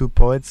 one of the two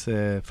poets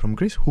from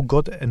Greece who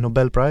got a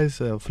Nobel Prize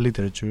of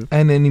Literature.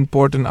 And an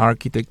important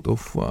architect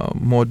of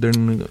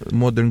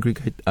modern Greek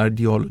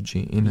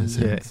ideology, in a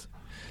sense.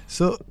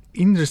 So,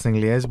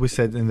 interestingly, as we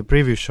said in the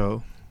previous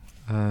show,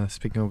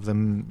 speaking of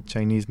the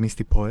Chinese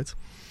mystic poets,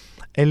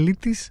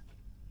 Elitis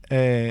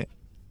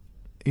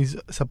is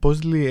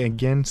supposedly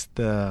against,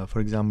 for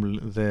example,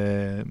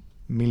 the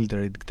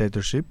military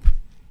dictatorship,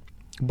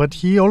 but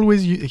he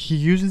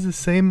uses the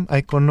same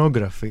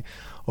iconography,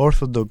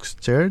 Orthodox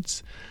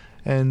Church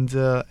and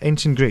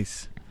ancient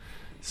Greece.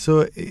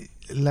 So,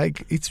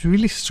 it's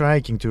really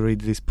striking to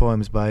read these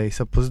poems by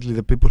supposedly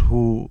the people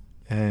who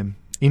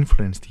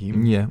influenced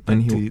him. Yeah,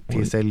 and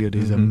T.S. Eliot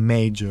is a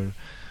major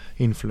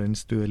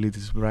influence to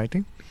elitist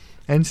writing,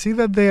 and see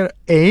that they are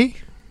A,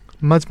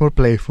 much more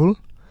playful,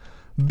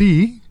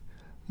 B,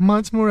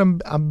 much more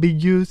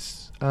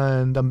ambiguous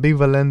and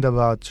ambivalent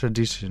about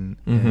tradition.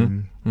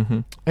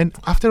 And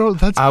after all,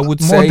 that's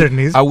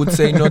modernism. I would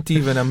say not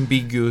even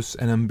ambiguous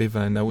and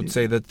ambivalent. I would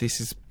say that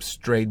this is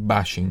straight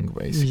bashing,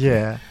 basically.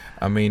 Yeah.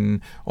 I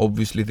mean,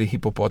 obviously the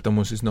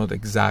hippopotamus is not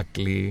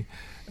exactly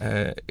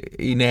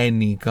in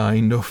any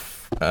kind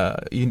of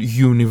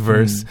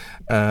universe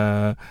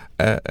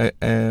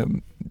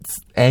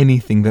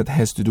anything that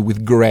has to do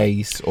with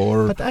grace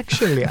or... But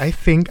actually, I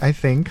think...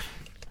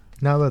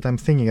 Now that I'm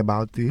thinking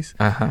about this,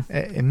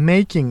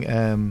 making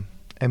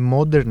a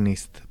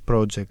modernist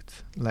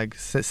project, like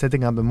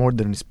setting up a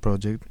modernist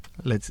project,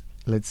 let's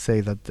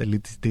say that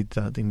Elitis did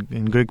that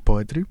in Greek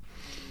poetry,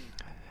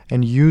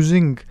 and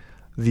using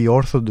the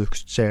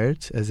Orthodox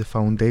Church as a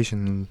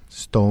foundational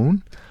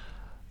stone,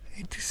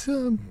 it is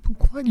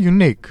quite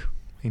unique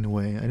in a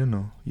way. I don't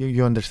know.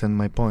 You understand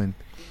my point?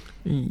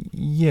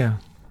 Yeah,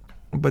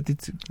 but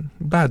it's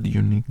bad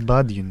unique.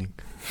 Bad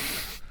unique.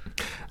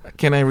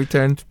 Can I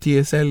return to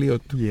T.S.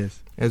 Eliot?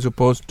 Yes. As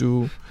opposed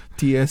to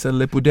T.S.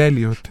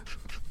 Eliot.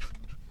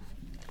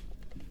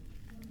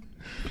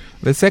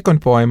 The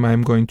second poem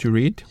I'm going to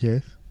read.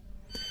 Yes.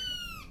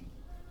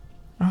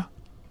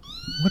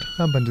 What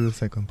happened to the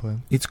second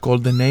poem? It's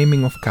called The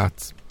Naming of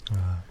Cats.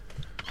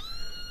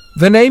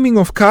 The naming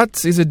of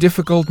cats is a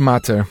difficult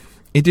matter.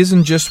 It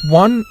isn't just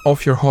one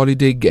of your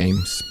holiday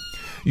games.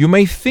 You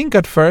may think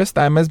at first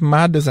I'm as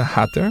mad as a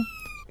hatter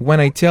when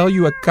I tell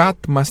you a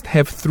cat must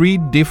have 3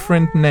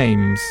 different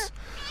names.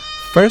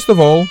 First of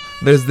all,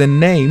 there's the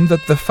name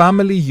that the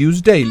family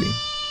use daily,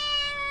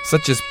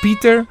 such as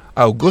Peter,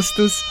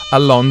 Augustus,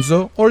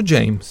 Alonso, or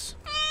James,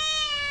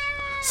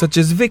 such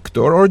as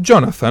Victor or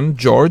Jonathan,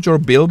 George or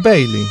Bill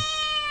Bailey,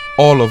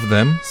 all of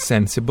them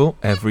sensible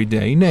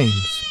everyday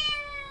names.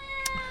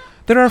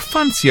 There are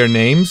fancier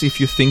names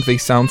if you think they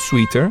sound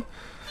sweeter,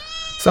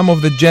 some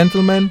of the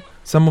gentlemen,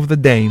 some of the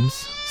dames,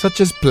 such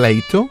as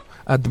Plato,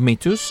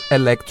 Admetus,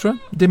 Electra,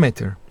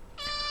 Demeter,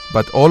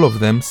 but all of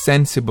them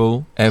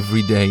sensible,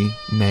 everyday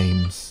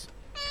names.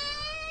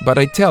 But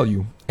I tell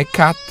you, a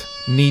cat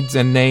needs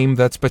a name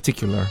that's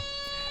particular,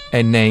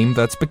 a name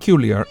that's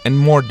peculiar and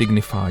more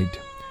dignified.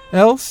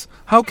 Else,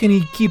 how can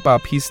he keep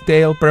up his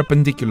tail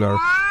perpendicular,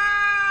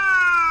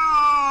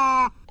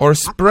 or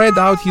spread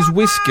out his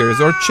whiskers,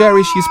 or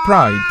cherish his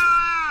pride?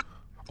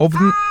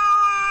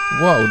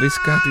 Whoa, this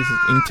cat is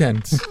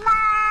intense.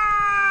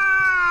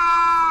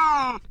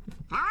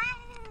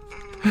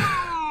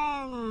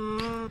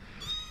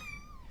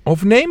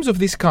 Of names of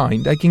this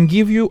kind, I can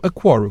give you a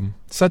quorum,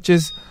 such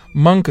as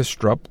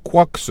Monkestrop,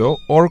 Quaxo,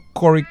 or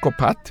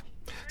Coricopat,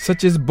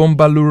 such as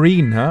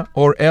Bombalurina,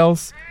 or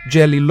else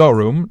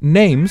Jellilorum,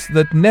 names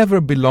that never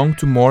belong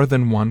to more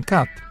than one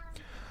cat.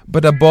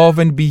 But above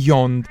and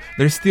beyond,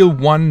 there's still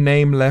one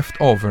name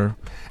left over,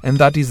 and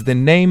that is the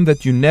name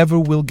that you never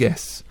will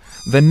guess,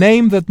 the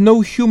name that no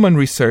human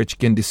research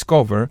can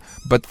discover,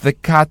 but the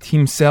cat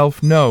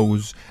himself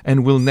knows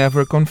and will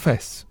never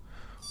confess.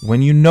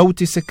 When you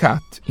notice a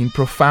cat in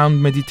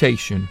profound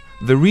meditation,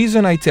 the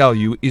reason I tell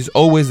you is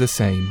always the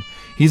same.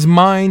 His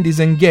mind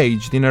is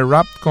engaged in a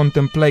rapt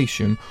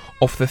contemplation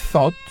of the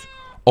thought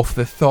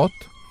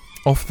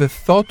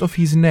of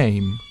his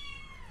name,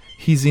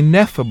 his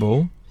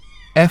ineffable,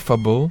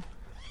 effable,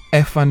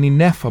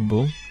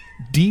 ineffable,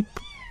 deep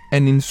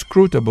and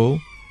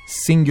inscrutable,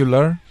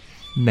 singular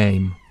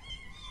name.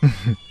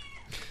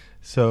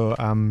 So,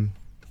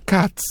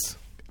 cats.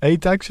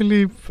 It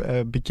actually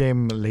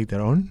became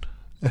later on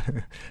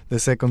the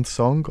second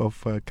song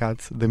of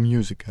Cats, the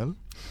musical.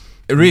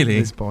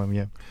 Really? This poem,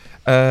 yeah.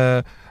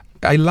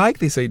 I like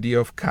this idea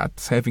of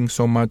cats having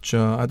so much...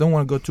 I don't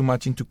want to go too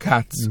much into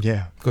cats.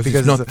 Yeah. Because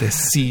it's not the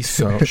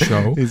seesaw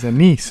show. It's an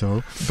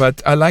e-show.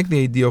 But I like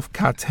the idea of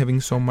cats having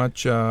so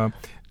much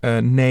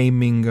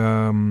naming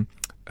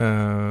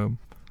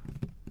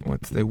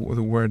what's the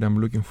word I'm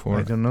looking for?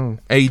 I don't know.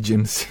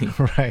 Agency.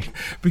 Right.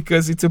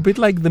 Because it's a bit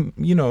like the,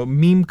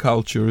 meme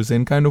cultures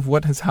and kind of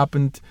what has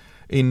happened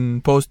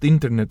in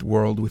post-internet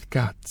world with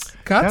cats.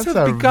 Cats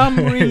have become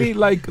really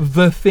like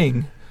the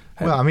thing.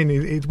 Well, I mean,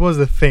 it was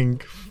a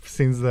thing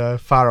since the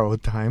Pharaoh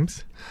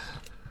times.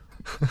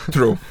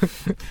 True.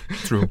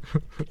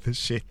 The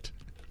shit.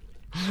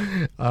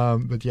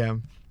 But yeah.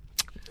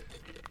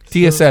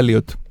 T.S.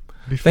 Eliot.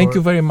 Thank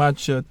you very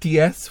much,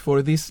 T.S.,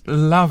 for this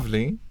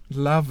lovely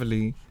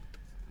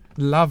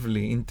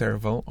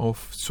interval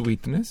of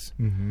sweetness.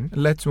 Mm-hmm.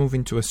 Let's move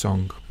into a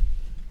song.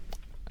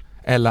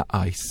 Ella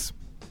Ice.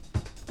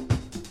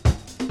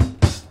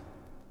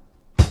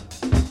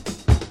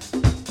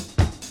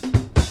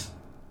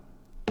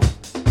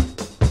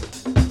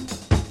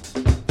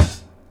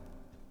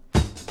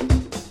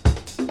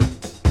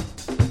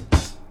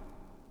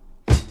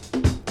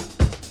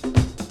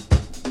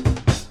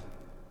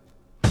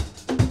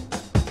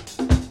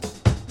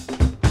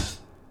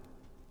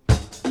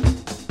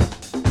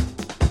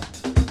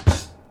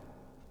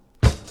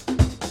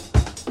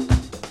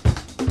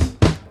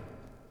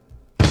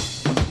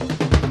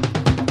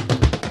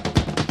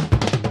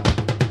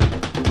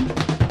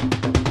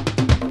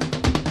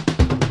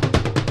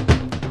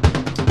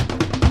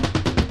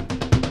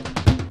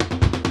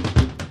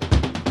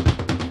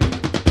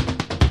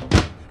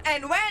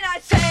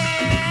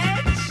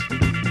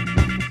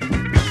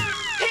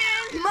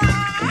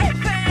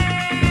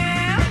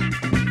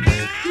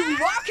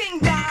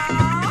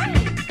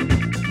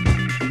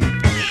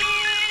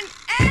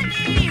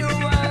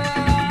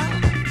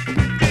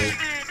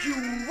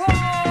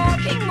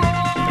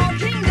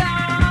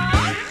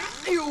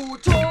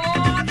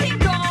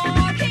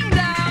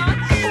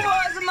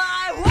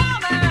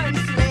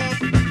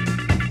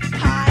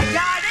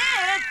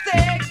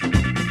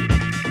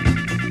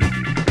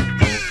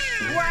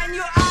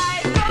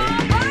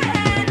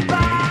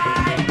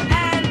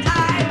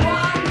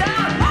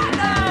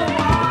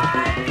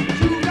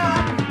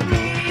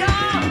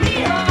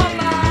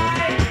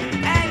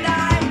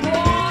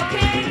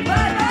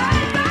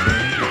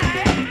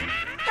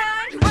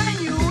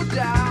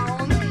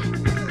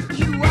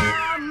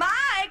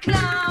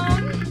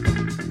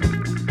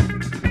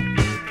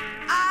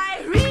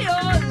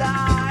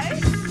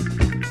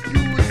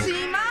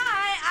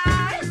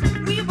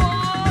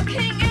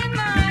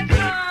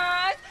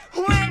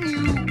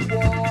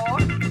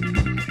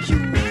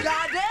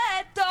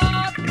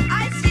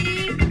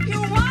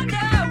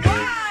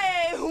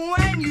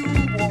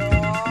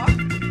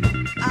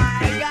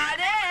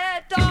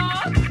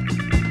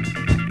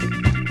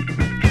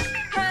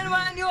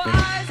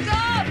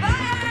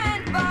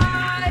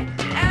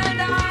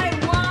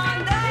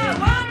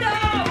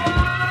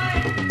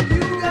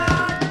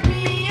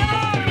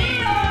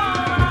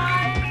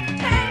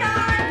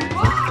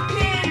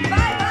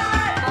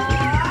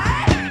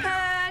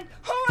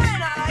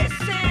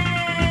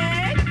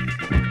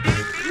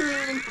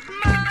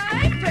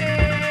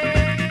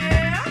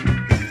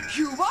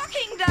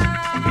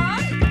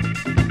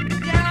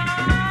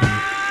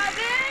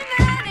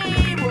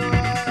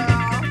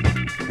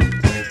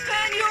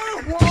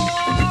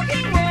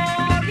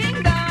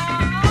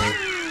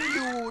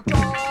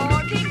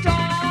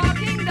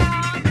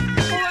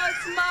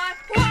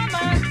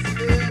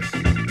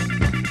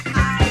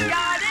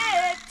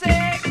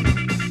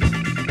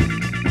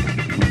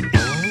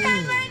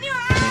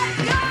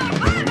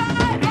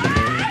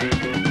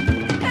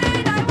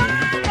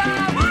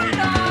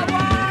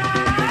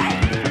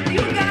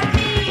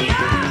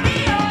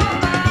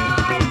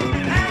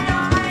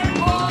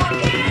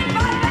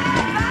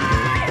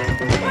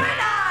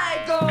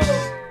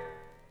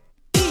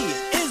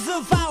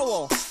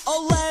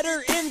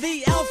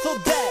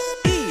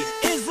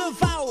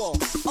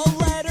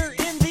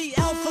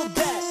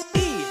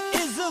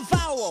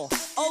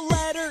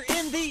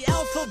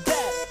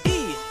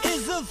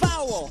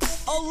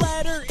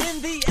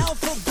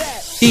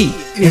 E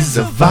is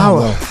a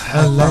vowel,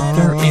 a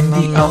letter in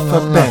the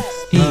alphabet.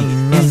 E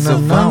is a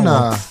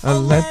vowel, a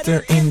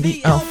letter in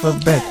the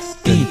alphabet.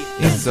 E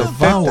is a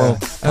vowel,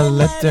 a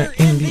letter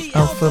in the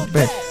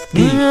alphabet.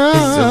 E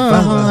is a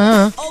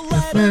vowel, E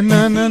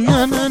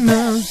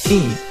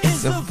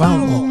is a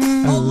vowel,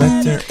 a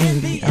letter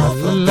in the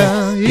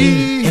alphabet.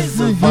 E is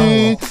a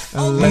vowel,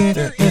 a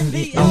letter in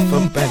the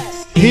alphabet.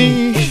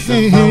 E is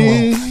a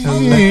vowel, a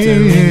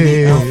letter in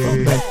the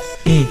alphabet.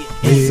 E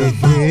is a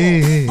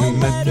vowel, a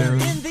letter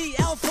in the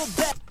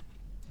alphabet.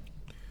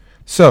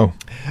 So,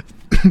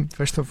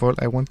 first of all,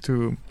 I want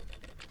to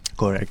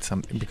correct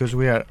something, because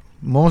we are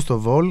most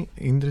of all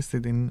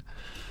interested in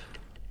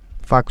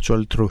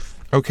factual truth.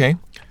 Okay.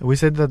 We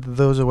said that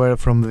those were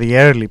from the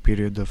early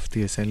period of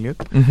T.S. Eliot,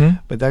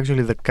 but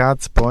actually the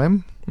Cats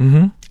poem,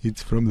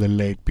 it's from the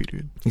late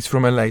period. It's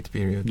from a late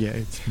period. Yeah,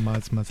 it's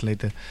much, much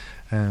later.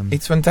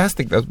 It's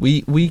fantastic that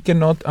we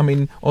cannot, I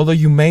mean, although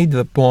you made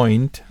the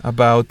point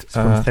about... It's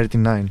from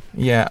 39.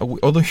 Yeah,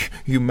 although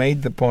you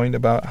made the point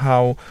about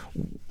how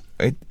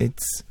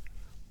it's...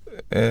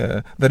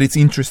 that it's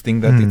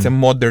interesting that it's a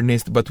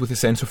modernist but with a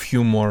sense of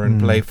humor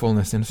and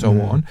playfulness and so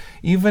on.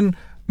 Even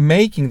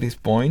making this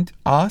point,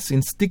 us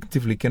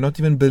instinctively cannot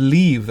even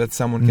believe that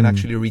someone can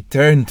actually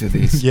return to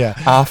this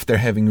after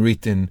having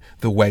written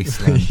The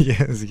Wasteland.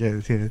 yes.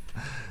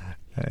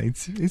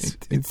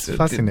 It's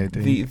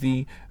fascinating.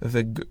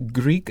 The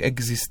Greek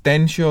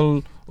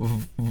existential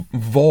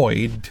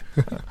void,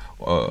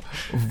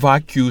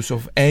 vacuous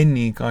of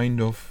any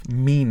kind of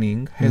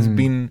meaning, has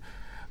been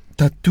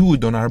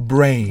tattooed on our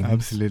brains.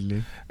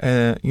 Absolutely.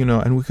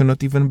 And we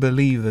cannot even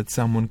believe that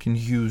someone can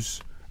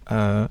use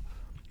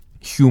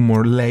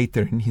humor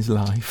later in his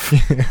life.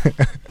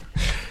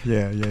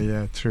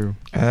 Yeah, true.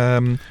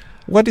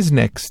 What is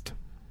next?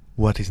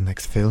 What is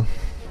next, Phil?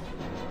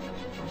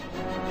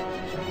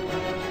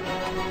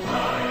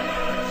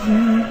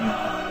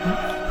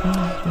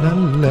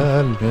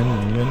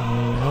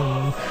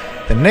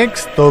 The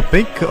next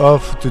topic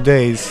of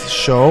today's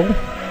show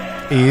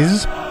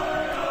is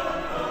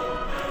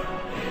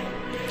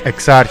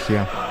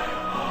Exarchia.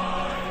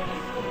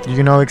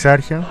 You know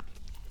Exarchia?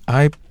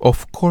 I,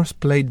 of course,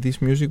 played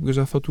this music because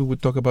I thought we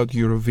would talk about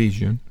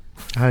Eurovision.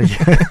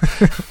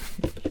 Yeah.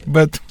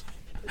 But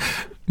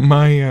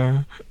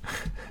my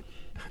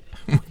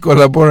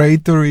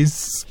collaborator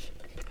is...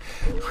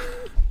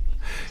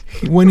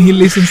 When he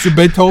listens to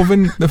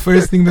Beethoven, the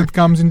first thing that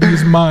comes into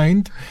his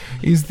mind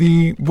is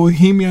the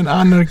bohemian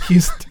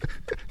anarchist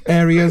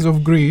areas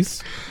of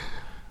Greece.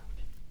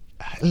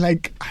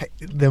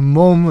 The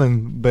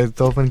moment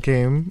Beethoven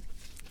came,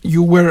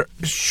 you were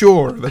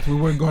sure that we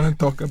were going to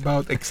talk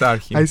about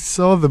Exarchia. I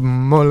saw the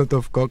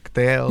Molotov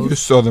cocktails. You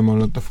saw the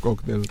Molotov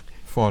cocktail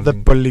falling. The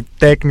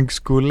Polytechnic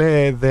School,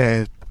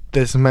 the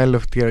smell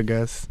of tear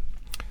gas.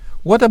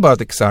 What about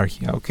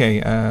Exarchia?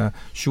 Okay,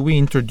 should we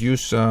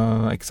introduce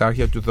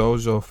Exarchia to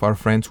those of our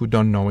friends who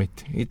don't know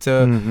it? It's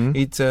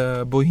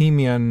a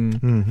bohemian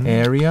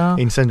area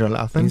in central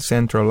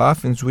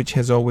Athens. Which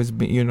has always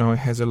been,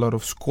 has a lot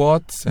of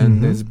squats,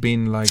 and there's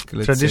been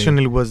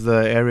traditionally was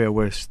the area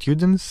where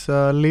students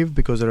live,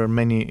 because there are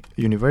many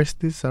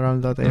universities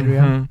around that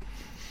area.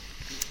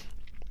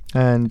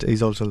 And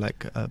is also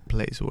a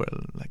place where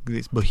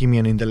these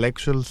bohemian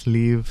intellectuals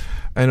live,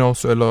 and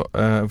also a lot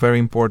very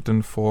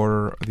important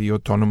for the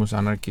autonomous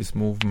anarchist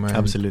movement.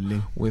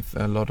 Absolutely, with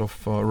a lot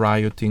of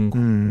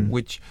rioting,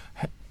 which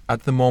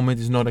at the moment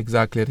is not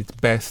exactly at its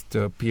best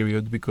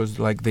period, because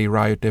they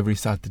riot every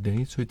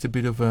Saturday. So it's a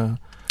bit of a,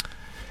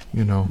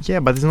 yeah,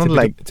 but it's not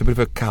it's a bit of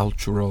a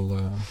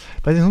cultural.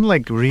 But it's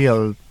not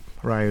real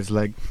riots.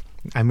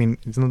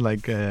 It's not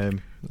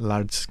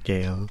large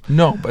scale.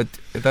 No, but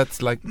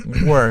that's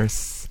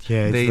worse.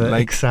 Yeah, they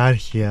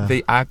Exarchia.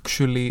 They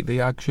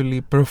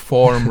actually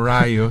perform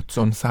riots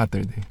on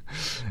Saturday.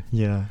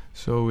 Yeah.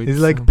 So it's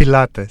like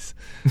Pilates.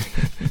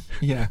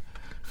 Yeah.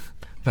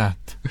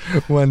 That.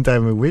 One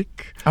time a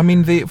week. I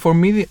mean, for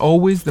me,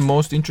 always the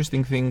most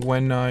interesting thing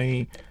when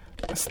I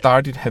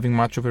started having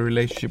much of a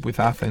relationship with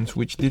Athens,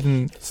 which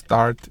didn't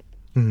start.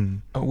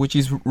 Which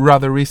is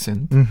rather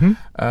recent,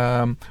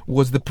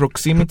 was the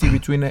proximity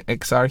between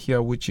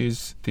Exarchia, which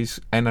is this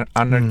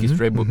anarchist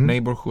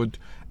neighborhood,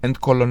 and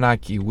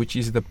Kolonaki, which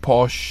is the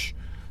posh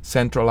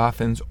central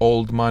Athens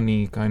old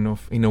money kind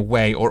of, in a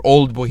way, or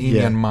old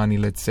bohemian money,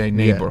 let's say,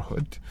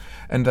 neighborhood.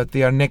 And that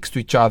they are next to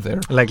each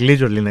other.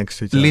 Literally next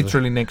to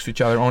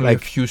each other. Only a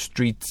few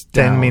streets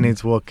 10 down.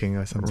 minutes walking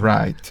or something.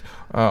 Right.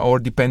 Or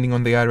depending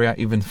on the area,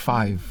 even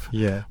 5.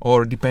 Yeah.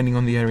 Or depending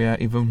on the area,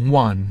 even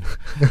 1.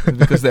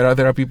 Because there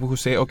are people who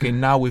say, okay,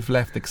 now we've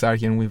left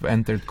Exarchia and we've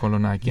entered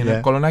Kolonaki.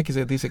 And Kolonaki is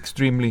this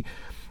extremely,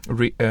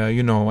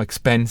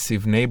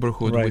 expensive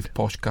neighborhood with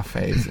posh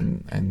cafes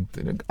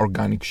and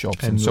organic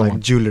shops and so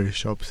on. Jewelry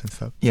shops and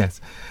stuff. Yes.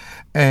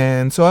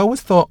 And so I always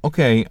thought,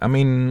 okay, I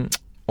mean,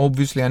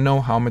 obviously I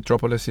know how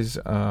metropolises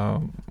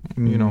are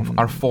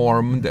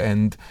formed,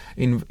 and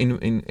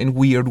in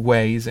weird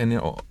ways,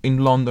 and in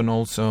London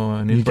also,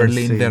 and in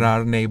Berlin there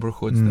are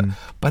neighborhoods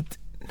but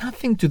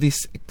nothing to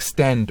this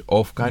extent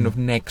of kind of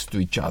next to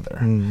each other,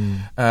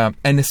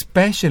 and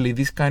especially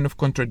this kind of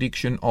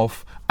contradiction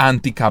of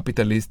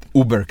anti-capitalist,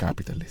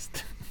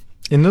 uber-capitalist.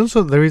 And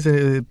also there is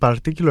a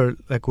particular,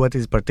 what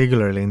is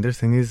particularly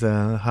interesting is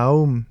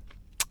how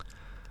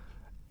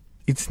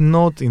it's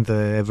not in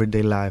the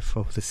everyday life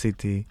of the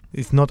city.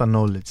 It's not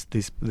acknowledged,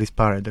 this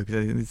paradox.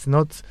 It's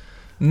not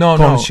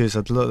conscious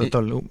at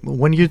all.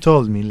 When you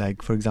told me,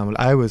 for example,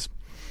 I was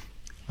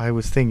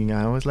thinking,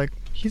 I was like,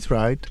 he's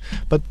right.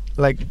 But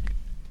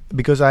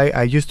because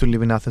I used to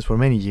live in Athens for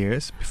many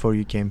years before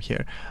you came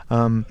here.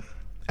 And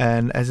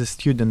as a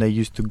student, I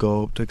used to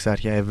go to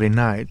Exarchia every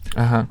night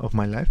of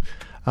my life.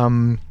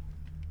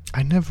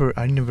 I never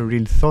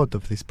really thought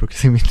of this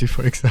proximity,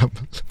 for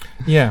example.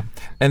 Yeah,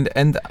 and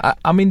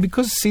I mean,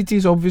 because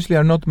cities obviously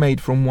are not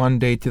made from one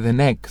day to the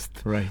next.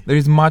 Right. There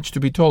is much to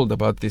be told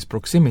about this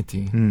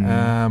proximity.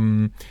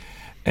 I've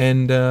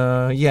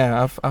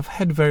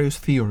had various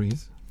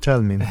theories.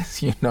 Tell me.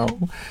 As you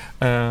know.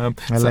 I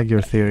like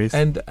your theories.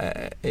 And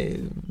I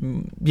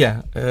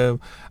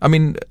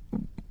mean,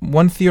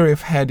 one theory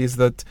I've had is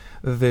that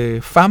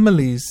the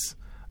families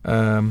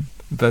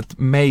that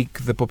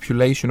make the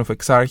population of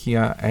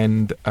Exarchia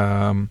and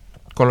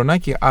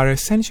Kolonaki are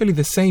essentially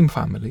the same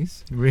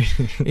families.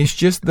 Really? It's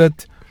just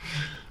that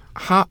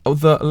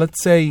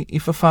let's say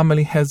if a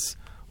family has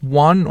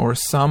one or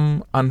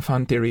some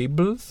enfant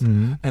terribles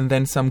and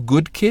then some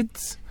good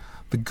kids,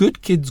 the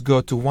good kids go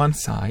to one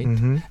side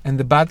and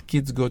the bad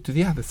kids go to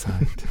the other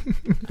side.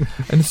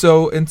 and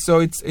so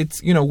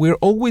it's we're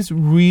always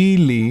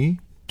really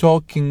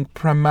talking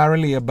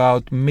primarily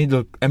about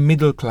a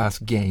middle class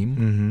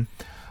game.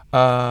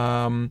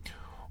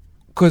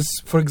 Because,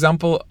 for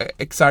example,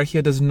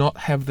 Exarchia does not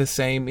have the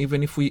same.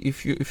 Even if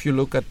you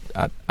look at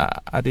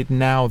it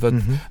now, that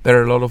there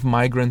are a lot of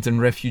migrants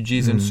and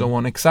refugees and so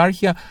on.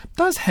 Exarchia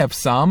does have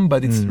some,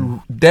 but it's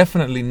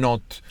definitely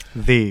not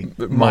the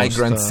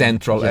migrant most,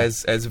 central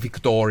as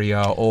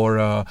Victoria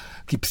or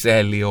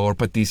Kypseli or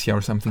Patissia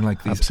or something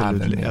like this.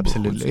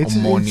 Absolutely. It's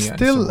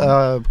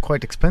still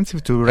quite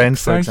expensive to rent.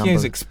 For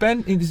example,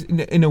 is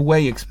in a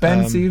way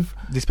expensive,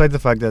 despite the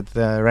fact that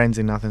the rents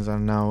in Athens are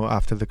now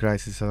after the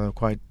crisis are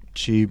quite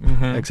cheap.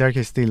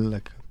 Exarchia is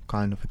still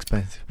kind of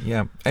expensive.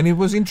 Yeah, and it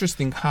was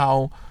interesting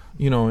how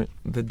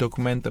the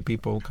Documenta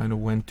people kind of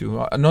went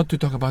to not to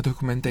talk about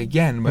Documenta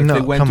again, but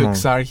they went to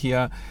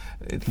Exarchia,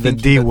 the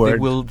D word.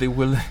 They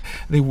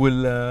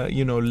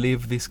will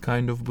live this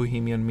kind of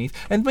bohemian myth,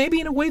 and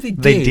maybe in a way they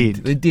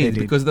did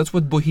because that's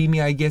what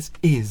Bohemia, I guess,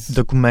 is.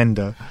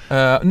 Documenta.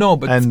 No,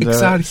 but and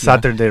Exarchia.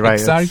 Saturday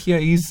riots. Exarchia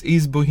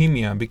is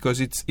Bohemia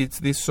because it's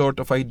this sort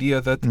of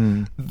idea that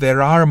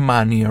there are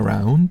money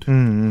around.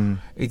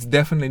 It's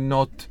definitely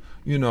not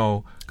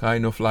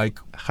kind of like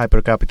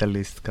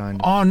hyper-capitalist kind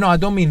of. Oh no, I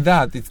don't mean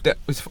that.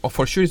 It's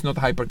for sure it's not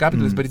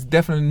hyper-capitalist, but it's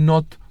definitely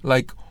not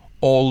like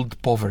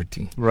old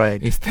poverty.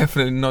 Right. It's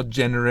definitely not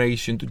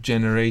generation to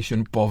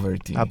generation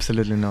poverty.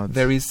 Absolutely not.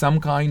 There is some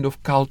kind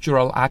of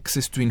cultural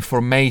access to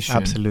information.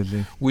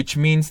 Absolutely. Which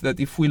means that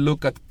if we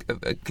look at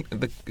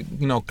the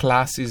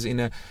classes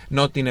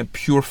not in a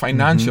pure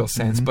financial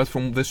sense, but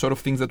from the sort of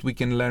things that we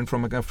can learn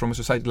from a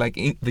society like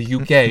in the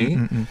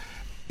UK.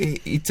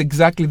 It's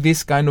exactly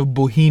this kind of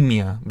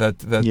bohemia that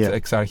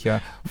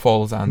Exarchia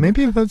falls under.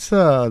 Maybe that's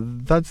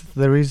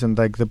the reason,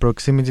 like the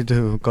proximity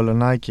to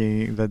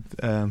Kolonaki, that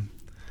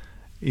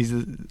is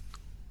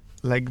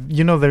like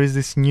there is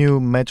this new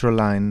metro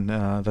line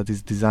that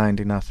is designed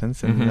in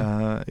Athens, and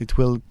it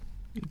will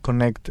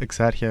connect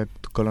Exarchia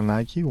to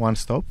Kolonaki, one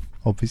stop,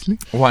 obviously.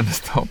 One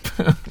stop,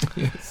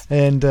 yes.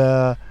 And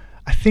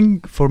I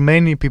think for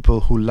many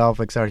people who love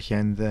Exarchia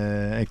and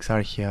the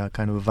Exarchia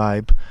kind of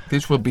vibe,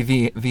 this will be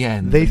the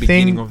end. They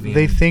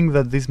think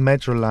that this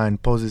metro line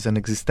poses an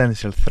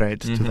existential threat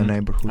to the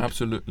neighborhood.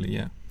 Absolutely,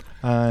 yeah.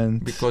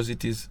 And because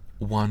it is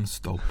one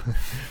stop.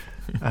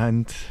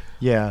 And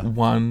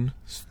one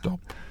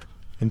stop.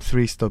 And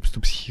 3 stops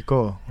to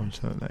Psychiko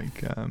also.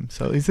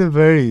 So it's a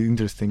very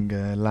interesting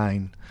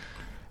line.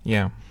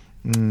 Yeah.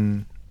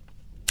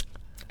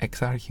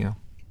 Exarchia.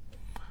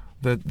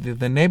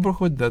 The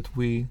neighborhood that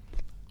we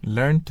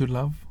learned to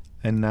love,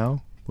 and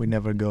now we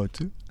never go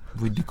to.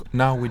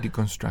 Now we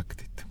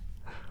deconstruct it.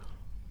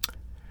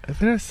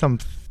 There are some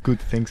good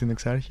things in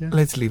Exarchia.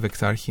 Let's leave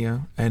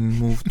Exarchia and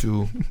move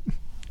to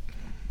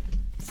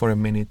for a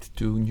minute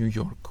to New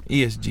York.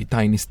 ESG,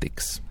 Tiny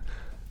Sticks.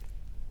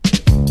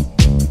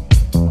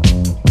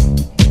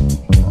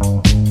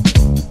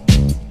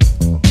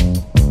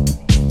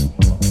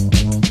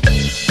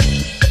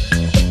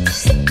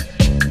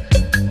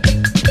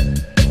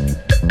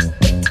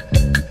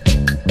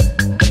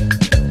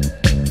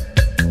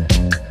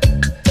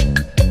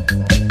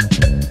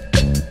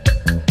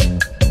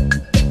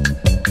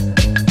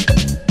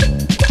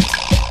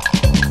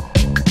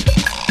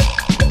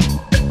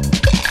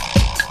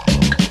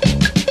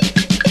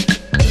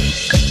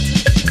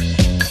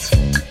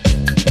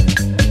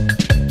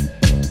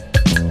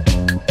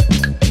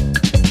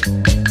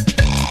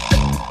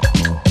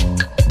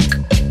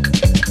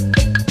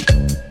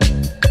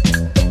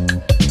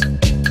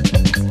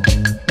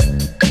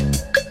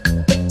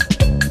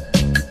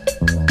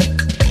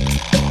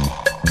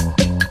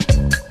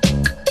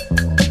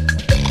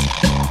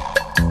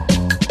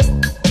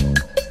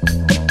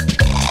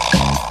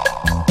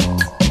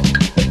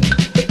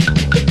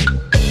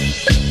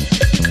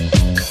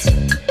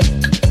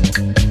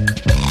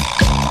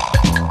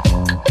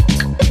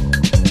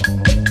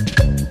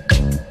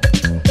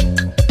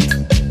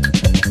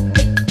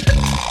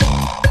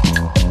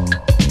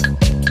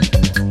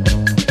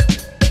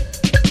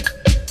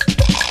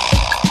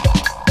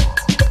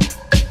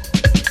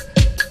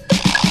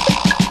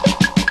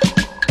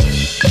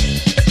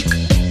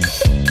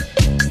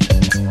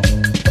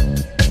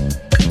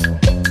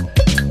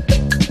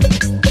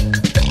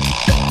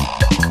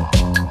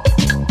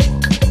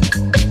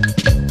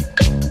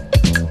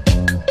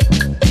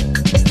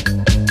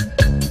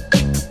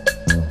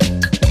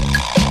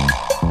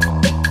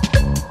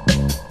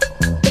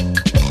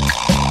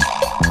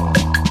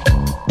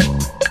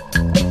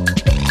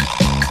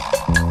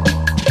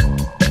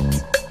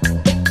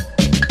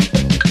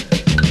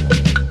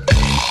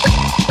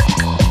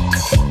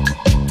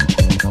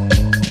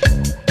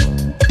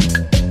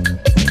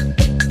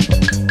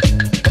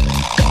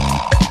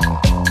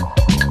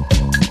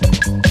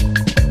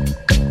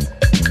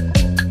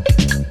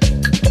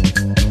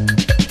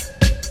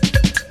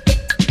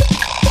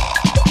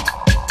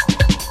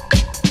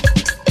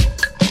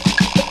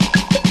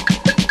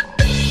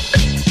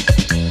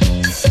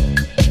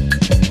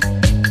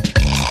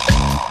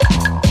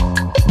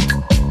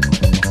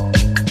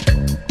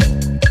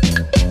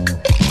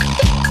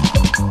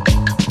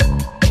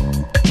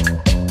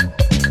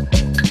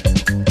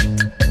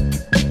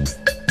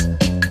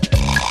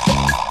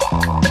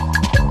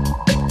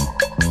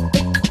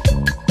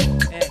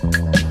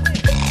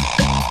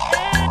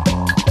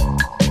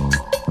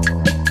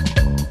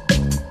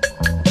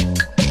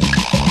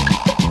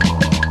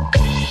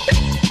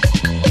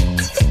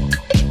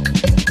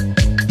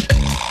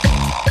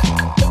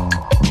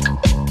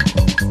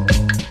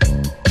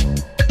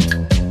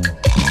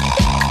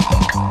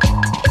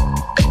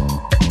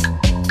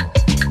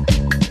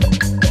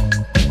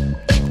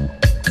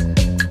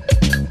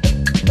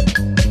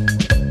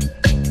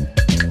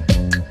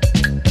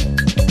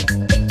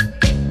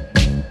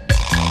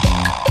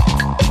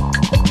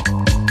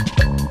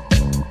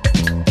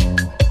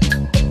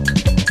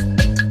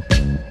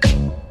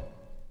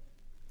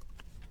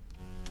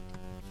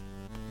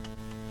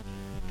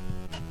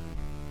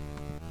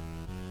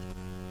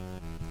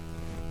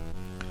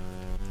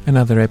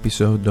 Another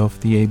episode of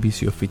the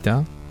ABC of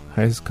FYTA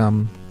has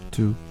come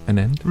to an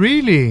end.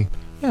 Really?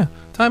 Yeah,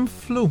 time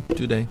flew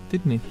today,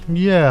 didn't it?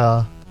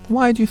 Yeah.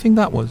 Why do you think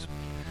that was?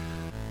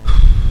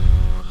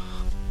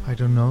 I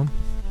don't know.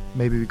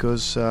 Maybe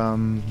because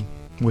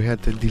we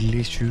had a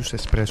delicious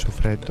espresso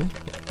freddo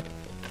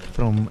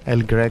from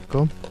El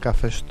Greco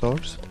cafe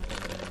stores.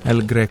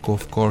 El Greco,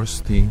 of course,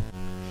 the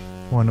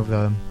one of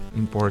the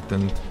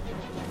important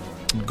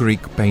Greek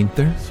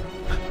painters.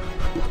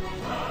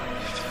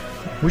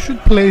 We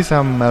should play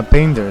some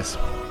painters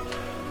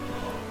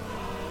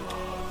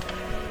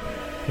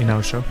in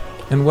our show.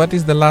 And what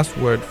is the last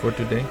word for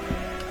today?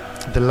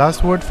 The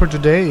last word for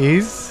today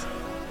is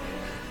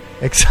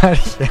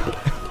exactly.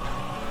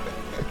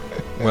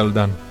 Well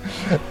done.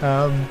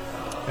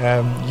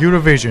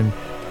 Eurovision.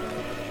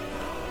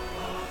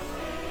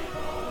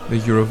 The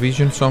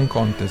Eurovision Song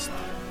Contest.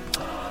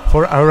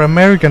 For our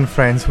American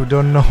friends who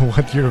don't know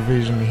what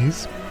Eurovision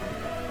is,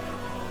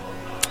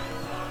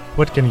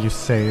 what can you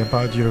say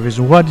about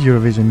Eurovision? What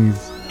Eurovision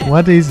is?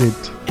 What is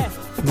it?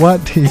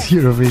 What is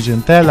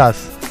Eurovision? Tell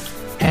us.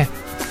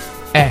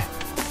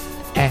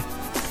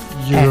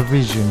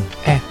 Eurovision.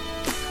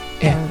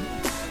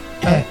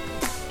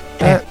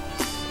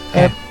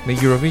 The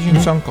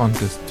Eurovision Song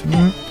Contest.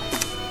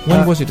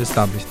 When was it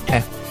established?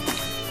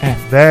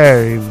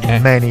 Very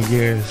many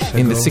years ago.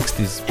 In the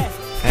 60s.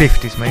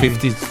 50s maybe.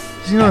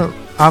 50s. You know,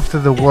 after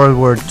the World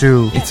War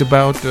II, it's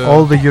about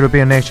all the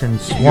European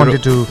nations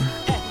wanted to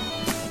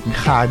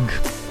hug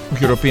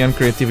European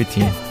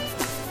creativity.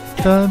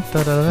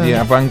 The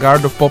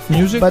avant-garde of pop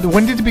music. But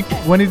when did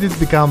it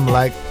become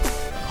like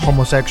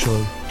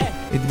homosexual?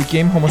 It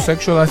became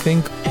homosexual, I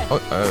think,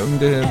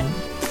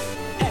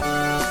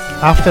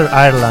 after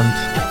Ireland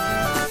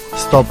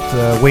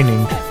stopped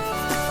winning,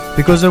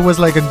 because there was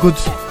like a good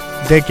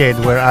decade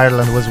where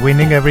Ireland was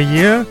winning every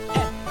year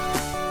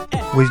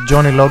with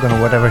Johnny Logan or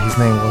whatever his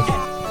name was.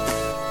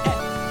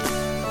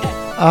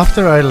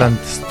 After Ireland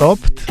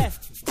stopped,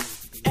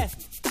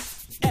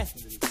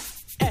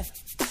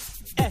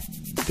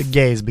 the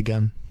gays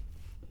began.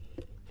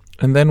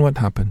 And then what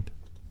happened?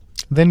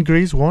 Then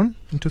Greece won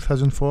in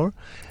 2004.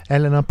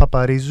 Elena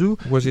Paparizou.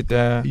 Was it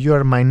You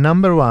Are My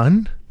Number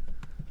One.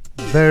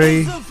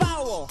 Very,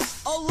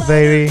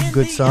 very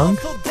good song.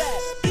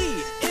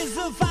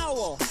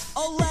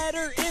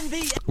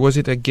 Was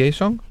it a gay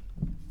song?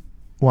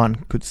 One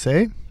could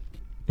say.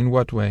 In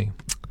what way?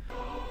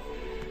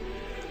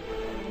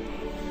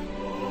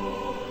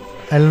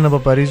 Elena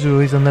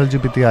Paparizou is an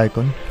LGBT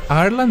icon.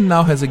 Ireland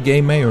now has a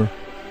gay mayor.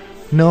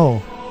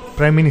 No,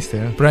 Prime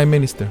Minister. Prime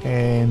Minister.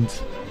 And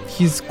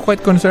he's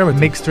quite conservative.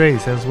 Mixed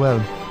race as well.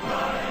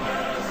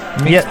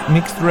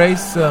 Mixed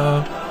race,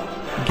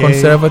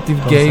 conservative,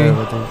 gay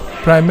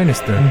Prime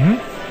Minister.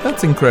 Mm-hmm.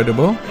 That's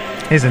incredible.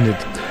 Isn't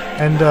it?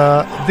 And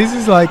this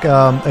is like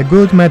a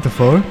good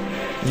metaphor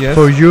yes.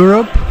 for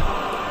Europe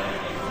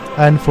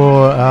and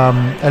for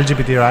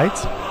LGBT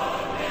rights.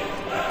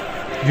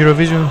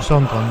 Eurovision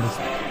Song Contest.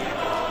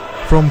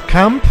 From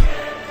camp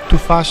to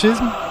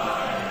fascism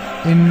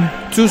in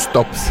 2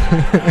 stops.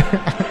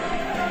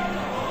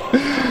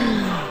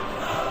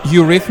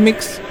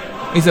 Eurythmics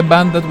is a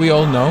band that we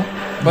all know,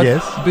 but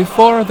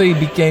before they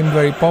became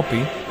very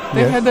poppy,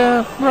 they had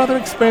a rather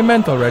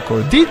experimental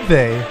record. Did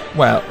they?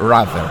 Well,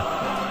 rather.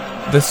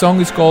 The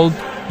song is called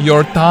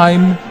Your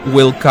Time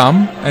Will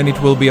Come, and it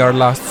will be our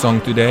last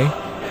song today.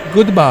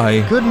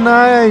 Goodbye. Good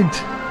night.